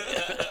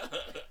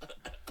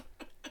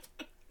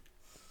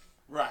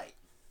 Right.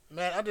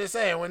 Man, I'm just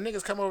saying, when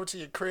niggas come over to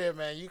your crib,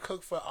 man, you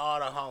cook for all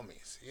the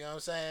homies. You know what I'm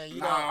saying?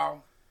 You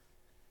No.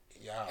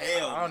 y'all,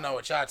 Hell I don't know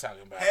what y'all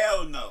talking about.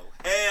 Hell no.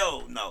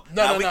 Hell no.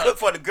 No, We no. cook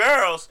for the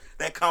girls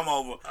that come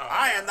over.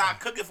 I am not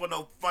cooking for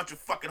no bunch of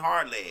fucking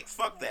hard legs.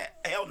 Fuck that.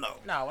 Hell no.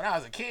 No, when I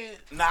was a kid,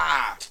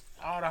 Nah.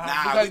 all the homies.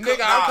 Nah, Because we cook-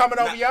 nigga, I'm nah, coming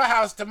nah. over your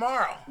house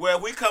tomorrow. Well,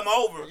 if we come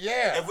over,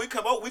 Yeah. If we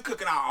come over, we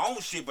cooking our own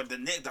shit, but the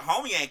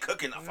homie ain't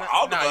cooking for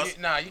all of us.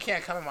 You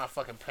can't come in my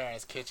fucking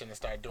parents' kitchen and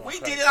start doing. We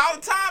crazy did it all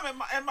shit. the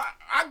time.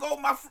 I go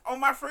on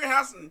my friend's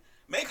house and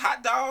make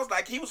hot dogs.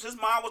 Like his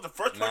mom was the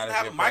first person to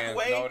have a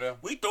microwave.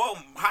 We throw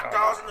hot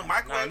dogs in the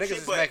microwave. niggas shit,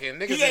 is but making-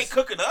 niggas he ain't is-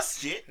 cooking us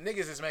shit.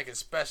 Niggas is making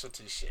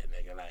specialty shit,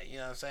 nigga. Like, you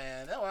know what I'm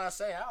saying? That's what I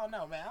say. I don't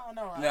know, man. I don't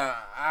know. Nah,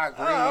 I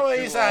agree Oh, with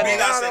you you. said I mean,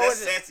 I I don't said know that's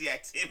what sassy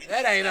activity.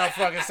 That ain't no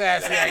fucking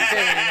sassy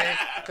activity, nigga.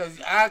 Because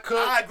I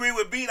cook. I agree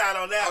with B-Dot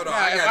on that. Hold on. Now,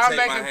 I if gotta I'm take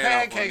my making hat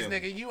off on pancakes, them.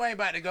 nigga, you ain't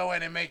about to go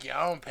in and make your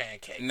own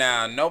pancakes.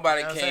 Nah,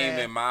 nobody You know what I'm came saying?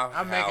 in my I'm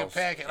house making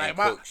pancakes. and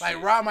Like, cooked like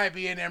shit. Rob might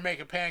be in there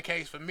making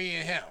pancakes for me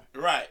and him.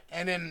 Right.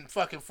 And then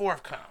fucking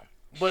fourth come.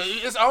 But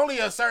it's only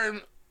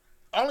certain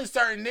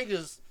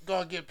niggas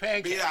gonna get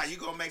pancakes B-Dot, you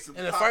gonna make some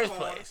in the popcorn? first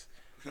place.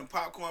 Some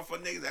popcorn for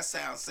niggas. That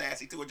sounds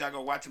sassy too. Would y'all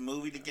go watch a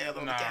movie together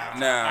on the couch?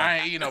 Nah. I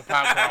ain't eating no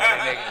popcorn with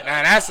a nigga.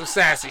 Now that's some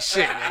sassy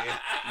shit, nigga.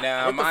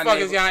 Now, What the my fuck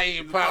nigga, is y'all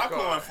eating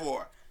popcorn?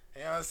 for?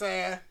 You know what I'm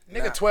saying?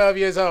 Nigga 12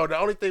 years old. The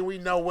only thing we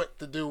know what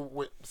to do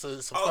with some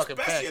fucking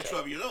especially pancakes. at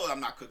 12 years old, I'm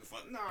not cooking for.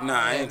 Nah,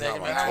 I ain't Nigga,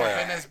 talking man, about I'm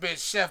 12. in this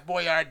bitch Chef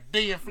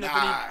Boyardee and flipping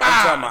Nah, these I'm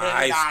talking about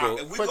high Nah, school.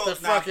 if we Put go, the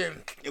fucking.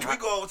 if we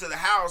go over to the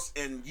house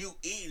and you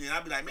eating, and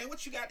I'll be like, man,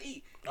 what you got to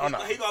eat? Oh, no.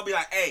 He gonna be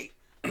like, hey,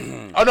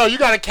 Oh no, you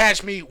gotta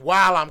catch me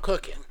while I'm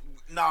cooking.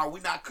 no, we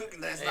not cooking.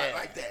 That's not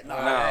like that. No.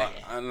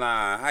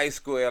 Nah, high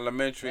school,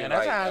 elementary, Man,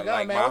 that's how it go,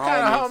 like man. my What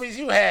kind of homies. homies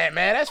you had,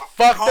 man? That's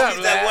fucked Homies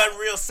up, that man. wasn't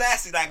real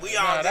sassy. Like we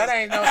all. No, that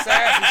ain't no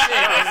sassy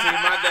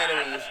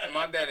shit. See,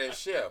 my daddy is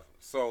chef.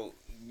 So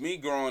me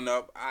growing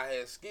up, I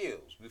had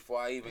skills before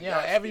I even You know,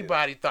 got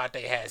everybody thought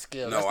they had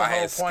skills. No, That's the I whole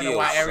had point of skills,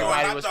 why son.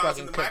 everybody I was thought I was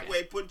fucking in the cooking.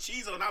 microwave putting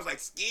cheese on. I was like,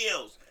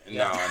 skills. skills.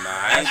 No, I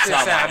That ain't shit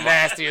talking sound about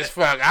nasty as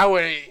fuck. I But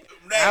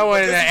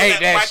wouldn't have ate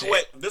that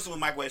shit. This is when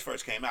microwaves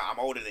first came out. I'm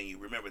older than you.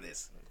 Remember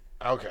this?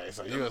 Okay,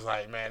 so you was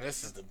like, man,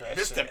 this is the best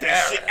This is shit the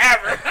best ever. shit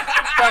ever.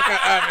 Fucking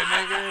oven,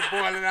 nigga.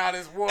 Boiling all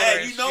this water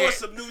Hey, and you know shit. it's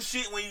some new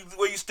shit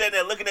when you stand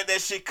there looking at that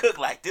shit cook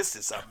like this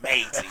is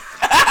amazing.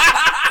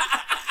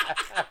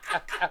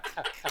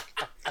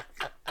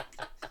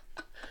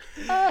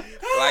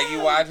 like you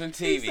watching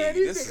TV. Said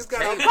these This is niggas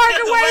got a tasty.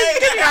 microwave.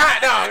 Give me a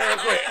hot dog real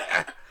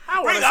quick. I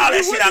wanna Bring all see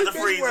that what shit out this the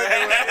bitch freezer.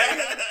 working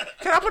with.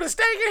 Can I put a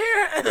steak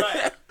in here?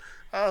 Right.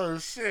 Oh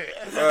shit.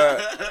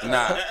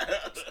 Nah,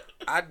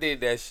 I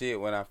did that shit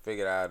when I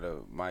figured out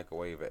to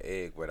microwave an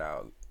egg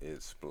without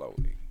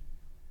exploding.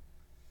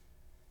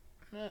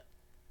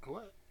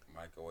 What?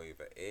 Microwave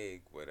an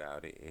egg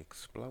without it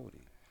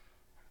exploding.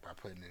 By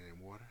putting it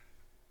in water.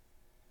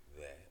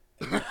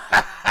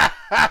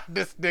 That.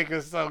 This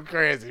nigga's so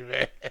crazy,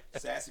 man.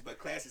 Sassy but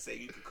classy say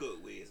you can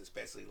cook with,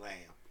 especially lamb.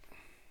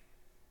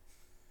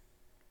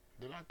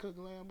 Did I cook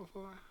lamb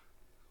before?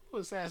 Who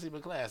was sassy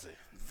but classy?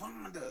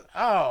 Vonda.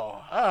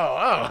 Oh.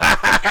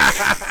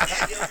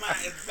 Your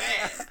mind is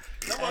bad.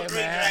 No more Hey, green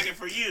man. dragon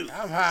for you.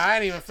 I'm high. I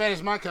ain't even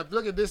finished my cup.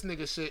 Look at this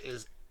nigga shit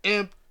is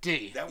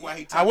empty. That's why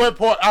he I would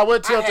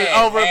tilt it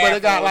had over, but half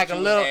it got of like what a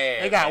you little.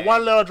 had, It got man.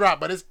 one little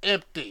drop, but it's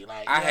empty.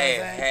 Like I you know what I'm had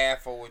saying?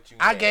 half of what you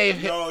I had. gave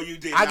him. No, you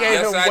did I not. gave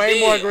Yes, him I way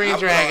did. more green I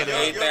dragon brought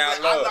than it. you.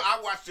 I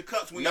watched the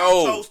cups when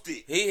y'all No,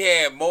 toasted. he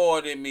had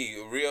more than me.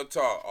 Real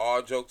talk.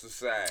 All jokes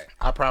aside.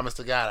 I promise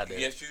to God I did.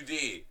 Yes, you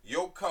did.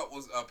 Your cup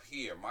was up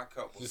here. My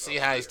cup was. You see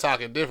up how here. he's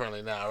talking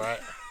differently now, right?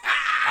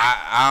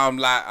 I'm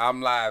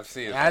live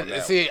serious. on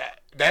that See,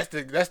 that's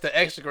the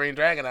extra green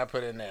dragon I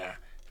put in there.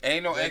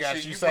 Ain't no They extra.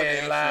 got you put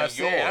saying the live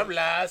extra in serious. yours. I'm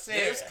live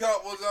serious. His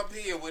cup was up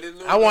here with it.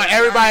 I want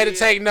everybody to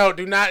take note.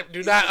 Do not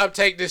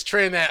uptake this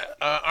trend that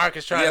Ark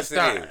is trying Yes, to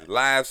start. it is.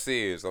 Live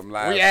serious. I'm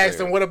live. We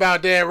asked him, "What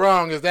about dead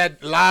wrong? Is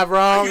that live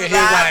wrong?" You And he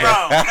was lied like,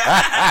 wrong.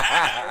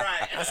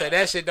 Right. "I said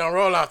that shit don't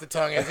roll off the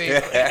tongue as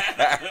easy."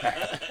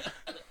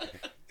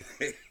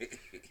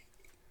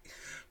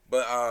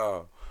 But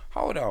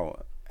hold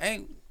on.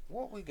 Ain't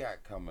what we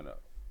got coming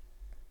up?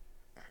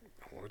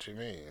 What you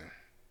mean?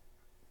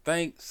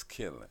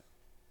 Thanksgiving.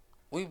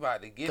 We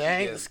about to get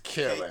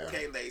Thanksgiving.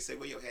 Okay, lady, say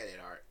where your head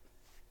at, Art?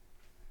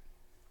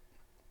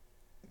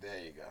 There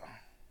you go.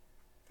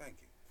 Thank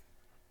you.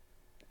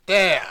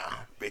 Damn.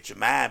 Bitch, your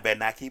mind better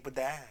not keep a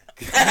dime.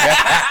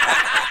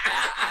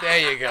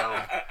 There you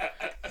go.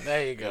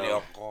 There you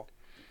go.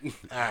 Yeah.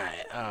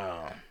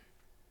 All right.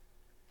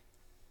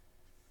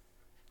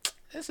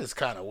 This is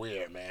kind of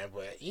weird, man.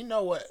 But you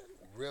know what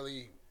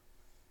really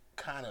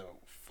kind of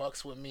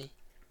fucks with me?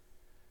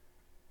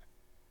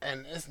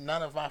 And it's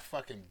none of my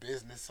fucking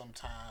business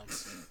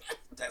sometimes.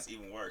 That's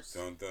even worse.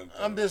 Dun, dun, dun.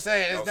 I'm just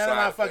saying, it's No none of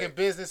my side fucking effect.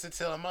 business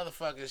until a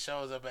motherfucker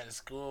shows up at the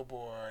school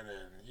board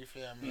and you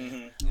feel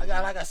me? Mm-hmm.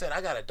 Like I said,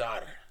 I got a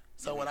daughter.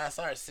 So when I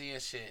start seeing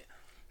shit,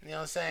 you know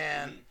what I'm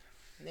saying?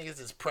 Niggas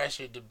is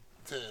pressured to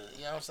you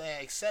know what I'm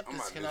saying?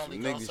 Acceptance I'm can about to only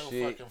do go some so nigga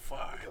shit. fucking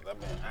far. I've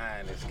been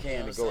eyeing this candy. You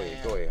know what Go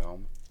I'm ahead, homie.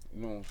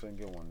 You know what I'm saying?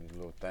 Get one of these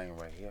little thing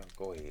right here.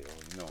 Go ahead,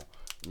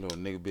 little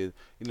nigga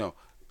business.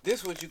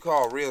 This what you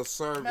call real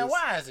service. Man,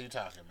 why is you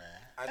talking, man?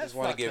 I That's just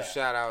want to fucked give up.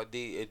 shout out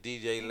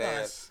DJ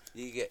Labs.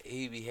 Nice.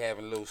 He be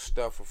having little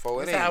stuff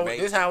for it. This Ain't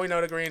this how we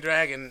know the Green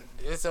Dragon.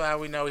 This is how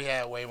we know he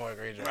had way more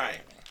Green Dragon.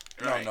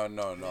 Right.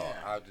 No. Yeah.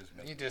 I'll just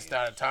make You just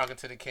started talking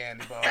to the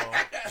candy bowl.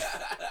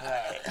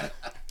 Right.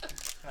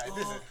 Like,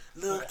 this is,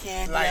 Little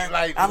candy.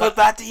 like, I'm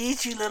about to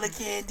eat you, little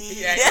candy.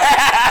 he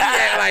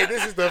act like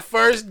this is the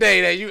first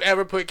day that you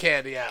ever put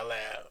candy out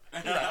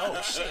loud. You're like,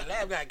 oh shit,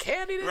 Lab got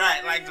candy today?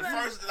 Right, like the You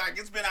know? first, like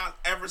it's been out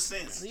ever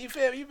since. You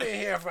feel me? You been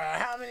here for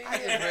how many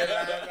years,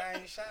 brother? I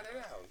ain't shot it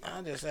out.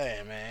 I'm just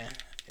saying, man.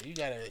 You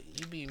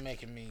be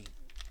making me,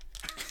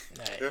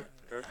 like,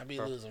 I be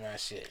losing my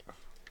shit.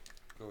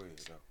 Go ahead,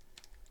 though.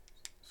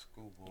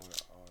 School board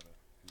order.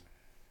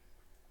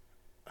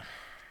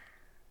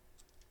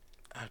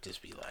 I'll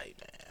just be like,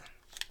 man.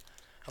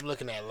 I'm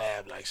looking at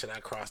Lab like, should I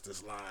cross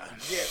this line?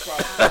 Yeah,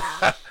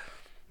 cross.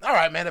 All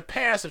right, man. The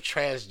parents of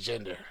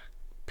transgender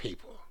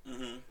people,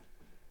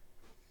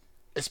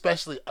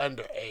 especially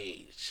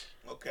underage.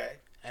 Okay.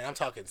 And I'm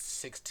talking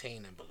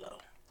 16 and below.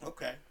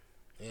 Okay.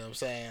 You know what I'm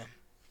saying?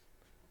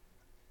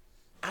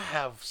 I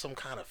have some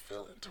kind of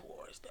feeling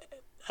towards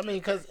that. I mean,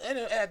 because at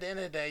the end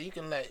of the day, you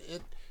can let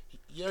it.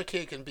 Your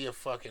kid can be a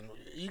fucking.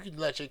 You can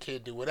let your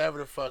kid do whatever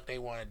the fuck they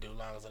want to do, as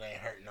long as it ain't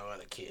hurting no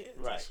other kids.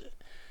 Right. And shit.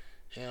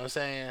 You know what I'm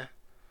saying?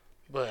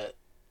 But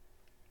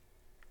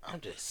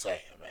I'm just saying,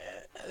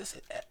 man.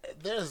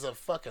 There's a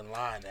fucking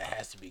line that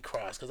has to be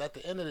crossed. Because at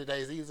the end of the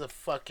day, these are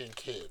fucking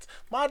kids.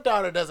 My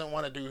daughter doesn't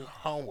want to do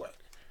homework.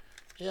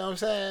 You know what I'm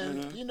saying?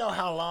 Mm-hmm. You know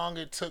how long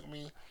it took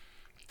me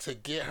to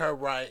get her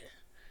right.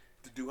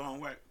 To do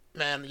homework?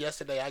 Man,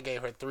 yesterday I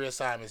gave her 3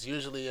 assignments.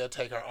 Usually it'll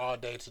take her all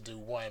day to do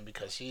 1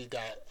 because she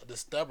got the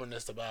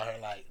stubbornness about her.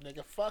 Like,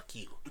 nigga, fuck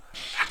you.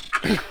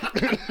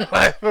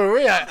 Like, for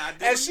real.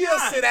 And she'll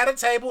sit at a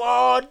table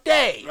all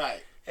day.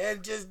 Right.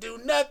 And just do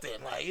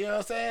nothing. Like, you know what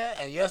I'm saying?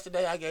 And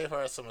yesterday I gave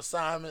her some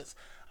assignments.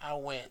 I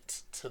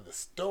went to the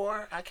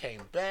store. I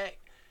came back.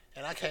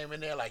 And I came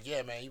in there like,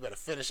 yeah, man, you better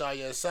finish all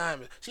your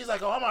assignments. She's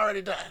like, oh, I'm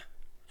already done.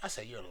 I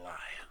said, you're a liar.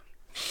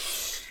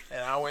 And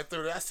I went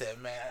through it. I said,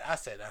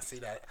 I see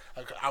that.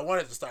 I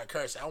wanted to start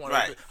cursing.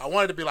 I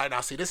wanted to be like,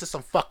 now, see, this is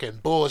some fucking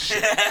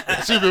bullshit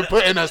that you've been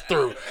putting us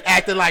through.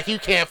 Acting like you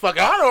can't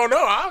fucking, I don't know.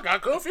 I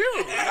got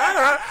confused.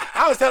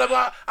 I was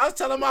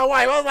telling my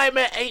wife, I was like,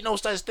 man, ain't no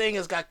such thing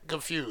as got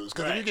confused.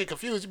 Because if you get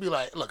confused, you be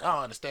like, look, I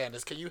don't understand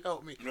this. Can you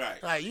help me?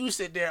 Right. Like, you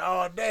sit there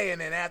all day,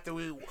 and then after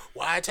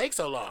why it take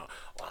so long?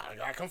 Well, I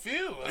got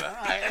confused. I'm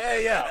like,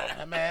 hey,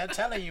 yo, man, I'm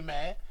telling you,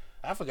 man.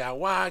 I forgot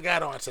why I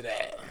got onto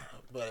that.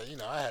 But, you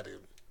know, I had to.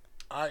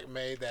 Art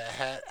made that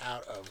hat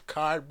out of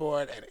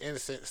cardboard and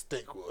innocent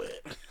stickwood.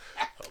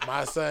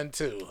 My son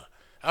too.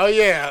 Oh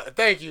yeah,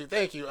 thank you.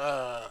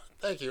 B-Dot?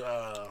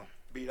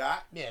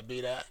 Yeah,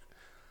 B-Dot.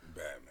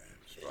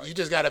 Batman. You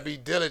just gotta be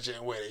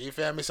diligent with it. You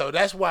feel me? So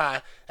that's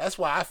why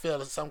I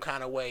feel some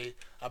kind of way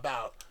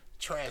about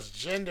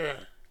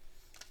transgender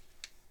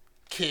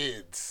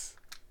kids'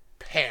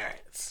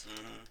 parents.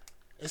 Mm-hmm.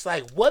 It's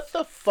like, what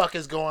the fuck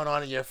is going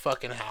on in your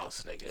fucking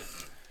house, nigga?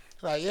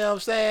 Like, you know what I'm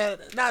saying?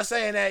 Not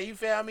saying that, you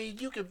feel me?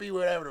 You can be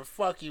whatever the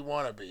fuck you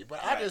want to be.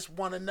 But right. I just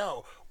want to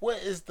know,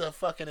 what is the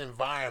fucking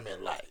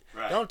environment like?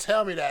 Right. Don't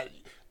tell me that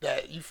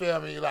you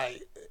feel me,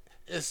 like,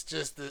 it's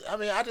just,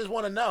 I just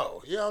want to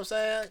know. You know what I'm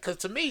saying? Because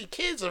to me,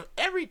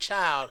 every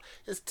child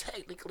is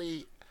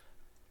technically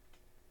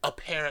a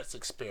parent's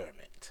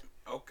experiment.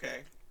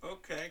 Okay.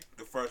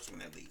 The first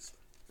one, at least.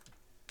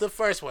 The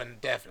first one,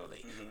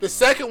 definitely. Mm-hmm. The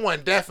second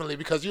one, definitely,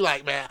 because you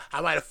like, man, I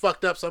might have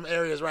fucked up some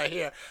areas right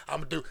here. I'm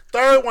going to do.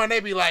 Third one,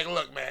 they be like,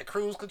 look, man,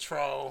 cruise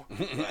control.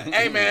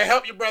 Hey, man,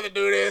 help your brother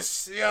do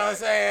this. You know what I'm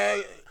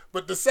saying?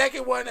 But the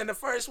second one and the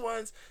first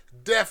ones,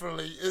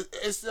 definitely,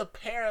 it's the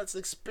parent's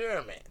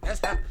experiment.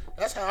 That's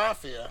how I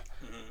feel.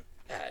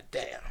 Mm-hmm. God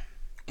damn.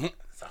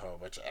 It's a whole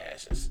bunch of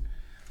ashes.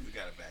 We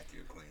got to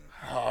vacuum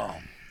cleaner.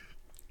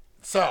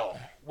 So,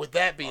 with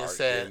that being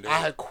said, I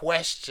had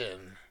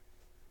questioned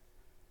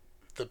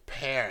the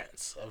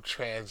parents of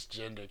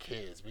transgender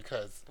kids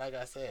because, like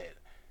I said,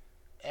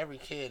 every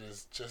kid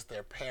is just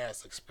their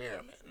parents'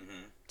 experiment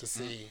to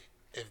see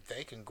if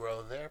they can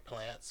grow their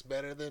plants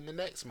better than the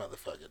next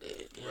motherfucker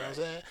did. You know what I'm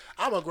saying?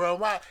 I'm gonna grow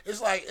my.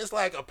 It's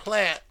like a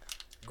plant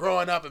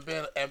growing up and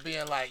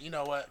being like, you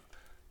know what?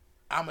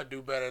 I'm gonna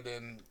do better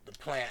than the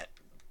plant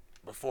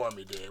before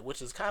me did,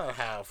 which is kind of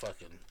how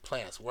fucking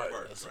plants work.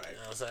 Right. You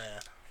know what I'm saying?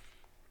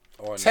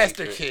 Or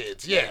tester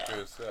kids, yeah.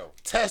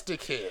 Tester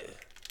kids.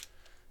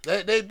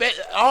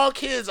 All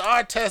kids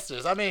are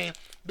testers. I mean,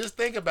 just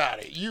think about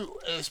it.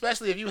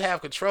 Especially if you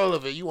have control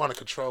of it, you want to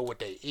control what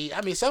they eat.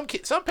 I mean, some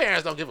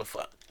parents don't give a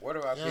fuck. What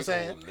about people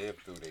who live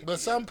through their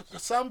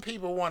kids? Some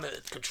people want to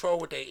control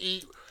what they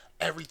eat,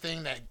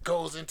 everything that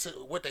goes into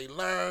what they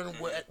learn,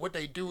 what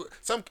they do.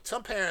 Some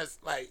parents,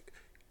 like,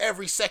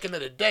 every second of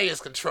the day is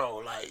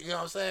controlled. Like, you know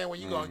what I'm saying? When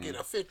you going to get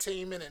a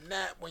 15-minute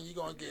nap, when you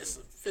going to get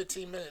some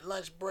 15-minute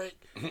lunch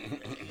break,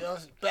 you know,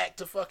 back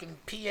to fucking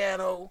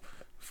piano.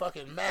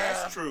 Fucking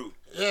math. That's true.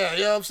 Yeah,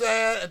 you know what I'm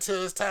saying?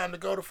 Until it's time to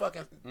go to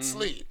fucking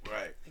sleep.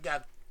 Right. You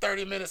got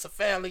 30 minutes of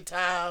family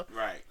time.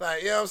 Right.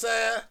 Like, you know what I'm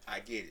saying? I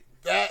get it.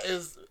 That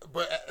is,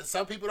 but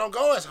some people don't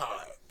go as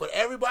hard. But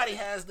everybody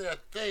has their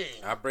thing.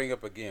 I bring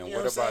up again, you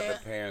know what about the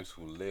parents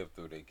who live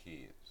through their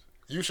kids?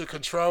 You should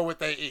control what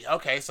they eat.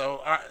 Okay,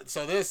 so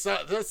there's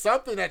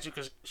something that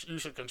you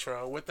should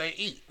control what they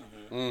eat.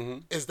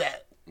 Mm-hmm. Is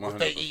that what 100%.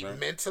 They eat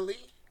mentally?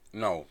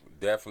 No,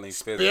 definitely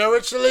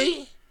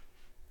spiritually.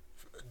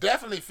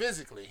 Definitely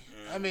physically.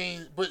 I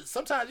mean, but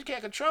sometimes you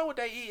can't control what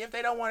they eat if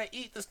they don't want to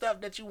eat the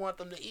stuff that you want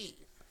them to eat.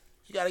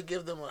 You got to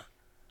give them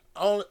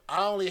I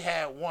only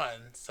had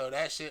one, so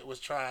that shit was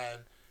trying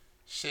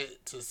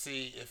shit to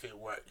see if it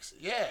works.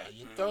 Yeah,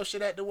 you throw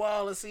shit at the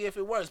wall and see if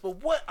it works.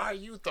 But what are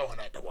you throwing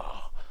at the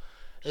wall?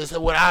 Is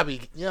what I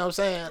be, you know what I'm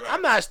saying? Right.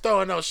 I'm not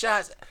throwing no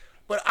shots,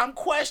 but I'm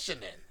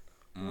questioning.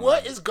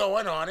 What is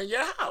going on in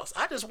your house?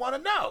 I just want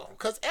to know.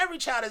 Because every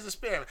child is an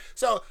experiment.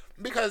 So,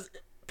 because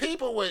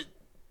people would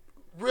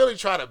really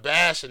try to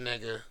bash a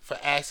nigga for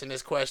asking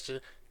this question.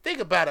 Think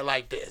about it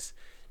like this.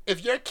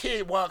 if your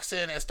kid walks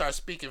in and starts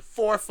speaking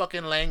 4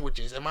 fucking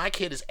languages, and my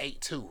kid is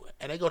 8 too,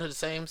 and they go to the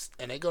same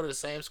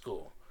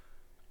school,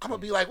 I'm gonna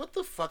be like, what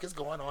the fuck is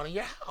going on in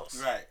your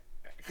house? Right.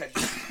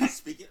 Because you're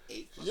speaking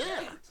 8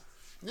 Yeah.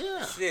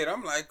 Yeah. Shit,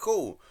 I'm like,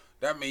 cool.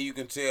 That means you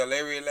can tell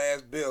every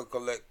last bill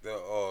collector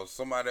or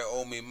somebody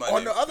owe me money.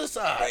 On the other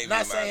side, pay me not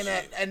my saying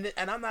that, shit.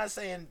 and I'm not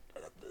saying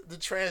the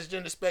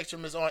transgender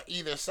spectrum is on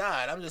either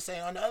side. I'm just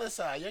saying on the other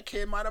side, your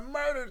kid might have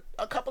murdered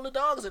a couple of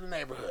dogs in the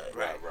neighborhood.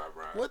 Right.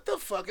 What the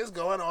fuck is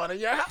going on in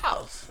your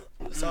house?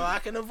 So I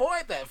can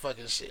avoid that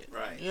fucking shit.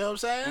 Right. You know what I'm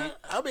saying?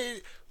 I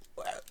mean,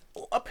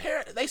 a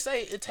parent, they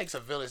say it takes a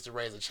village to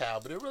raise a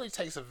child, but it really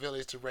takes a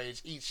village to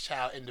raise each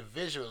child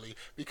individually,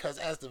 because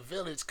as the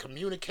village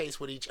communicates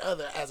with each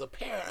other, as a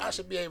parent, I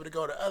should be able to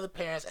go to other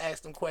parents,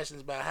 ask them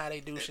questions about how they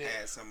do shit,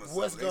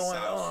 what's going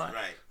on,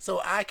 right, so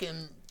I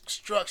can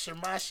structure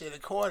my shit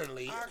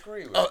accordingly. I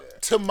agree with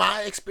that. To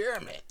my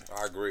experiment.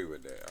 I agree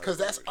with that. Because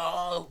that's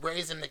all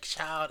raising the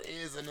child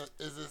is, and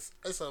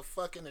it's a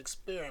fucking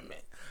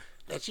experiment.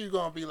 That you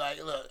gonna be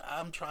like, look,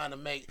 I'm trying to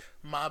make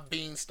my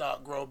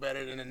beanstalk grow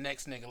better than the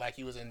next nigga like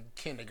he was in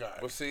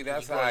kindergarten. Well, see,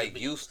 that's how it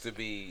used to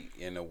be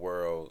in the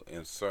world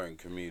in certain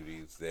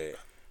communities. That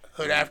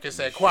Hood Africa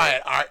said,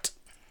 quiet, Art.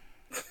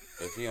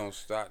 If you don't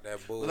stop that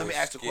bullshit. Let me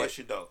ask the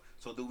question though.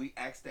 So do we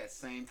ask that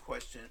same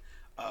question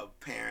of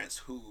parents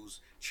whose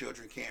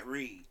children can't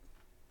read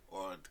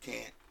or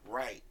can't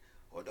write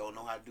or don't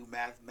know how to do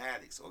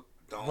mathematics or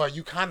don't? Well,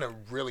 you kind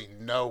of really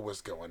know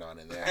what's going on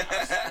in their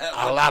house.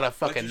 A lot of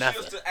fucking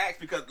nothing. But you still ask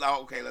because,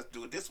 okay, let's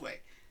do it this way.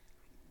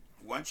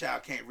 One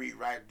child can't read,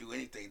 write, or do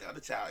anything. The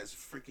other child is a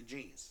freaking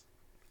genius.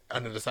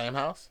 Under the same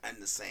house? In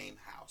the same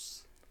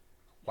house.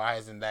 Why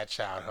isn't that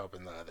child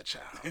helping the other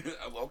child?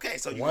 Okay,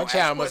 so one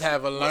child must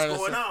have a learning.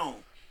 What's going on?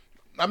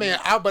 I mean,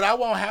 but I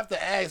won't have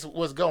to ask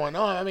what's going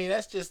on. I mean,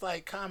 that's just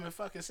like common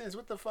fucking sense.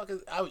 What the fuck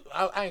is? I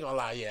ain't gonna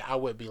lie. Yeah, I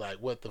would be like,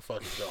 what the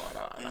fuck is going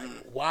on?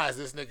 Like, why is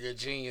this nigga a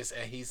genius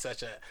and he's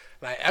such a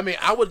like? I mean,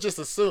 I would just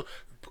assume,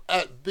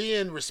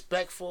 being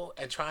respectful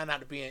and trying not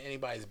to be in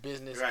anybody's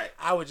business. Right.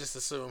 I would just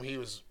assume he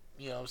was.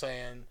 You know what I'm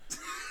saying?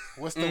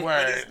 What's the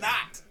word? But he's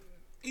not.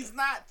 He's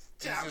not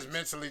challenged. He's just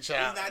mentally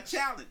challenged. He's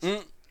not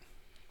challenged.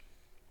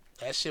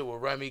 That shit will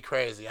run me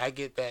crazy. I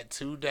get that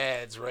 2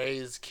 dads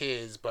raise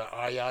kids, but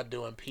are y'all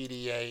doing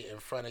PDA in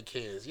front of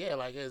kids? Yeah,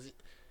 like,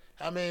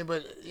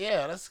 but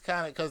yeah, that's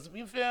kind of, because,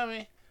 you feel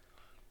me?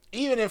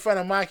 Even in front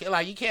of my kid,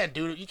 like, you can't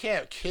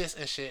kiss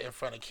and shit in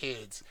front of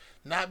kids.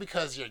 Not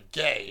because you're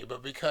gay,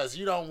 but because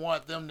you don't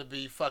want them to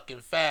be fucking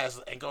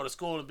fast and go to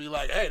school and be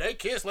like, hey, they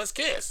kiss, let's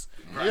kiss.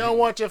 Right. You don't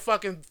want your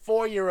fucking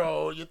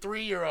 4-year-old, your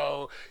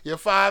 3-year-old, your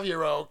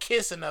 5-year-old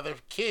kissing other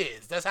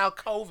kids. That's how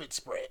COVID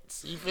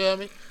spreads. You feel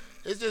me?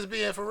 It's just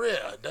being for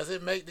real. Does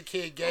it make the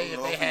kid gay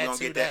if they had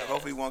 2 dads?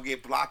 Hopefully we won't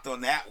get blocked on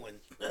that one.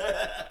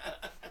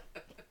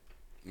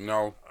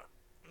 No.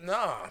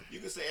 You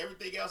can say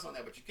everything else on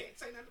that, but you can't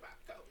say nothing about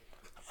COVID.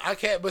 I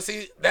can't, but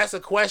see, that's a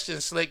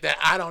question, Slick, that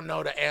I don't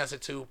know the answer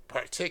to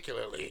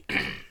particularly.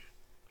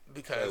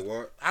 Because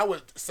I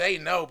would say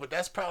no, but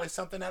that's probably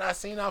something that I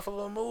seen off of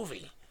a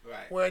movie.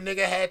 Right. Where a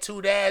nigga had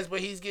 2 dads,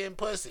 but he's getting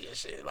pussy and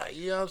shit. Like,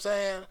 you know what I'm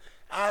saying?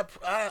 I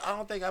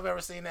don't think I've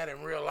ever seen that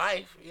in real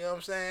life. You know what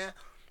I'm saying?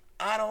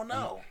 I don't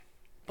know.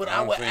 But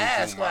I would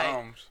ask,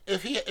 like,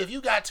 if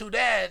you got 2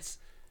 dads,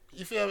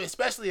 you feel me?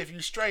 Especially if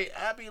you straight,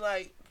 I'd be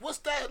like, what's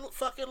that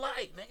fucking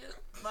like,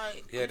 nigga?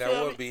 Like, yeah,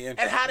 that would be interesting.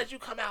 And how did you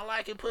come out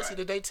liking pussy? Right.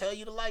 Did they tell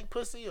you to like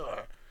pussy,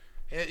 or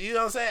you know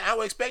what I'm saying? I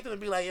would expect them to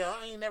be like, yo,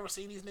 I ain't never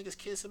seen these niggas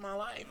kiss in my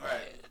life.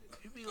 Right.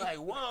 You'd be like,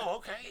 whoa,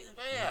 okay,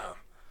 damn.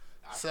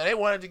 So they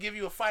wanted to give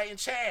you a fighting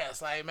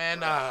chance. Like,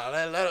 man, nah,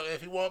 let him,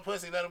 if he want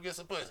pussy, let him get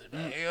some pussy,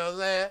 man. You know what I'm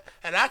saying?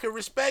 And I can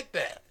respect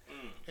that.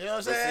 You know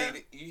what I'm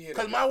saying?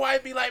 Because my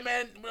wife be like,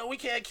 man, we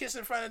can't kiss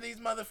in front of these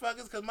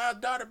motherfuckers because my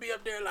daughter be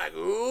up there like,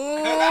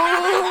 ooh.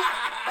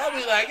 I'll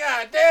be like,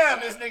 God damn,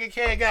 this nigga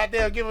can't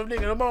goddamn give a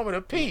nigga a moment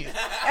of peace.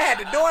 I had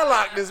the door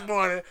locked this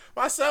morning.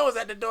 My son was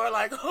at the door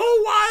like,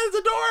 why is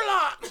the door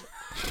locked?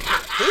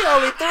 He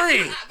only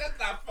 3. That's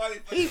not funny.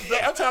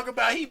 I'm talking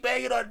about he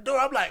banging on the door.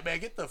 I'm like, man,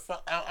 get the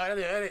fuck out.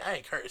 I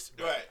ain't cursing.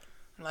 Right.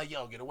 I'm like,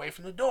 yo, get away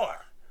from the door.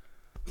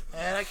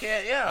 And I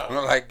can't, yo.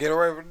 I'm like, get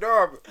away from the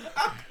door.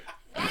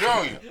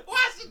 Junior.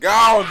 Go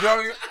on,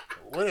 Junior.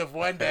 What if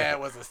one dad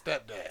was a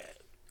stepdad?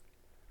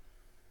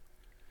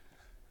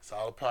 It's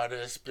all part of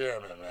the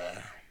experiment,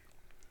 man.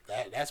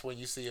 That's when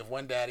you see if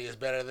one daddy is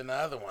better than the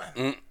other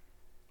one.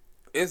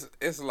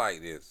 It's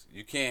like this.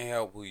 You can't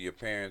help who your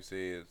parents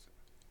is,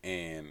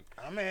 and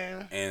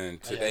in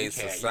today's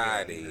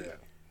society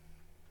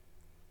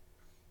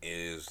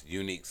is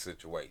unique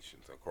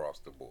situations across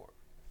the board.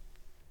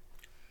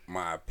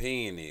 My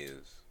opinion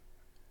is,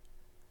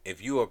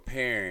 if you a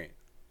parent,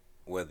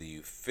 whether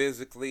you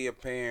physically a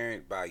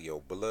parent by your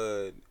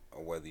blood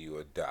or whether you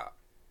adopt,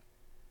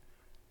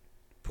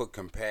 put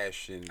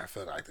compassion. I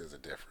feel like there's a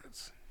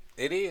difference.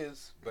 It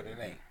is, but it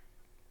ain't.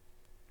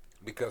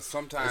 Because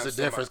sometimes there's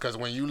a difference, because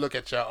when you look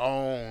at your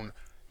own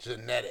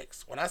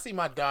genetics, when I see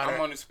my daughter,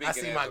 I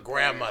see my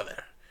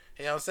grandmother.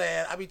 You know what I'm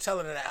saying? I be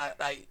telling her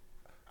that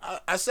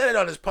I said it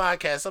on this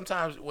podcast.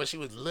 Sometimes when she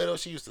was little,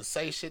 she used to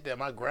say shit that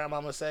my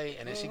grandmama say,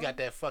 and then she got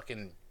that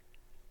fucking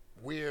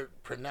weird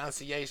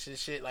pronunciation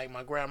shit like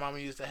my grandmama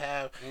used to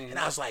have. And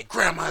I was like,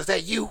 Grandma, is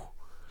that you?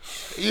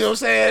 You know what I'm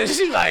saying?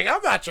 She's like,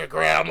 I'm not your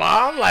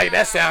grandma. I'm like,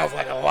 that sounds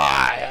like a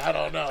lie. I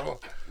don't know.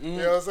 You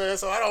know what I'm saying?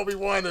 So I don't be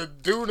wanting to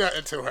do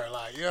nothing to her.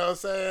 Like, you know what I'm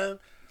saying?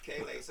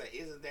 Kayla say,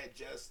 isn't that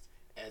just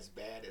as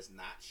bad as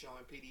not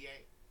showing PDA?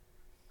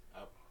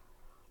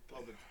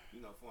 Public,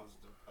 forms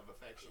of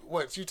affection.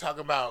 What you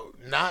talking about?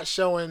 Not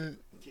showing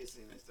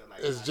Kissing and stuff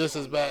like is that. just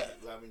as bad.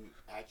 Loving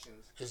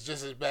actions. It's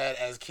just as bad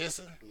as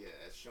kissing. Yeah,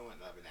 as showing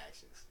loving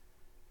actions.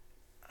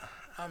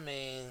 I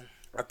mean,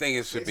 I think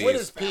it should be. What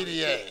is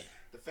PDA?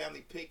 The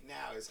family pic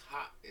now is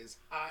hot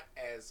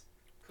as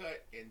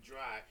cut and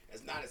dry,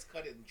 as not as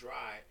cut and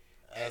dry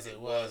as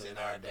it was in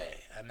our day.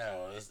 I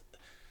know.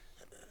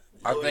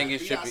 I think it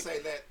should be.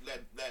 Say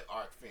let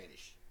Art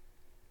finish.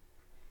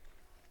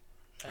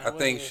 I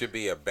think it should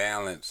be a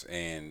balance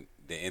in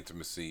the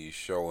intimacy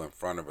show in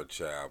front of a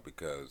child,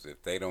 because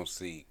if they don't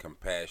see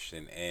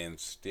compassion and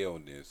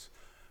stillness,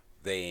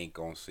 they ain't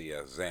gonna see an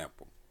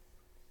example.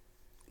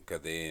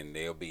 Because then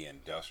they'll be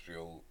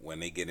industrial when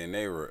they get in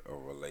their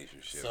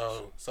relationship.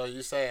 So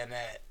you're saying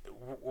that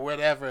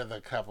whatever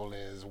the couple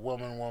is,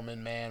 woman,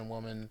 man,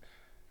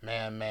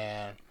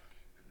 man,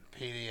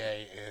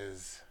 PDA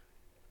is.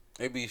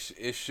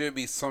 It should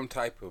be some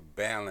type of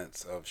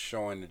balance of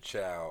showing the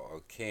child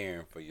or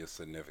caring for your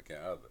significant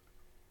other.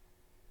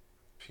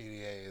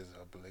 PDA is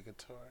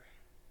obligatory.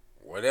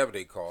 Whatever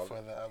they call for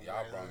it. The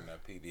Y'all brought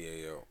that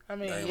PDA up. I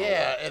mean,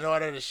 yeah, in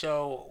order to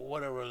show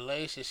what a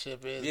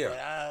relationship is. Yeah. But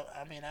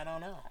I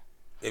don't know.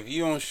 If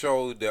you don't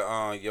show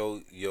the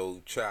your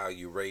child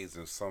you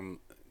raising some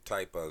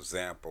type of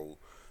example,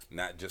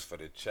 not just for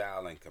the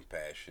child and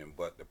compassion,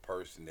 but the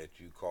person that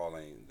you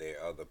calling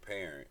their other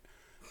parent,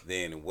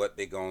 then what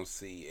they gonna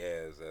see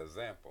as an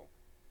example?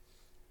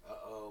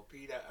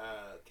 Peter,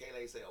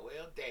 Kayla said,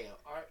 well, damn,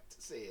 Art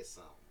said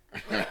something.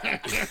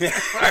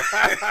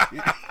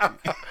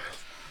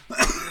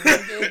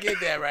 You get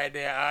that right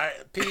there,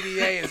 Art.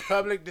 PDA is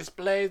public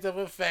displays of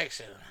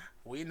affection.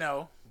 We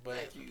know, but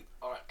thank you,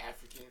 Art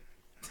African.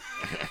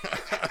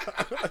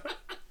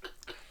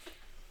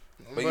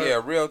 But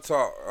yeah, real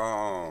talk.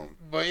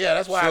 But yeah,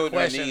 that's why children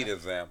I question. Need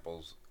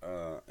examples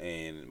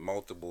in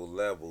multiple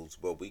levels,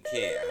 but we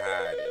can't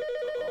hide it.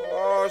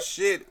 Oh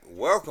shit!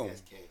 Welcome.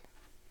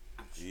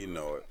 You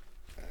know it.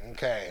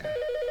 Okay.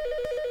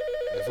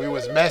 If we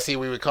was messy,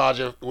 we'll call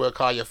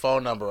your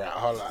phone number out.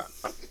 Hold on.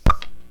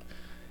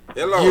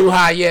 Hello. You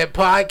High Yet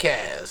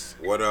PotCast.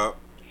 What up?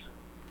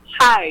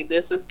 Hi,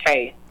 this is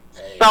Kay.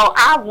 Hey. So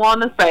I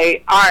want to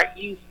say, Art,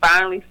 you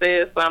finally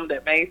said something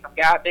that made some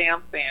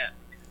goddamn sense.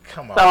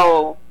 Come on.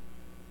 So,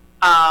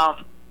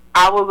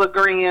 I was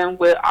agreeing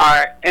with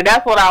Art, and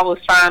that's what I was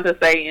trying to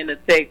say in the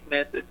text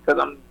message,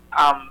 because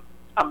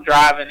I'm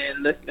driving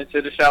and listening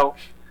to the show.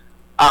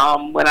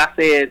 When I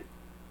said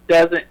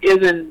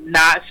isn't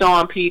not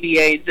showing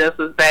PDA just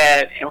as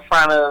bad in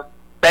front of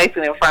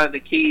the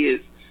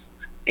kids,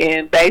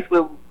 and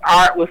basically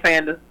Art was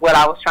saying this, what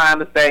I was trying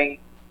to say.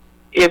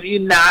 If you're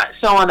not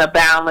showing a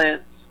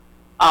balance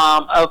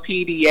of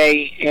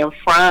PDA in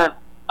front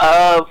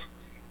of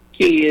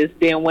kids,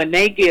 then when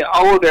they get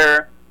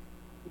older,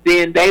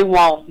 then they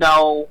won't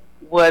know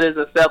what is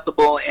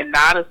acceptable and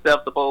not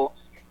acceptable.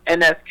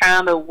 And that's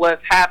kind of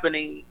what's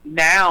happening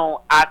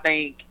now, I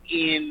think,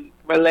 in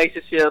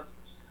relationships.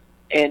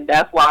 And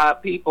that's why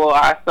people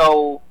are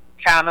so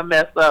kind of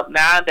messed up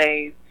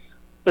nowadays,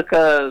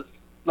 because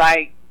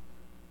like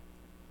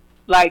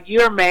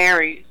you're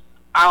married.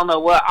 I don't know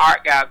what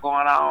Art got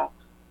going on,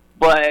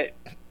 but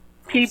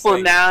people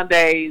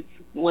nowadays,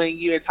 when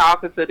you're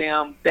talking to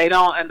them, they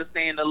don't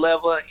understand the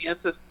level of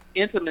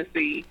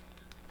intimacy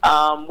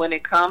when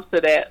it comes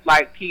to that,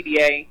 like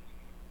PDA,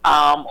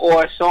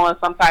 or showing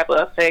some type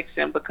of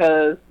affection,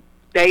 because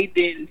they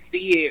didn't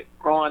see it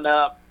growing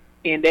up,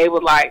 and they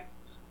were like,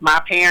 my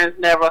parents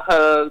never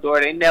hugged or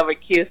they never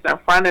kissed in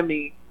front of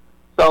me,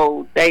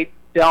 so they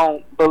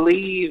don't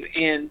believe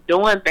in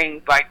doing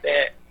things like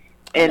that.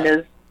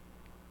 And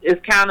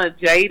it's kind of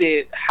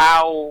jaded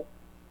how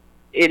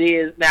it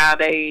is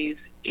nowadays,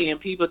 and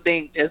people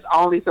think it's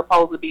only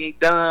supposed to be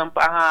done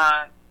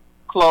behind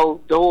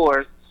closed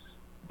doors.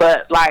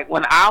 But like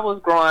when I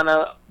was growing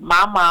up,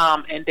 my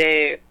mom and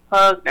dad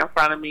hugged in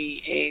front of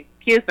me and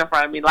kissed in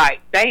front of me. Like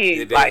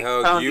they like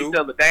toned each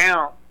other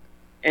down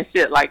and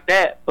shit like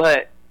that.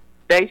 But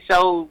they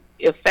showed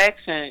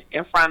affection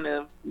in front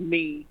of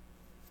me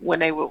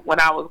when I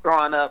was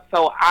growing up.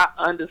 So I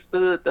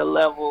understood the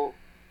level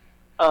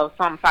of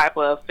some type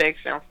of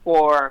affection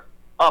for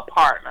a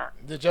partner.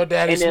 Did your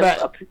daddy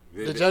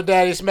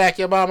smack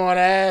your mama on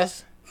the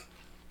ass?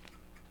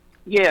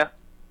 Yeah.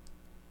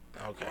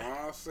 Okay.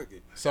 Oh,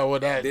 sick. So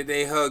with that, did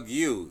they hug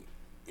you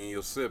and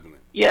your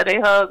sibling? Yeah, they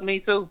hugged me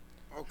too.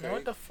 Okay. Now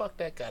what the fuck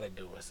that got to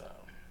do with something?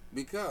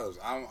 Because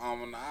I'm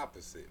on the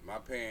opposite. My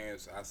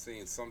parents, I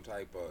seen some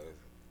type of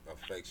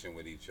affection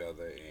with each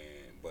other,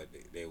 but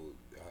they were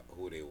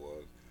who they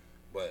was,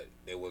 but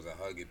they wasn't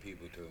hugging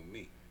people to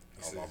me.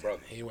 Oh, my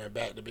brother. He went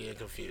back to being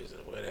confused or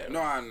whatever.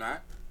 No, I'm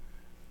not.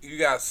 You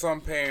got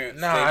some parents.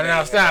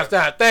 No,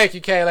 stop. Thank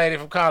you, K-Lady,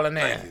 for calling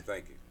in.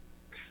 Thank you.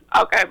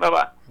 Okay,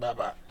 bye-bye.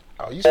 Bye-bye.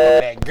 Oh, you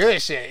spoke that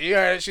good shit. You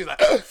heard it? She's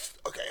like, okay.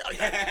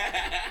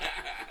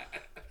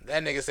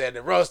 That nigga said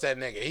to roast that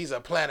nigga. He's a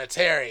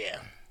planetarian.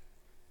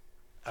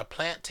 A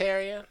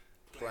plantarian?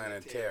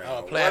 Planetarian.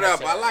 Oh, What up?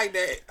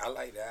 planetarian. I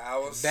like that. I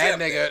was that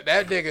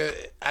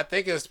nigga, I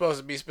think it's supposed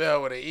to be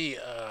spelled with an E.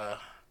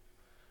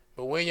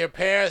 But when your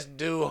parents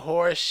do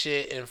horse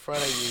shit in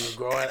front of you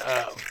growing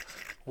up,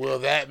 will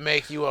that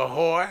make you a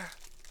whore?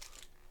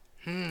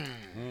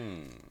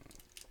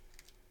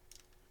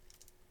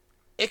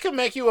 It could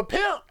make you a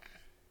pimp.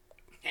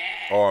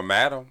 Or a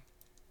madam.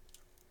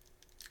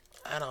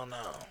 I don't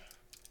know.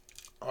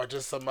 Or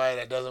just somebody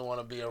that doesn't want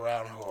to be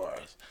around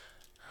whores.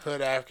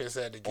 Hood African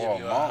said to give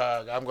you a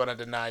hug. I'm going to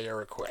deny your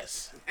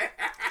request.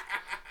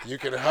 You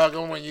can hug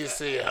them when you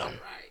see them.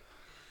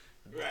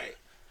 Right.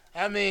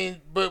 I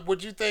mean, but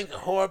would you think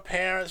whore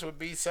parents would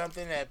be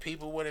something that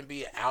people wouldn't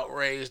be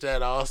outraged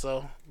at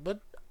also? But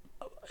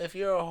if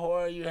you're a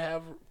whore, you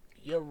have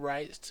your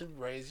rights to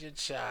raise your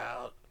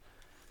child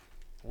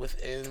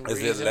within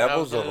reason. Is it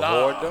levels of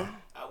whoredom?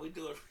 Are we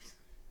doing?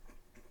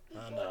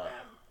 I know.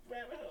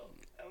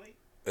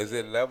 Is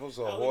it levels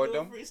of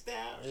whoredom? Freestyle?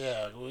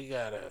 Yeah, we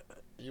got it.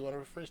 You want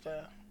to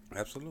freestyle?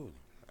 Absolutely.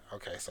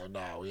 Okay, so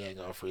no, we ain't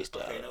gonna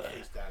freestyle Okay, no today.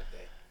 freestyle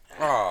today.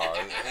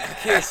 Oh,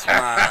 kiss my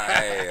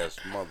ass,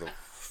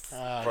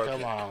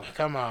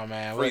 Come on,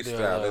 man. We'll do a Freestyle,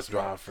 little let's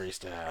small rock.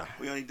 freestyle.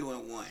 We only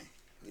doing one.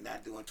 We're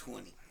not doing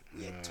 20.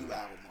 We at 2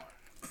 hour mark.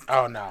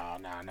 Oh no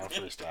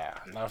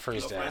freestyle. No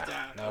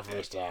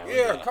freestyle.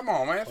 Yeah, come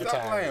on, man. What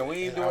Stop time playing. is it? We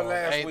ain't doing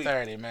last week.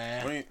 8:30,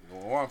 man.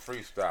 One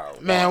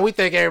freestyle. Man, we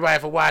thank everybody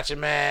for watching,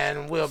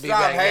 man. We'll be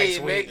Stop back next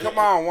hating, week. Nick. Come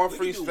on, one We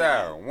can do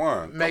freestyle.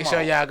 One. Make Come sure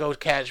on. y'all go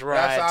catch That's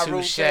Ride our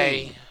Touche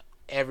routine.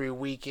 every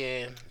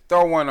weekend.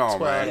 Throw one on,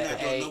 12 man. We're not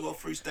doing Hey. no more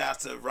freestyles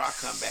till Rock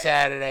come back.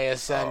 Saturday and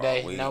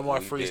Sunday. we- no more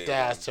we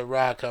freestyles did. till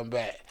Rod come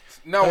back.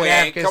 No, Hood we ain't.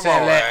 African Come said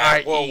on, let man.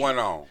 art Put eat. one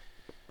on.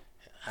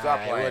 Stop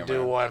Alright, playing, we'll do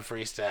man. one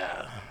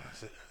freestyle.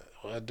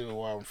 We'll do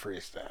one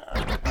freestyle.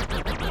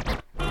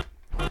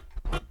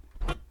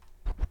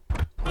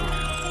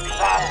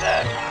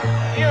 Bastard,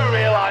 you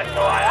realize who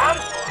I am?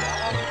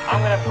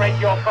 I'm gonna break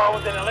your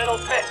bones in a little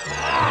bit.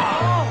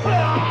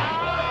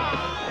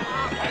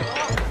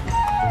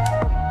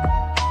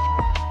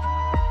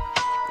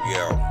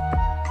 Yo.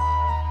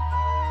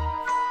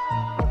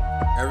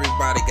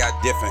 Everybody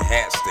got different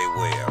hats they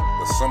wear,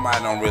 but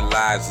somebody don't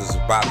realize it's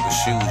about the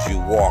shoes you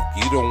walk.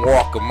 You don't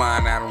walk in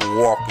mine, I don't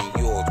walk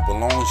in yours. But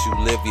long as you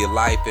live your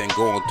life and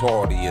going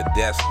toward your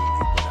destiny.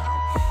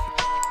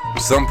 But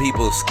some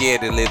people are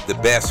scared to live the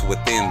best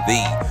within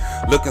thee.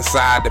 Look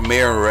inside the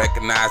mirror and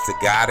recognize the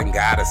God and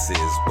goddesses.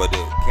 But the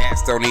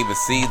cats don't even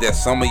see that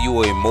some of you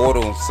are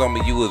immortal and some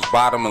of you is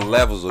bottom and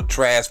levels of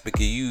trash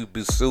because you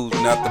pursue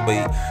nothing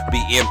but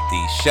be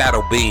empty,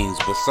 shadow beings.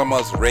 But some of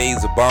us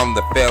raised above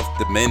the fifth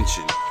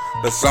dimension.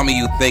 But some of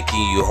you thinking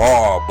you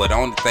hard, but the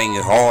only thing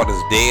is hard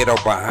is dead or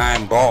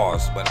behind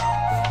bars. But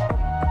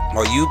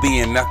are you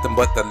being nothing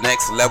but the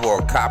next level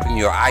of copying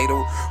your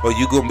idol? Or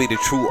you gonna be the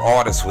true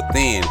artist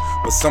within?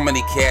 But so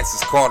many cats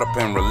is caught up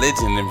in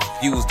religion and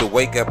refuse to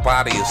wake up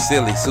out of your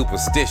silly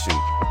superstition.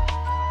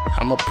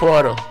 I'm a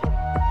portal.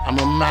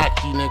 I'ma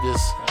mock you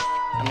niggas.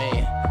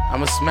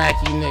 I'ma smack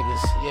you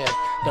niggas. Yeah,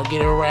 don't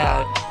get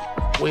around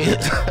with.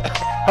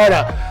 Hold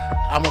up.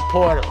 I'm a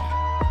portal.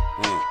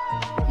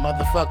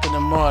 Motherfucking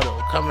immortal.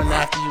 Coming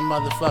after you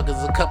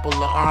motherfuckers. A couple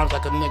of arms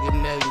like a nigga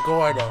named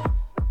Goro.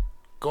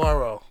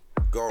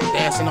 Go.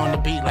 Dancing on the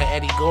beat like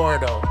Eddie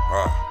Gordo.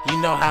 You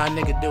know how a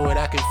nigga do it.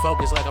 I can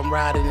focus like I'm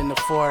riding in the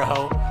Ford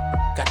ho.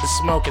 Got the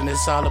smoke and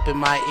it's all up in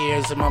my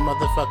ears and my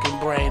motherfucking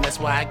brain. That's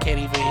why I can't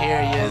even hear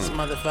you. It's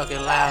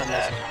motherfucking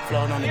loudness.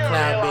 Floating on the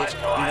cloud, bitch.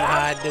 You know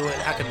how I do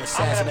it. I can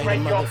assassinate a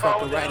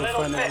motherfucker right in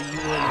front of you.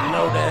 You wouldn't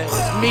know that it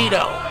was me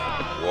though.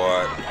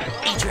 What?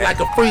 Eat you like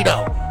a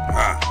Frito.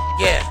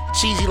 Yeah,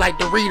 cheesy like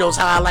Doritos.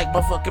 How I like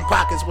my fucking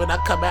pockets. When I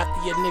come after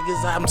your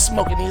niggas, I'm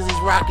smoking these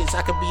rockets.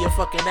 I could be a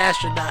fucking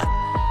astronaut.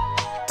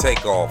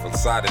 Take off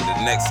inside of the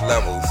next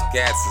levels.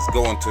 Cats is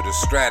going to the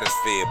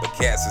stratosphere, but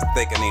cats is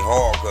thinking they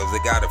hard cause they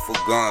got it for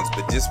guns.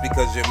 But just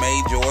because you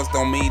made yours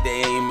don't mean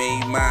they ain't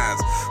made mine.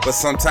 But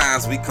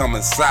sometimes we come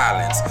in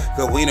silence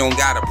cause we don't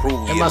gotta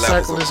prove In your my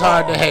levels circle of it's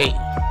hard to hard. hate.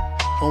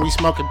 When we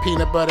smoking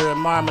peanut butter and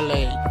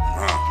marmalade,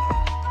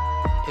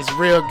 it's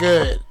real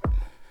good.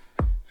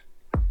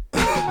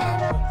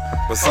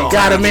 But sometimes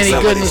Got a many some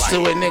of goodness these-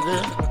 to it,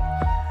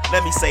 nigga.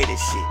 Let me say this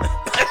shit.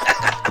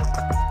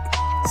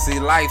 See,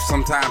 life,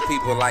 sometimes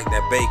people like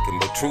that bacon,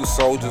 but true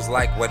soldiers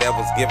like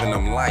whatever's giving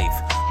them life.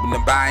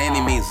 But by any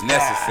means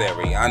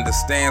necessary. I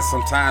understand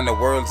sometimes the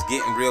world's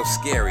getting real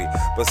scary,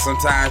 but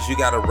sometimes you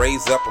gotta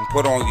raise up and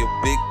put on your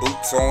big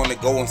boots on and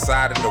go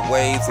inside of the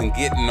waves and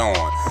getting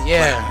on.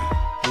 Yeah,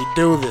 we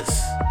do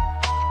this.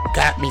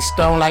 Got me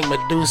stoned like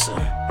Medusa.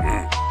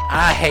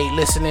 I hate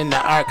listening to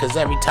art cause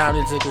every time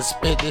this nigga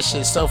spit, this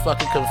shit's so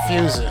fucking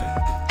confusing.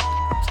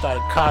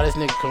 Started calling this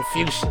nigga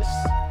Confucius.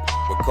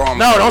 But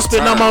No, don't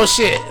spit no more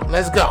shit.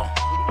 Let's go.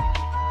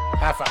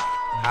 High five.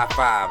 High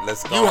five.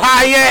 Let's go. You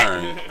high yet?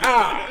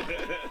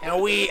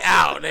 And we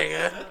out,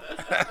 nigga.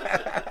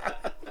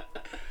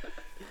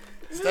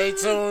 Stay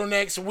tuned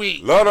next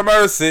week. Lord of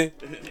mercy.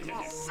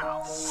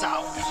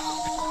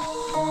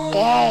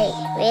 Daddy,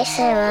 where's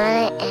some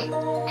money?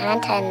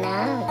 Auntie,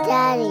 no.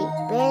 Daddy,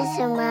 where's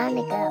some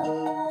money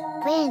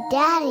go? Where's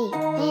Daddy?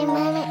 Where's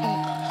money?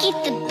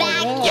 Get the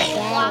bag,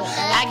 yeah.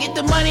 I get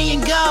the money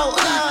and go.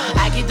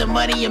 I get the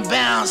money and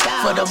bounce.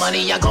 For the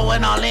money, I'm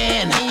going all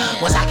in.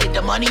 Once I get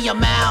the money,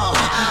 I'm out.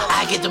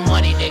 I get the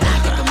money, nigga. I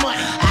get the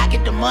money. I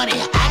get the money.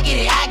 I get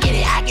it. I get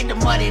it. I get the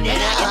money, nigga.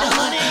 I get the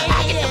money.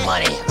 I get the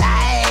money.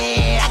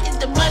 I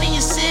get the money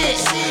and sit.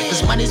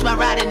 Cause money's my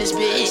ride in this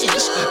bitch.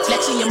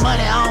 Flexing your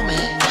money on me.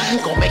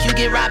 Gon' make you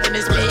get robbed in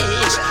this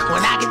bitch. When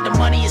I get the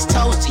money, it's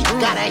toasty.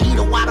 Got a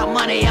heater while the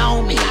money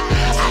on me.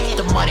 I get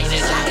the money,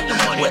 nigga. I get the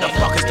money. Where the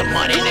fuck is the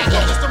money, nigga?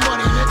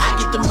 I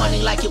get the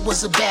money like it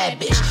was a bad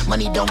bitch.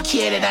 Money don't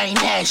care that I ain't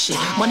had shit.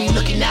 Money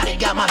looking out, it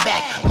got my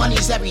back.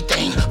 Money's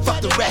everything.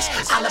 Fuck the rest.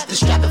 I left the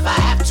strap if I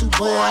have to,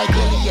 boy.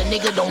 Clearly a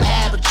nigga don't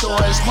have a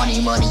choice. Money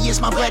is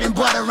my bread and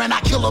butter, and I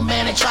kill a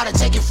man and try to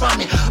take it from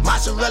me.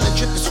 Mozzarella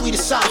dripping sweet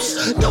as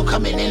sauce. Dough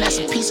coming in, that's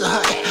a piece of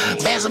her.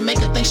 Bands will make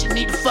her think she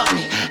need to fuck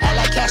me. I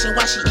like cash and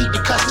why she eat the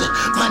custard.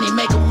 Money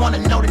make her wanna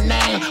know the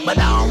name, but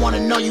I don't wanna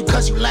know you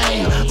cause you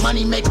lame.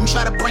 Money make them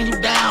try to bring you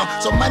down,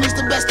 so money's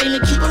the best thing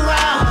to keep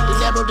around.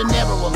 The devil will